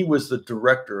 he was the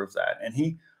director of that.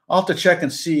 And I'll have to check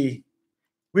and see.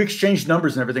 We exchanged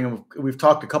numbers and everything, and we've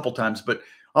talked a couple times, but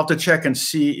I'll have to check and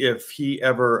see if he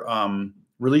ever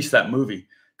released that movie,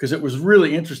 because it was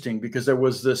really interesting, because there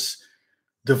was this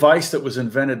device that was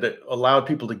invented that allowed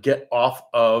people to get off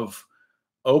of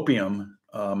opium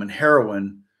and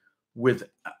heroin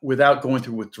without going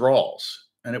through withdrawals.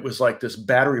 And it was like this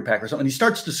battery pack or something. And he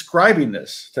starts describing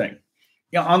this thing,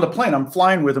 on the plane. I'm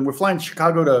flying with him. We're flying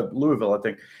Chicago to Louisville, I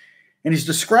think. And he's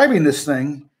describing this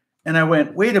thing. And I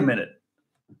went, wait a minute.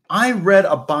 I read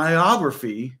a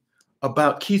biography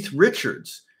about Keith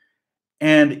Richards.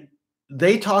 And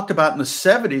they talked about in the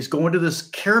 70s going to this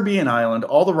Caribbean island.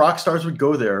 All the rock stars would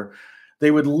go there.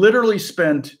 They would literally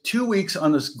spend 2 weeks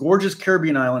on this gorgeous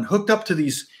Caribbean island, hooked up to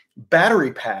these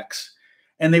battery packs,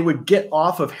 and they would get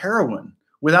off of heroin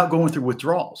without going through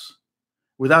withdrawals,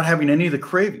 without having any of the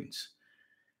cravings.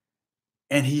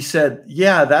 And he said,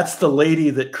 yeah, that's the lady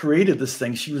that created this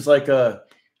thing. She was like a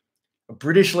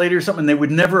British lady or something. They would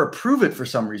never approve it for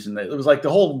some reason. It was like the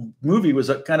whole movie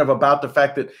was kind of about the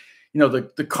fact that,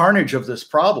 the carnage of this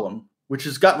problem, which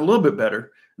has gotten a little bit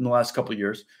better in the last couple of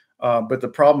years. But the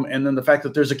problem, and then the fact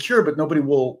that there's a cure, but nobody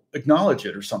will acknowledge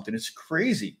it or something. It's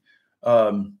crazy.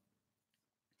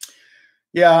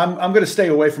 Yeah, I'm going to stay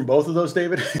away from both of those,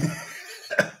 David.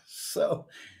 So,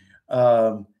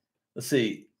 let's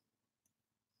see.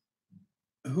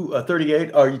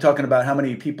 38? Are you talking about how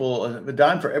many people? A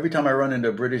dime for every time I run into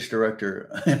a British director.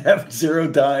 I have 0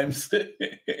 dimes.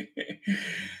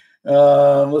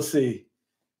 Let's see.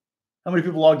 How many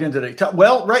people logged in today?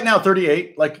 Well, right now,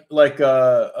 38. Like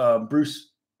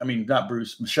Bruce. I mean, not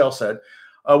Bruce. Michelle said.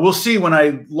 We'll see when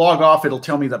I log off. It'll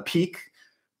tell me the peak.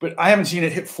 But I haven't seen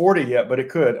it hit 40 yet, but it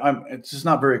could. It's just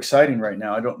not very exciting right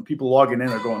now. People logging in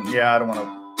are going, yeah, I don't want to.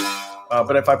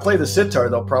 But if I play the sitar,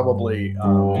 they'll probably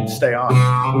stay on.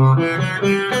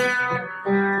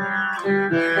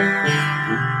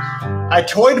 I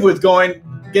toyed with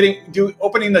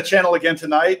opening the channel again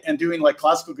tonight and doing like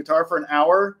classical guitar for an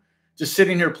hour, just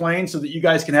sitting here playing so that you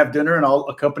guys can have dinner and I'll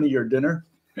accompany your dinner.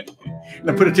 And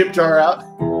I put a tip jar out.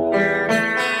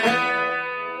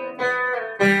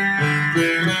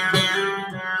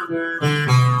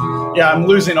 Yeah, I'm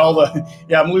losing a lot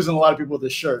of people with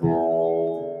this shirt.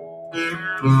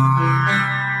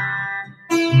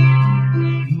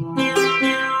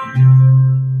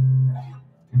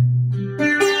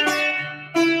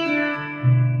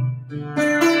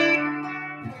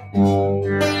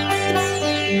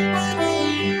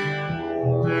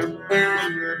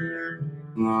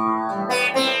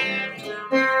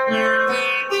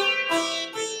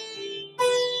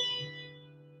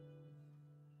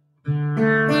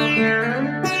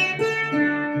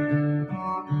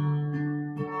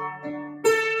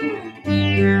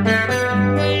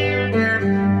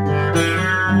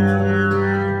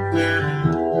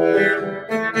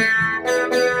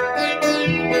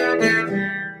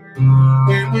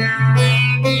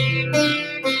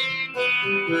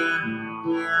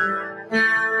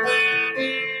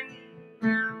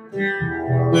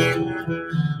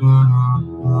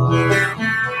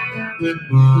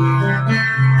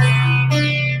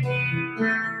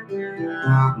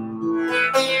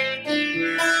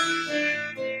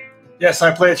 Yes,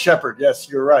 I play at Shepherd. Yes,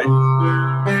 you're right.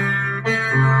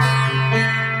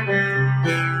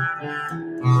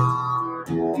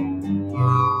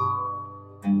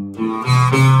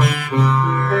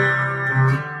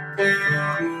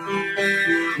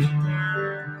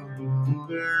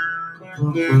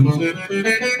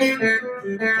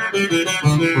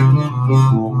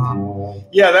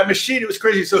 Yeah, that machine, it was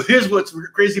crazy. So here's what's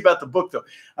crazy about the book, though.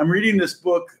 I'm reading this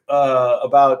book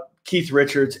about Keith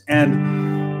Richards, and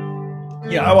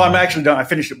Yeah, well, I'm actually done. I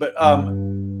finished it, but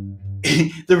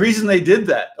the reason they did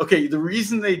that, okay, the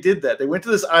reason they did that, they went to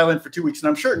this island for 2 weeks, and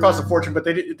I'm sure it cost a fortune, but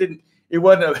it didn't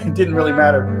really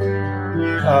matter,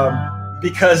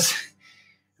 because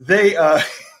they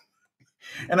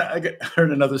and I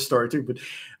heard another story too, but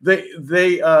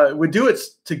they would do it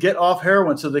to get off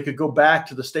heroin so they could go back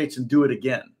to the States and do it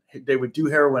again. They would do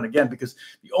heroin again because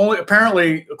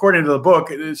apparently, according to the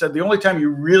book, it said the only time you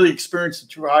really experience the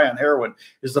true high on heroin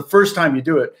is the first time you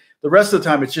do it. The rest of the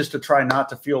time, it's just to try not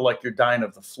to feel like you're dying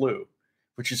of the flu,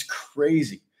 which is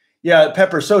crazy. Yeah,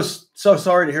 Pepper, so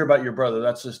sorry to hear about your brother.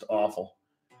 That's just awful.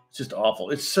 It's just awful.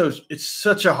 It's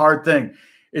such a hard thing.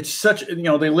 It's such,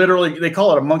 they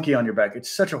call it a monkey on your back. It's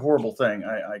such a horrible thing.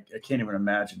 I can't even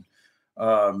imagine,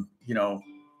 but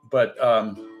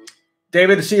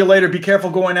David, see you later. Be careful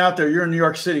going out there. You're in New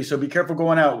York City, so be careful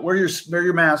going out. Wear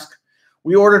your mask.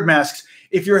 We ordered masks.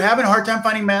 If you're having a hard time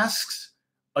finding masks,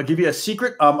 I'll give you a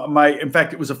secret. In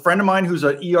fact, it was a friend of mine who's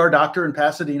an ER doctor in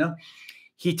Pasadena.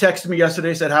 He texted me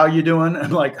yesterday, said, "How are you doing?"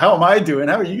 I'm like, "How am I doing?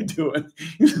 How are you doing?"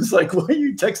 He was like, "What are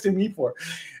you texting me for?"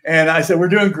 And I said, "We're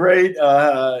doing great."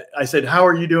 I said, "How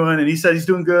are you doing?" And he said he's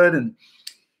doing good. And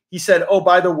he said, "Oh,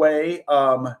 by the way,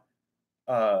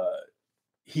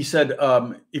 he said,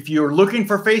 if you're looking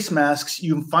for face masks,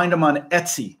 you can find them on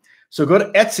Etsy. So go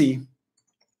to Etsy,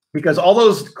 because all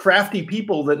those crafty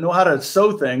people that know how to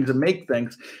sew things and make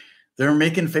things, they're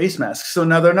making face masks. So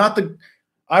now they're not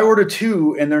I ordered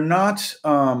 2, and they're not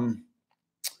the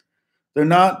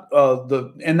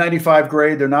N95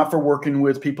 grade. They're not for working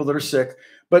with people that are sick,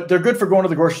 but they're good for going to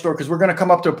the grocery store, because we're going to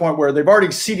come up to a point where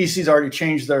CDC's already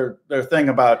changed their thing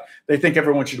about they think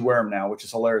everyone should wear them now, which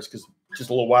is hilarious, because just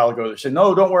a little while ago they said,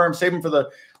 no, don't wear them, save them for the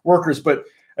workers. But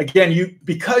again,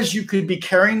 because you could be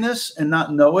carrying this and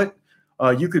not know it,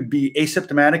 you could be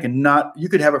asymptomatic and you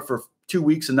could have it for 2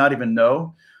 weeks and not even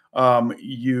know.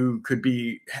 You could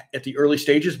be at the early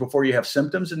stages before you have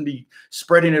symptoms and be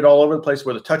spreading it all over the place,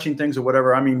 whether touching things or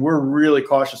whatever. I mean, we're really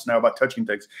cautious now about touching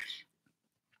things.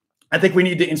 I think we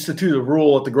need to institute a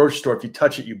rule at the grocery store: if you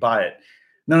touch it, you buy it.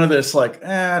 None of this like,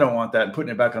 I don't want that, and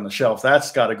putting it back on the shelf.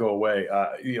 That's got to go away.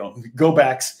 Go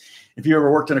backs. If you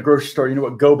ever worked in a grocery store, you know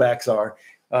what go backs are.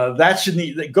 Go backs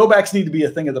need to be a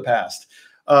thing of the past.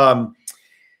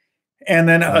 And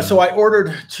then, so I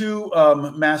ordered 2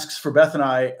 masks for Beth and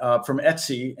I from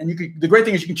Etsy. And the great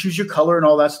thing is you can choose your color and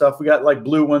all that stuff. We got like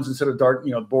blue ones instead of dark,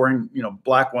 boring,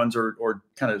 black ones, or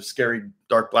kind of scary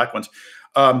dark black ones.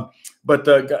 But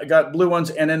got blue ones.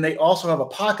 And then they also have a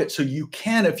pocket. So you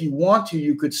can, if you want to,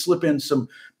 you could slip in some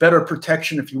better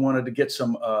protection if you wanted to get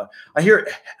some, I hear,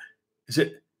 is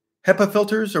it HEPA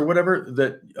filters or whatever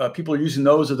that people are using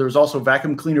those? Or there's also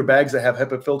vacuum cleaner bags that have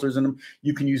HEPA filters in them.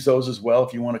 You can use those as well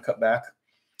if you want to cut back.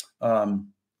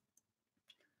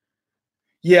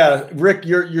 Yeah, Rick,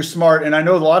 you're smart. And I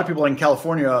know a lot of people in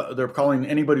California, they're calling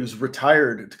anybody who's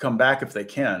retired to come back if they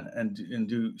can and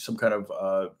do some kind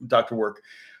of doctor work.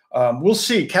 We'll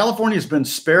see. California has been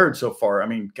spared so far. I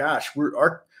mean, gosh,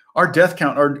 our death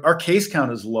count, our case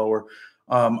count is lower.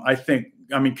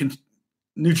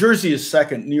 New Jersey is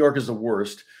second. New York is the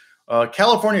worst.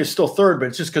 California is still third, but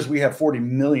it's just because we have 40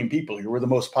 million people here. We're the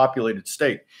most populated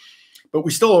state, but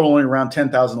we still are only around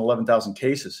 10,000, 11,000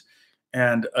 cases.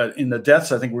 And in the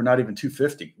deaths, I think we're not even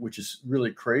 250, which is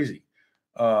really crazy.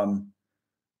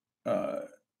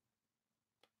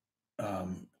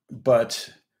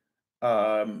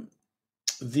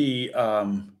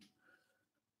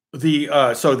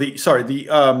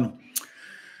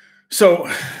 So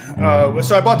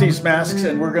I bought these masks,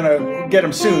 and we're gonna get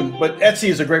them soon. But Etsy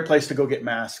is a great place to go get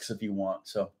masks if you want.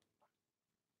 So,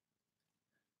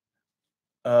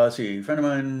 let's see, a friend of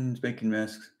mine is making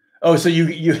masks. Oh, so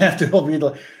you have to help me.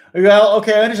 Well,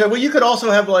 okay, I understand. Well, you could also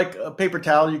have like a paper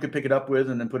towel you could pick it up with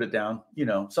and then put it down.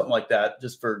 Something like that,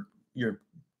 just for your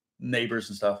neighbors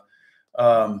and stuff.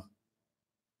 And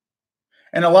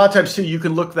a lot of times too, you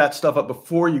can look that stuff up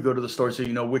before you go to the store, so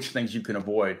you know which things you can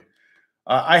avoid.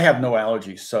 I have no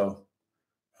allergies, so.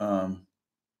 Oh,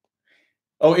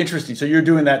 interesting. So you're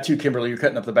doing that too, Kimberly. You're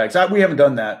cutting up the bags. We haven't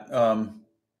done that.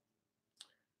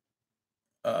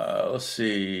 Let's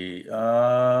see.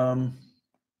 My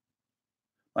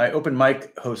open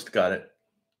mic host got it.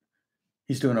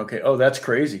 He's doing okay. Oh, that's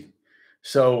crazy.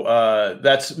 So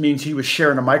that means he was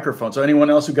sharing a microphone. So anyone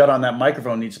else who got on that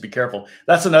microphone needs to be careful.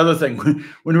 That's another thing.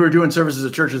 When we were doing services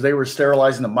at churches, they were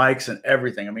sterilizing the mics and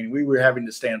everything. I mean, we were having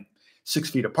to stand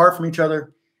 6 feet apart from each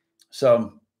other.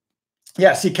 So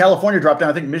yeah, see, California dropped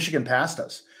down. I think Michigan passed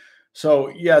us. So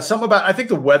yeah, I think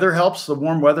the weather helps. The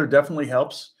warm weather definitely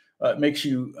helps. It makes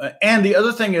you, and the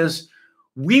other thing is,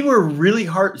 We were really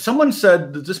hard. Someone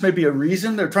said that this may be a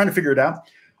reason. They're trying to figure it out.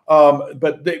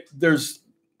 But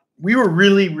we were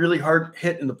really, really hard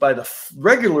hit by the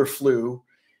regular flu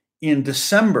in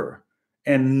December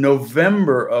and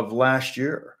November of last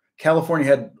year. California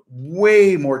had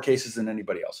way more cases than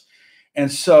anybody else.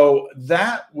 And so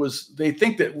they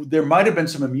think that there might have been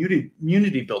some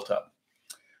immunity built up.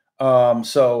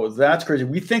 So that's crazy.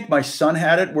 We think my son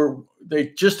had it. They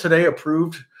just today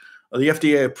approved, the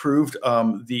FDA approved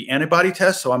the antibody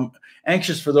test. So I'm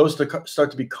anxious for those to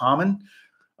start to be common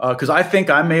because I think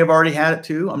I may have already had it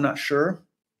too. I'm not sure.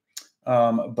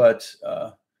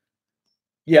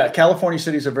 Yeah, California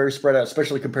cities are very spread out,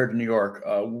 especially compared to New York.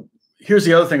 Here's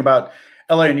the other thing about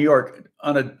LA and New York.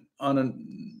 On a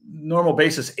normal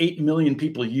basis, 8 million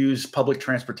people use public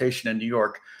transportation in New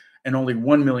York, and only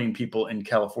 1 million people in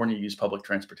California use public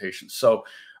transportation. So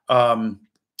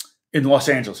in Los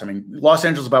Angeles, Los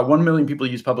Angeles, about 1 million people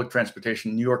use public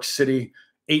transportation. New York City,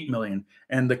 8 million.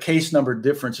 And the case number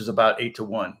difference is about 8 to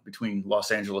 1 between Los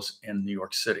Angeles and New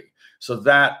York City. So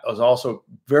that was also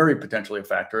very potentially a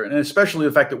factor. And especially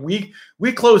the fact that we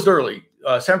closed early.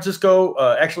 San Francisco,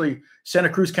 actually, Santa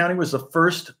Cruz County was the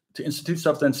first to institute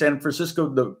stuff. Then San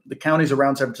Francisco, the counties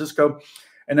around San Francisco,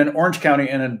 and then Orange County,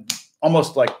 and then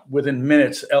almost like within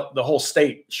minutes, the whole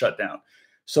state shut down.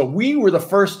 So we were the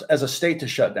first as a state to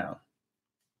shut down.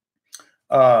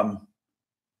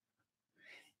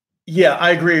 Yeah, I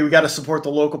agree. We got to support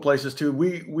the local places too.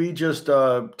 We just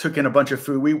took in a bunch of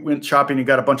food. We went shopping and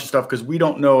got a bunch of stuff because we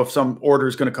don't know if some order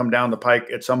is going to come down the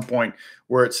pike at some point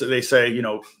where they say,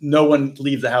 no one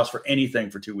leave the house for anything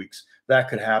for 2 weeks. That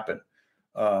could happen.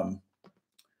 Yeah,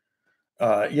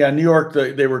 New York,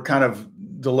 they were kind of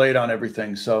delayed on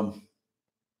everything. So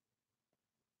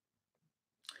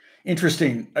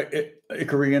interesting.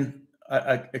 Korean.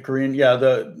 Yeah,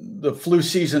 the flu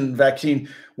season vaccine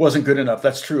wasn't good enough.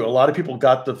 That's true. A lot of people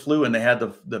got the flu and they had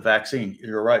the vaccine.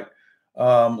 You're right.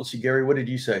 Let's see, Gary, what did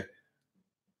you say?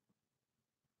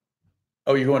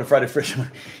 Oh, you're going to Friday Fish?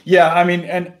 Yeah,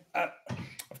 and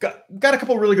I've got a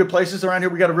couple of really good places around here.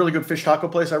 We got a really good fish taco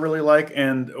place I really like,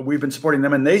 and we've been supporting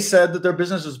them. And they said that their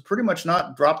business has pretty much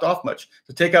not dropped off much.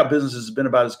 The takeout business has been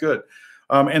about as good.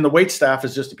 And the wait staff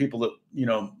is just the people that,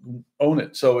 own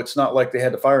it. So it's not like they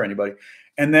had to fire anybody.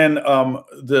 And then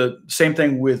the same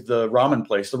thing with the ramen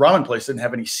place. The ramen place didn't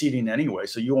have any seating anyway.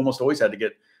 So you almost always had to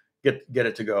get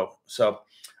it to go. So,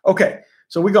 okay.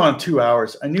 So we go on 2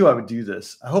 hours. I knew I would do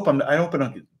this. I hope I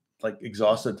don't get like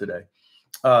exhausted today.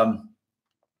 Wow.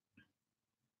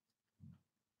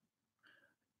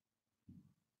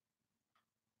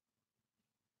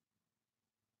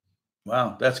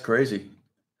 That's crazy.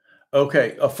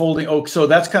 Okay, a folding oak. So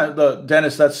that's kind of the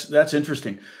Dennis. That's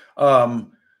interesting,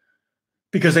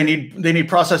 because they need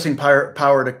processing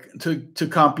power to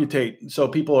computate. So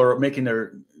people are making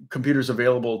their computers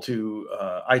available to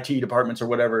IT departments or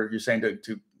whatever you're saying.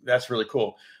 To that's really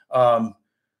cool. That's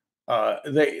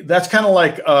kind of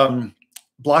like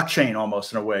blockchain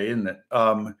almost in a way, isn't it?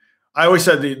 I always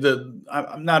said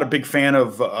I'm not a big fan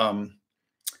of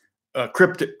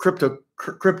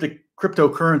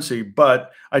cryptocurrency,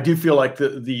 but I do feel like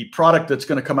the product that's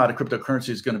going to come out of cryptocurrency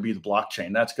is going to be the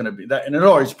blockchain. That's going to be that, and it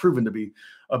always proven to be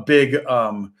a big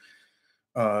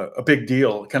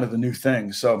deal, kind of the new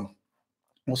thing. So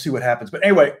we'll see what happens. But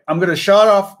anyway, I'm going to shut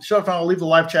off. I'll leave the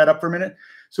live chat up for a minute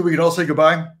so we can all say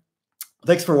goodbye.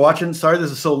 Thanks for watching. Sorry this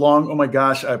is so long. Oh my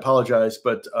gosh, I apologize,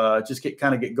 but just get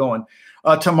going.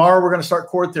 Tomorrow we're going to start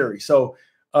chord theory. So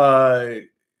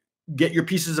get your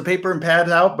pieces of paper and pads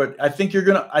out, but I think you're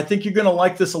gonna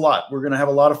like this a lot. We're gonna have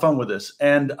a lot of fun with this,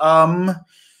 and I'll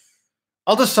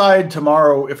decide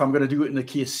tomorrow if I'm gonna do it in the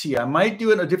key of C. I might do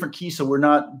it in a different key, so we're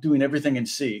not doing everything in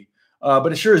C.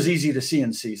 But it sure is easy to see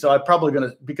in C. So I'm probably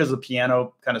gonna, because of the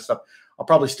piano kind of stuff, I'll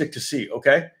probably stick to C.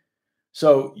 Okay.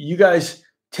 So you guys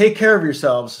take care of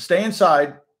yourselves, stay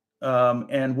inside,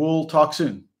 and we'll talk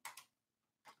soon.